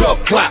stop the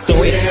blood clock.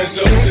 Throw your hands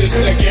up, this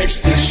that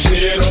gangsta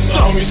shit. All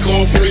the homies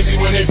go crazy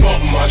when they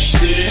bump my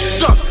shit.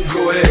 Suck.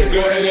 Go ahead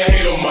and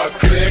hate on my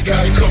clip.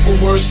 Got a couple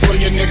words for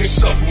you, nigga,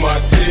 suck my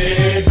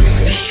dick.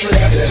 You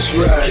strapped, that's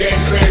right.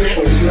 Can't cram it,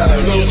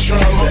 a little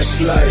trauma,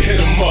 that's like, hit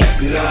 'em up.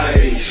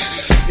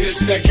 Nice. It's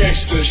that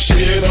gangsta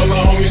shit. All the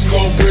homies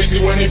go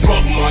crazy when they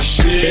bump my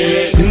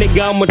shit.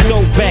 Nigga, I'm a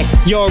throwback.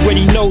 You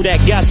already know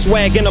that. Got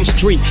swag and I'm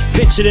street.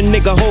 Picture the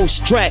nigga whole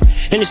strap.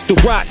 And it's the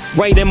rock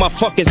right in my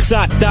fucking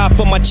sock. Die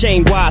for my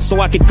chain wide so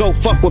I could go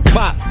fuck with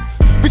Pop.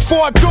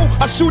 Before I go,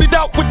 I shoot it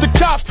out with the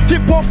cops.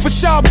 Get one for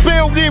Sean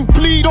Bell, then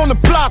bleed on the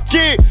block,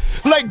 yeah.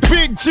 Like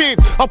Big Jig,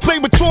 I play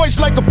with toys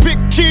like a big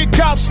kid.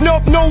 Got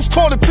snub nose,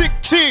 call it Big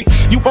T.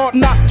 You ought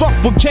not fuck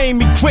with game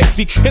me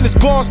crazy. And his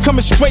bars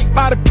coming straight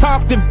out of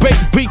Compton,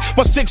 baby.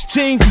 My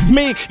 16's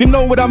me, you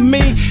know what I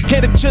mean.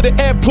 Headed to the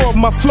airport,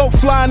 my flow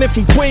flying in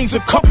from Queens.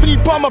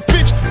 Accompanied by my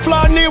bitch,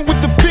 flying in with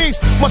the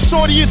bees. My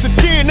shorty is a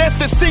deer, and that's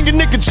that singing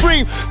nigga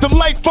dream. The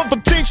life of a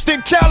gangsta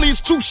in Cali is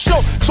too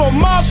short, so I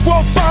might as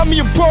well find me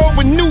a bird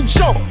with new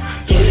joke.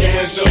 Throw your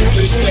hands up,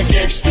 this that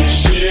gangsta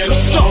shit. All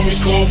the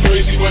homies go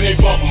crazy when they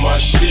bump my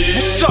shit.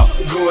 What's up?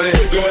 Go ahead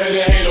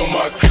and hate on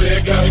my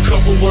clip. Got a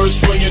couple words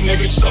for you,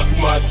 nigga, suck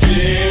my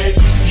dick.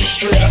 You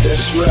strapped,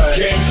 that's right.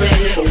 Can't cram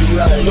it,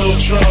 a little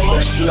trauma,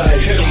 that's like,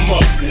 hit 'em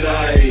up.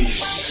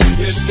 Nice.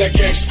 This that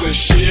gangsta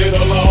shit.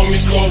 All the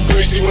homies go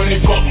crazy when they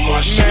bump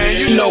my shit. Man,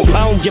 you know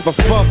I don't give a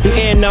fuck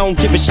and I don't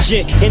give a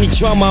shit. Any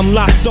drama I'm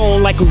locked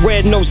on like a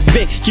red-nosed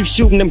bitch. Keep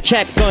shooting them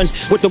cat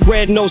guns with the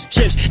red-nosed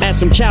chips. As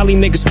some Cali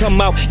niggas come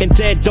out and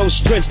dead those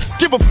strips.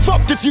 Give a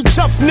fuck if you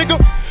tough, nigga.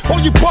 Or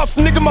you buff,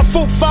 nigga. My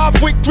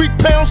 4-5 weigh 3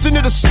 pounds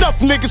into the stuff,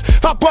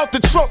 niggas. Hop out the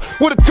trunk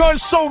with a gun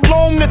so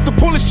long that the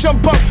bullets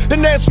jump out.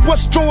 Then ask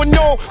what's going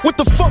on. What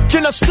the fuck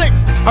can I say?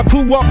 I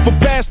grew up a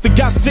bastard,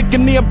 got sick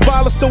in the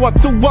Impala, so I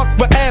threw up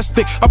for Astic.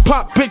 I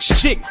pop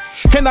bitch shit,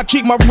 and I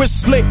keep my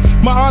wrist slit.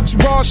 My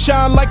entourage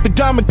shine like the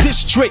Diamond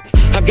District.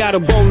 I got a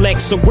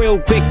Rolex, a real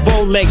big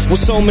Rolex with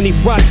so many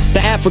rocks.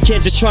 The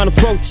Africans is trying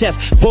to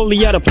protest.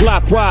 Bully at a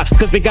block, why?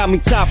 Cause they got me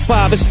top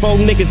 5. It's 4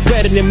 niggas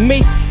better than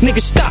me.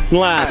 Niggas stop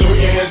lying. Throw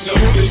your hands up,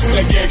 this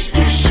that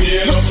gangsta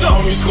shit. What's All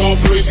up? the homies go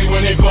crazy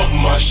when they bump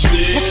my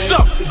shit. What's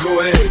up? Go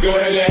ahead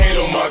and hate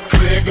on my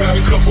clip. Got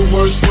a couple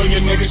words for you,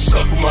 nigga,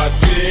 suck my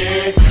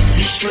dick.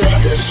 You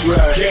strapped, that's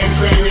right. Can't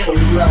cram it,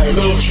 a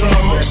little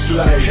trauma, that's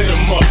like, hit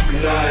 'em up.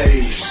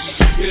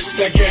 Nice. It's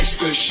that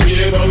gangsta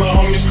shit. All the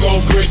homies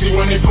go crazy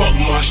when they bump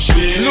my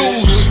shit.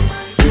 Lose.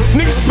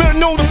 Niggas better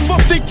know the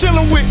fuck they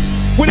dealing with.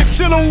 When they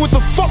chillin' with the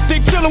fuck they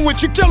chillin'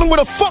 with, you dealing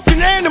with a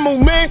fucking animal,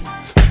 man.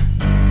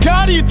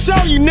 Gotti will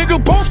tell you,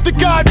 nigga, both the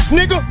gods,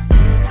 nigga.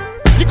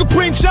 You can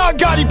bring John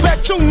Gotti back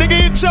too, nigga,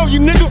 he'll tell you,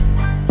 nigga.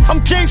 I'm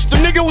gangster,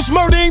 nigga, was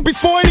murdering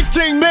before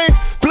anything, man.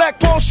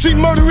 Black Wall Street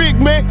murder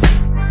rig, man.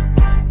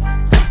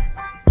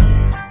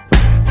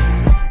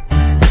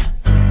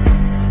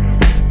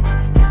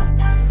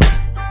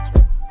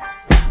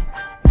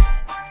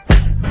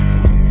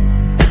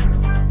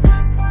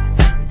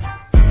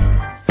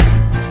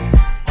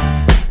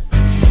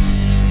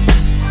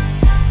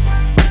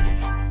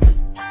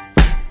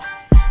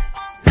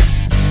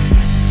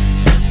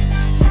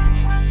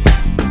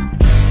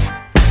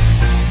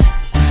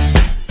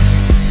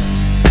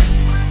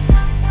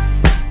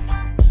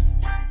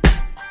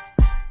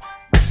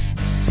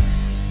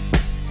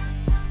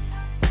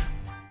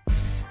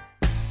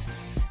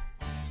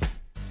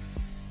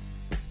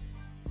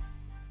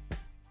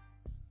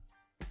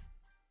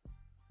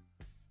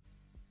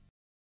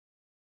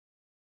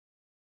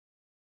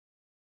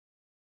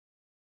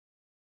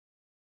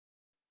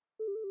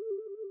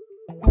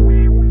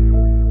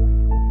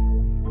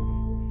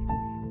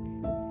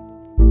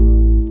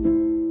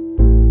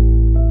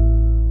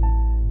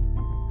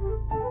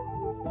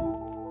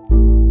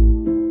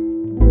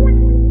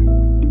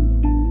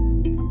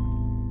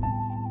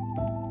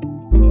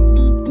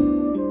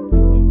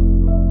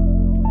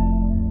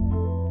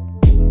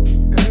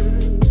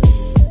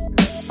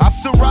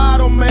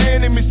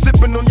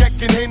 Sipping on yak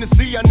and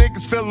Hennessy, y'all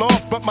niggas fell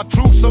off, but my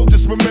true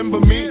soldiers remember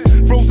me.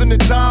 Frozen in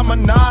time, a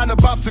 9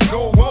 about to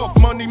go off.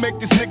 Money make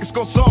these niggas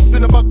go soft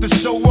and about to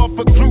show off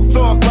a true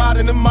thug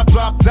riding in my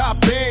drop top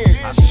band.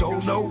 I show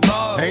no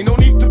love, ain't no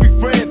need to be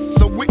friends,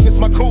 so witness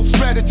my cold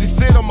strategy.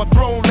 Sit on my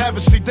throne,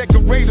 lavishly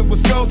decorated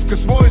with skulls,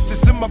 cause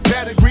royalties in my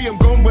pedigree. I'm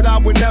going where I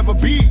would never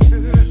be.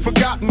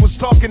 Forgotten was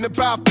talking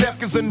about death,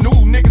 cause I knew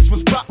niggas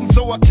was plotting,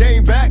 so I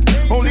came back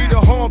only to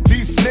harm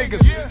these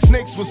niggas.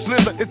 Snakes will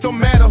slither, it don't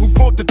matter who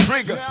pulled the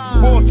trigger.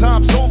 War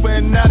time's over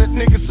and now that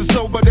niggas are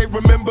sober, they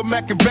remember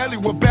Machiavelli.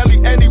 Well,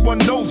 barely anyone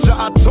knows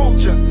ya, I told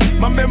ya.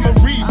 My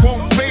memory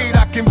won't fade,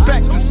 I can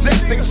back to set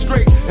things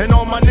straight. And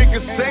all my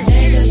niggas say,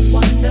 niggas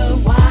wonder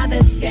why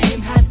this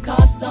game has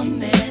cost so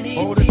many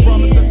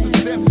tears.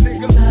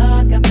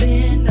 Stuck up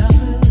in the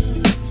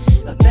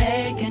hood, but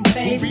they can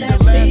face their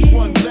fears.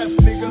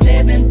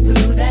 Living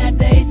through their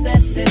days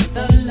as if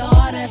the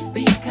Lord has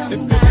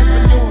become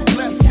mine.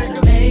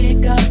 Gotta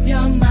make up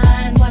your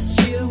mind what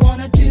you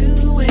wanna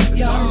do with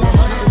your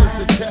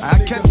life. I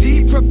can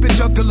deep rip and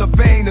juggle a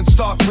vein and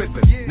start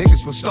ripping.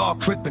 Niggas will start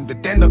crippin',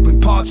 but then up in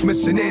parts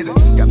missing it.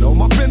 Got no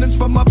more feelings,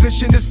 but my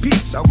vision is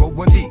peace. I roll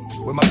one deep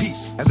with my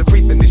peace as I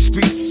creep in the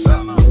streets.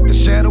 The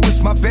shadow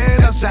is my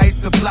bed as I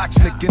hit the block,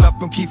 sneaking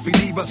up on Keefy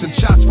levers and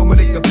shots from a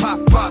nigga pop.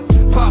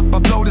 I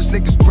blow this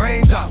nigga's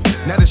brains out.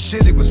 Now the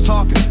shit he was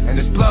talking and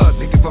his blood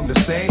leaking from the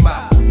same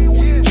eye.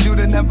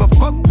 Shoulda never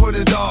fuck with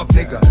a dog,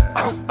 nigga.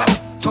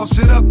 Toss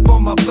it up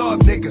on my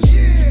thug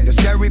niggas. The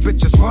scary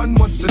bitches run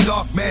once the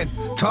dark man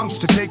comes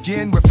to take you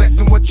in,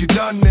 reflecting what you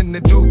done. In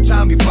the due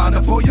time you find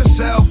out for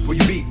yourself who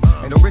you be,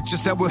 and the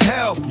riches that will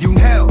help you in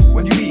hell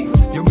when you meet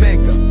your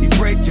maker. He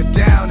break you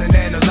down and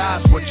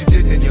analyze what you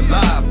did in your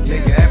life.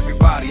 Nigga,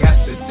 everybody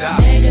has to die.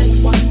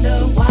 Niggas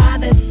wonder why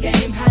this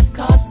game has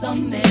cost so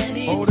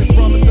many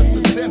tears.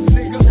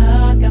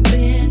 Stuck up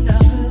in the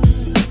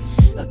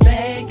hood, but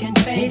they can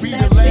face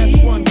their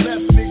fears.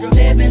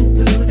 Living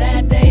through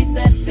their days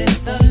as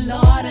if the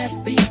Lord has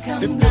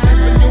become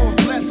mine.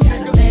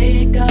 Gotta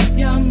make up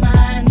your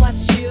mind what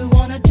you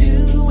wanna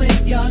do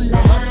with your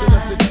life.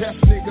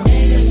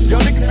 Y'all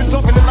niggas been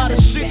talking a lot of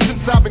shit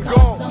since I've been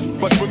gone,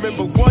 but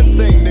remember one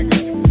thing,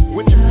 nigga.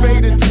 When you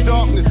fade into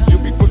darkness,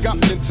 you'll be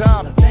forgotten in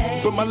time,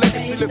 but my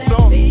legacy lives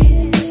on.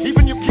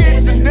 Even your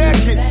kids and their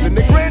kids and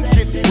their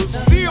grandkids will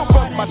still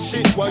bump my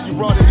shit while you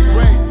rot in the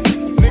grave.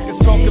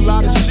 Niggas talk a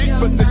lot of shit,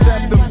 but this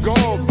after I'm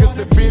gone, cause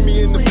they fear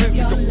me in the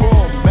physical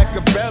form.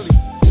 Machiavelli.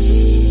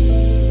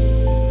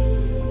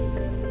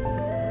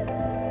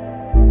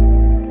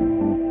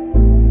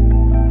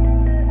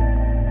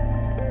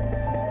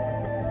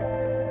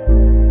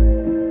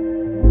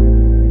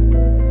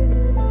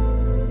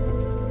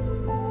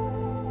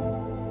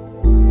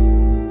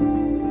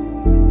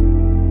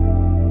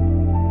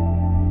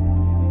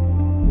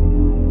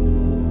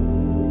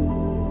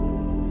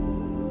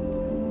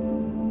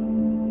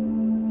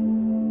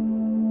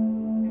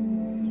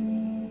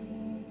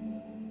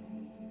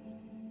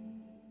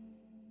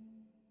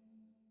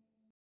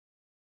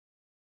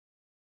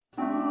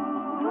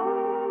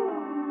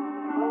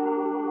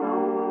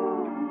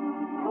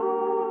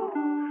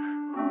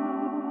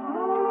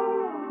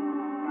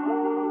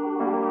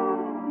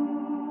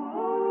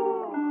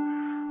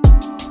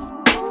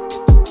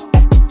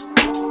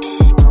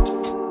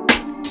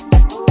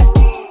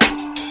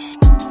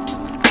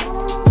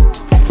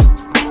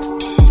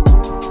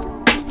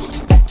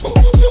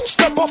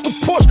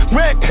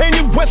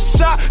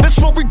 That's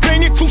what we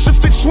bang it,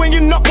 crucifix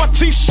swinging up my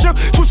t-shirt,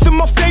 twisting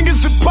my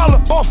fingers and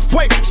Impala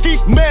off-white, ski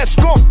mask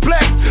off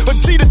black, a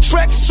see the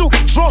track suit,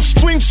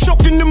 drawstring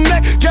choking the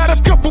Mac. Got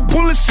a couple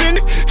bullets in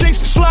it, they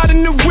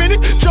sliding to win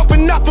it.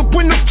 Jumping out the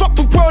window, fuck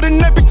the world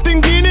and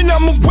everything in it.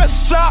 I'm a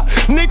west side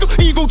nigga,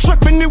 ego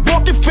tripping and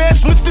walking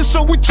fast. Lifted,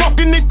 so we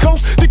talking it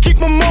coast to keep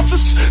my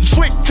muscles.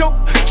 Draco,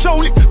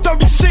 Jolie,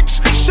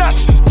 36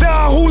 shots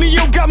down.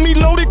 Julio got me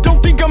loaded,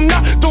 don't think I'm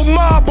not. Don't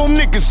mob on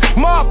niggas,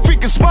 mob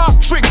figures,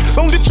 mob tricks.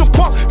 Don't let your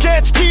punk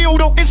cats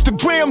kill on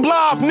Instagram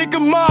live. Nigga,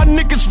 my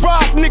niggas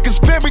rob niggas,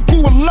 very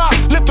cool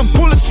alive. Let the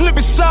bullets slip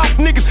inside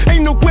niggas,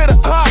 ain't nowhere to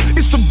hide.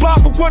 It's a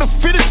vibe, but what a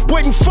fit is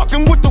waiting,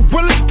 fucking with the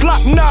realest.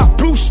 Block 9,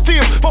 blue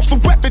steel, off the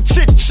weapon,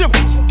 chick chip.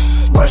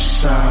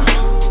 West side,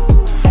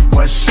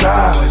 west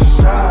side,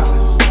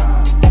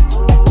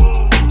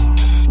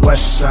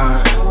 west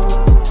side,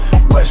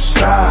 west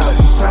side,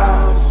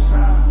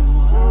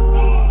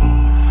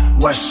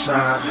 west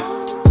side,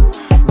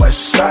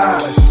 west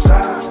side,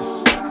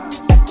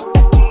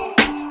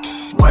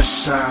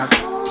 west side,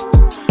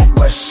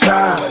 west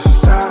side.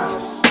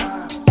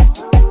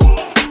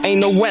 Ain't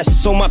no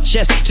west on my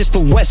chest, just the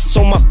west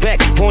on my back.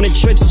 Born in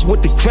trenches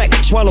with the crack,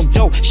 swallow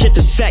dope, shit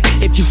the sack.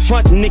 If you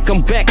front, nick,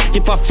 I'm back.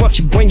 If I fuck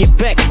you, bring it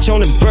back.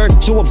 Turn a bird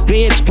to a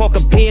bench, park a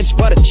bench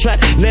by the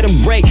track. Let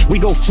him break, we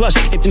go flush.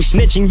 If you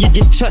snitching, you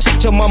get touched.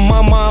 Tell my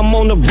mama I'm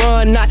on the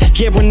run, not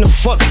giving a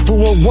fuck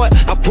who and what.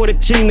 I put a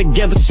team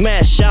together,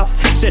 smash out,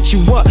 set you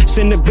up,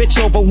 send the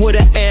bitch over with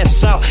her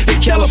ass out. In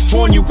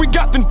California, we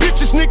got them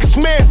bitches niggas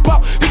mad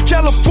about. In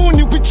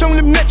California, we turn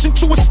the match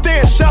into a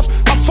stash house.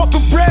 I fuck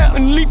around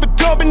and leave a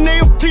dub in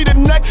AOT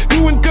tonight.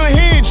 You in good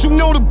hands, you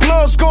know the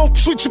blood's gon'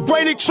 treat you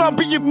right. They tryna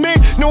be your man.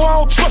 No, I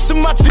don't trust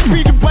him, I think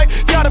be the right.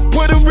 Gotta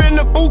put her in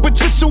the Uber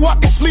just so I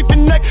can sleep at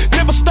night.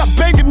 Never stop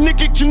banging,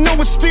 nigga, you know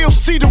it still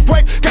see the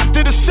right. Got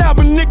to the sound,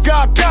 but nigga,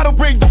 I gotta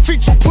rate the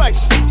feature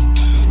price.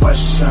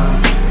 West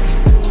side,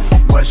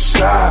 west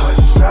side,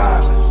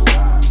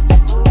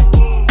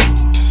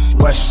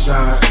 west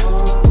side,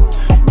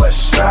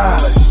 west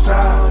side,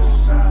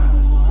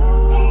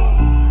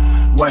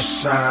 west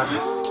side,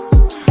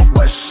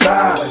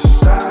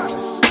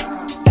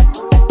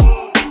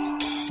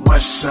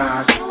 west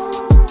side,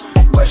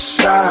 west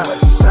side,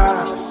 west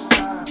side.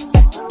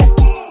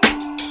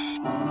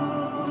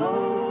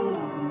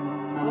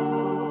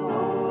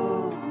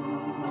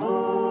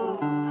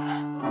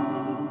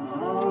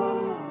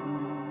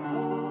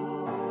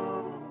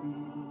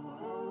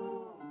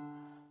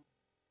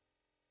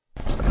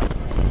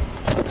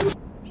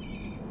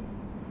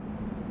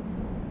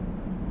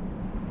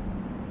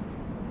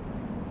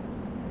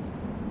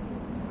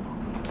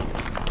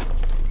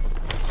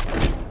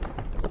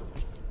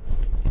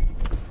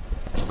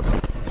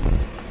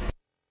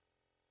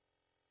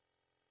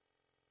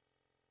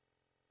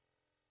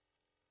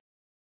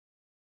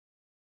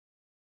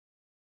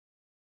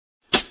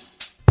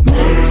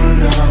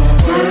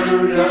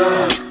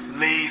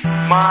 Leave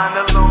mine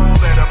alone,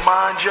 let her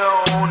mind your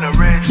own, the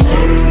rich.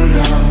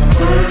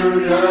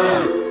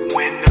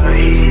 When the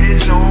heat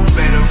is on,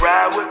 better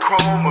ride with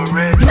chrome or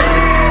rich.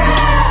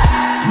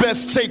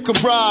 Best take a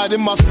ride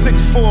in my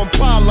 6'4"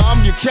 Impala.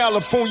 I'm your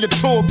California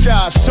tour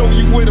guide. Show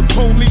you where the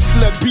police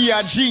let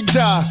B.I.G.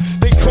 die.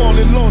 They call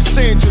it Los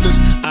Angeles.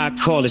 I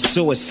call it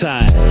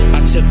suicide.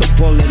 I took a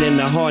bullet in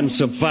the heart and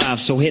survived.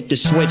 So hit the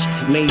switch,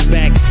 lean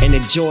back and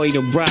enjoy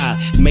the ride.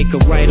 Make a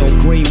right on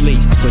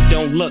Greenleaf, but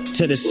don't look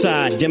to the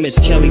side. Them is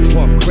Kelly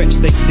Park Crips,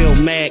 they still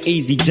mad,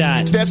 easy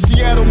died. That's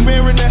Seattle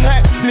Mayor in the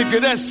hat, nigga,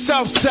 that's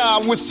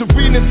Southside. With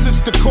Serena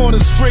sister caught a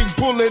straight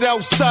bullet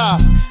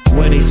outside.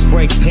 Where they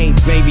spray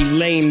paint, baby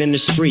lane in the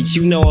streets.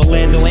 You know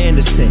Orlando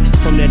Anderson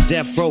from that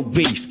Death Row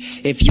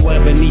beef. If you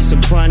ever need some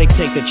chronic,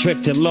 take a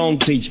trip to Long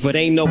Beach. But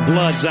ain't no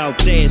bloods out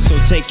there, so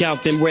take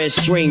out them red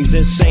strings.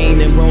 Insane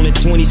and rolling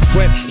 20s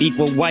crep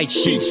equal white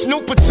sheets.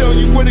 Snoop will tell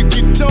you where to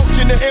get dumped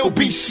in the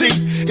LBC.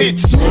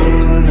 It's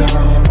murder.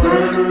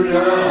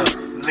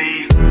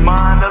 Leave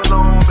mine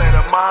alone,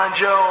 better mind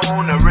your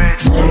own, the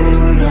rich.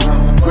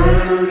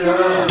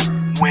 Murder.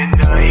 When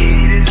the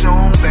heat is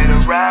on, better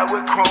ride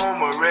with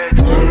chrome or red.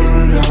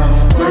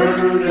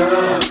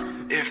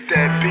 If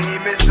that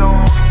beam is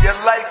on, your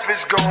life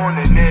is gone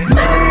in it.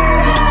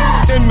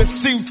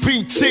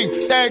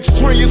 MCPT,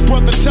 X3,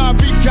 brother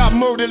Tyree got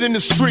murdered in the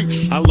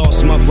street. I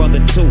lost my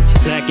brother too,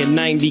 back in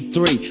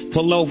 93.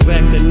 Pull over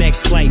at the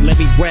next flight, let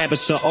me grab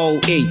us a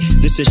OE.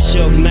 This is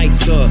Suge Knight,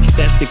 sir,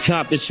 that's the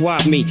cop that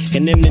swap me.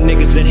 And them the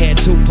niggas that had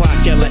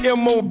Tupac,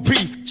 MOB.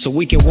 So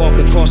we can walk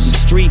across the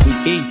street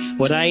and eat.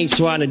 But I ain't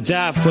trying to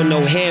die for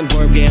no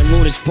hamburger, and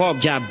Lotus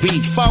Park got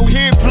beef. Out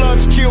here,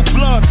 bloods kill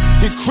blood,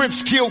 and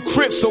Crips kill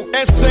Crips. So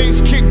essays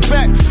kick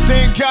back,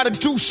 they ain't gotta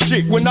do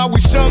shit. When I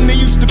was young, they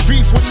used to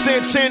beef with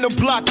Santana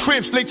Block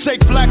Crips. They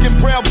take black and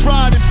brown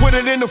pride and put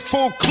it in a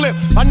full clip.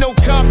 I know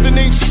Compton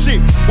ain't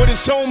shit, but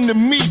it's home to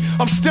me.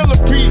 I'm still a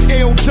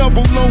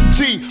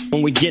BL-double-O-D.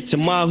 When we get to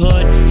my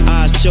hood,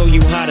 I'll show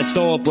you how to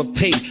throw up a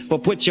P.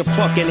 But put your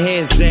fucking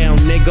hands down,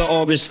 nigga,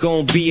 or it's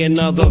gonna be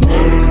another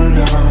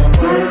murder.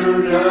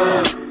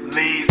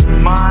 Leave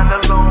mine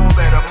alone,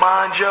 better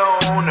mind your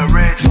own, the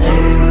rich.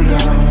 Murder.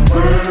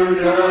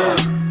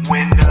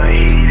 When the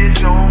heat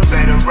is on,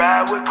 better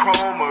ride with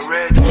chrome or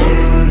red.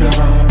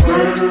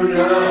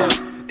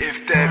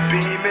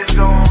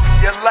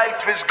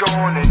 life is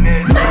going in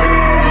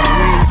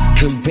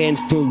it. Ain't been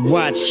through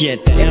watch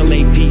yet. The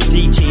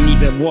LAPD can't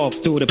even walk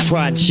through the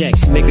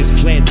projects.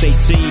 Niggas plant their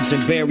seeds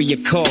and bury a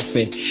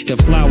coffin.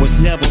 The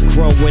flowers never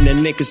grow in the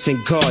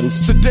Nickerson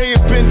gardens. Today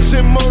have been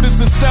 10 murders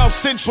in South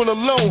Central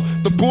alone.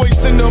 The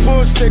boys in the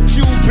hood said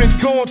Q been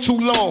gone too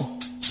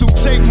long. So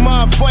take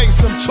my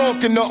advice, I'm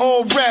talking to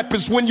all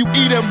rappers. When you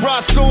eat at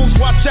Roscoe's,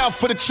 watch out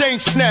for the chain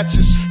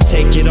snatchers.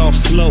 Take it off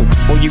slow,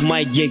 or you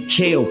might get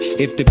killed.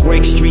 If the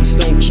great streets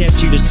don't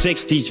catch you, the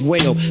 60s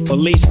will.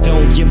 Police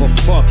don't give a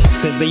fuck,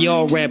 cause they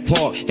all rap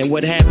hard. And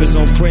what happens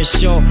on Chris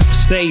Shaw,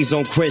 stays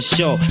on Chris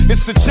Shaw.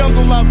 It's a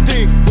jungle out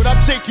there, but I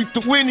take you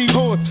through any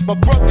hood. My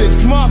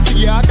brother's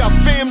mafia, I got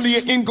family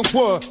in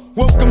Inglewood.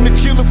 Welcome to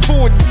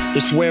California.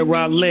 It's where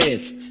I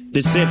live. The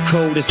zip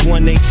code is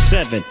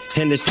 187,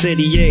 and the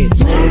city is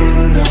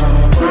Murder.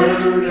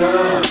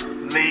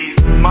 Leave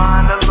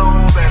mine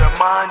alone, better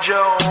mind your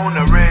own.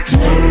 The rich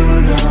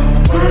murder.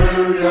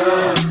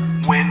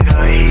 When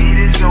the heat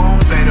is on,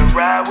 better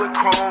ride with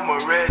chrome or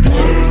rich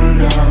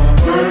murder.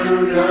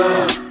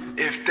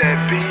 If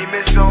that beam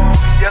is on,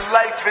 your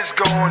life is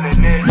going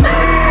in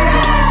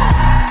it.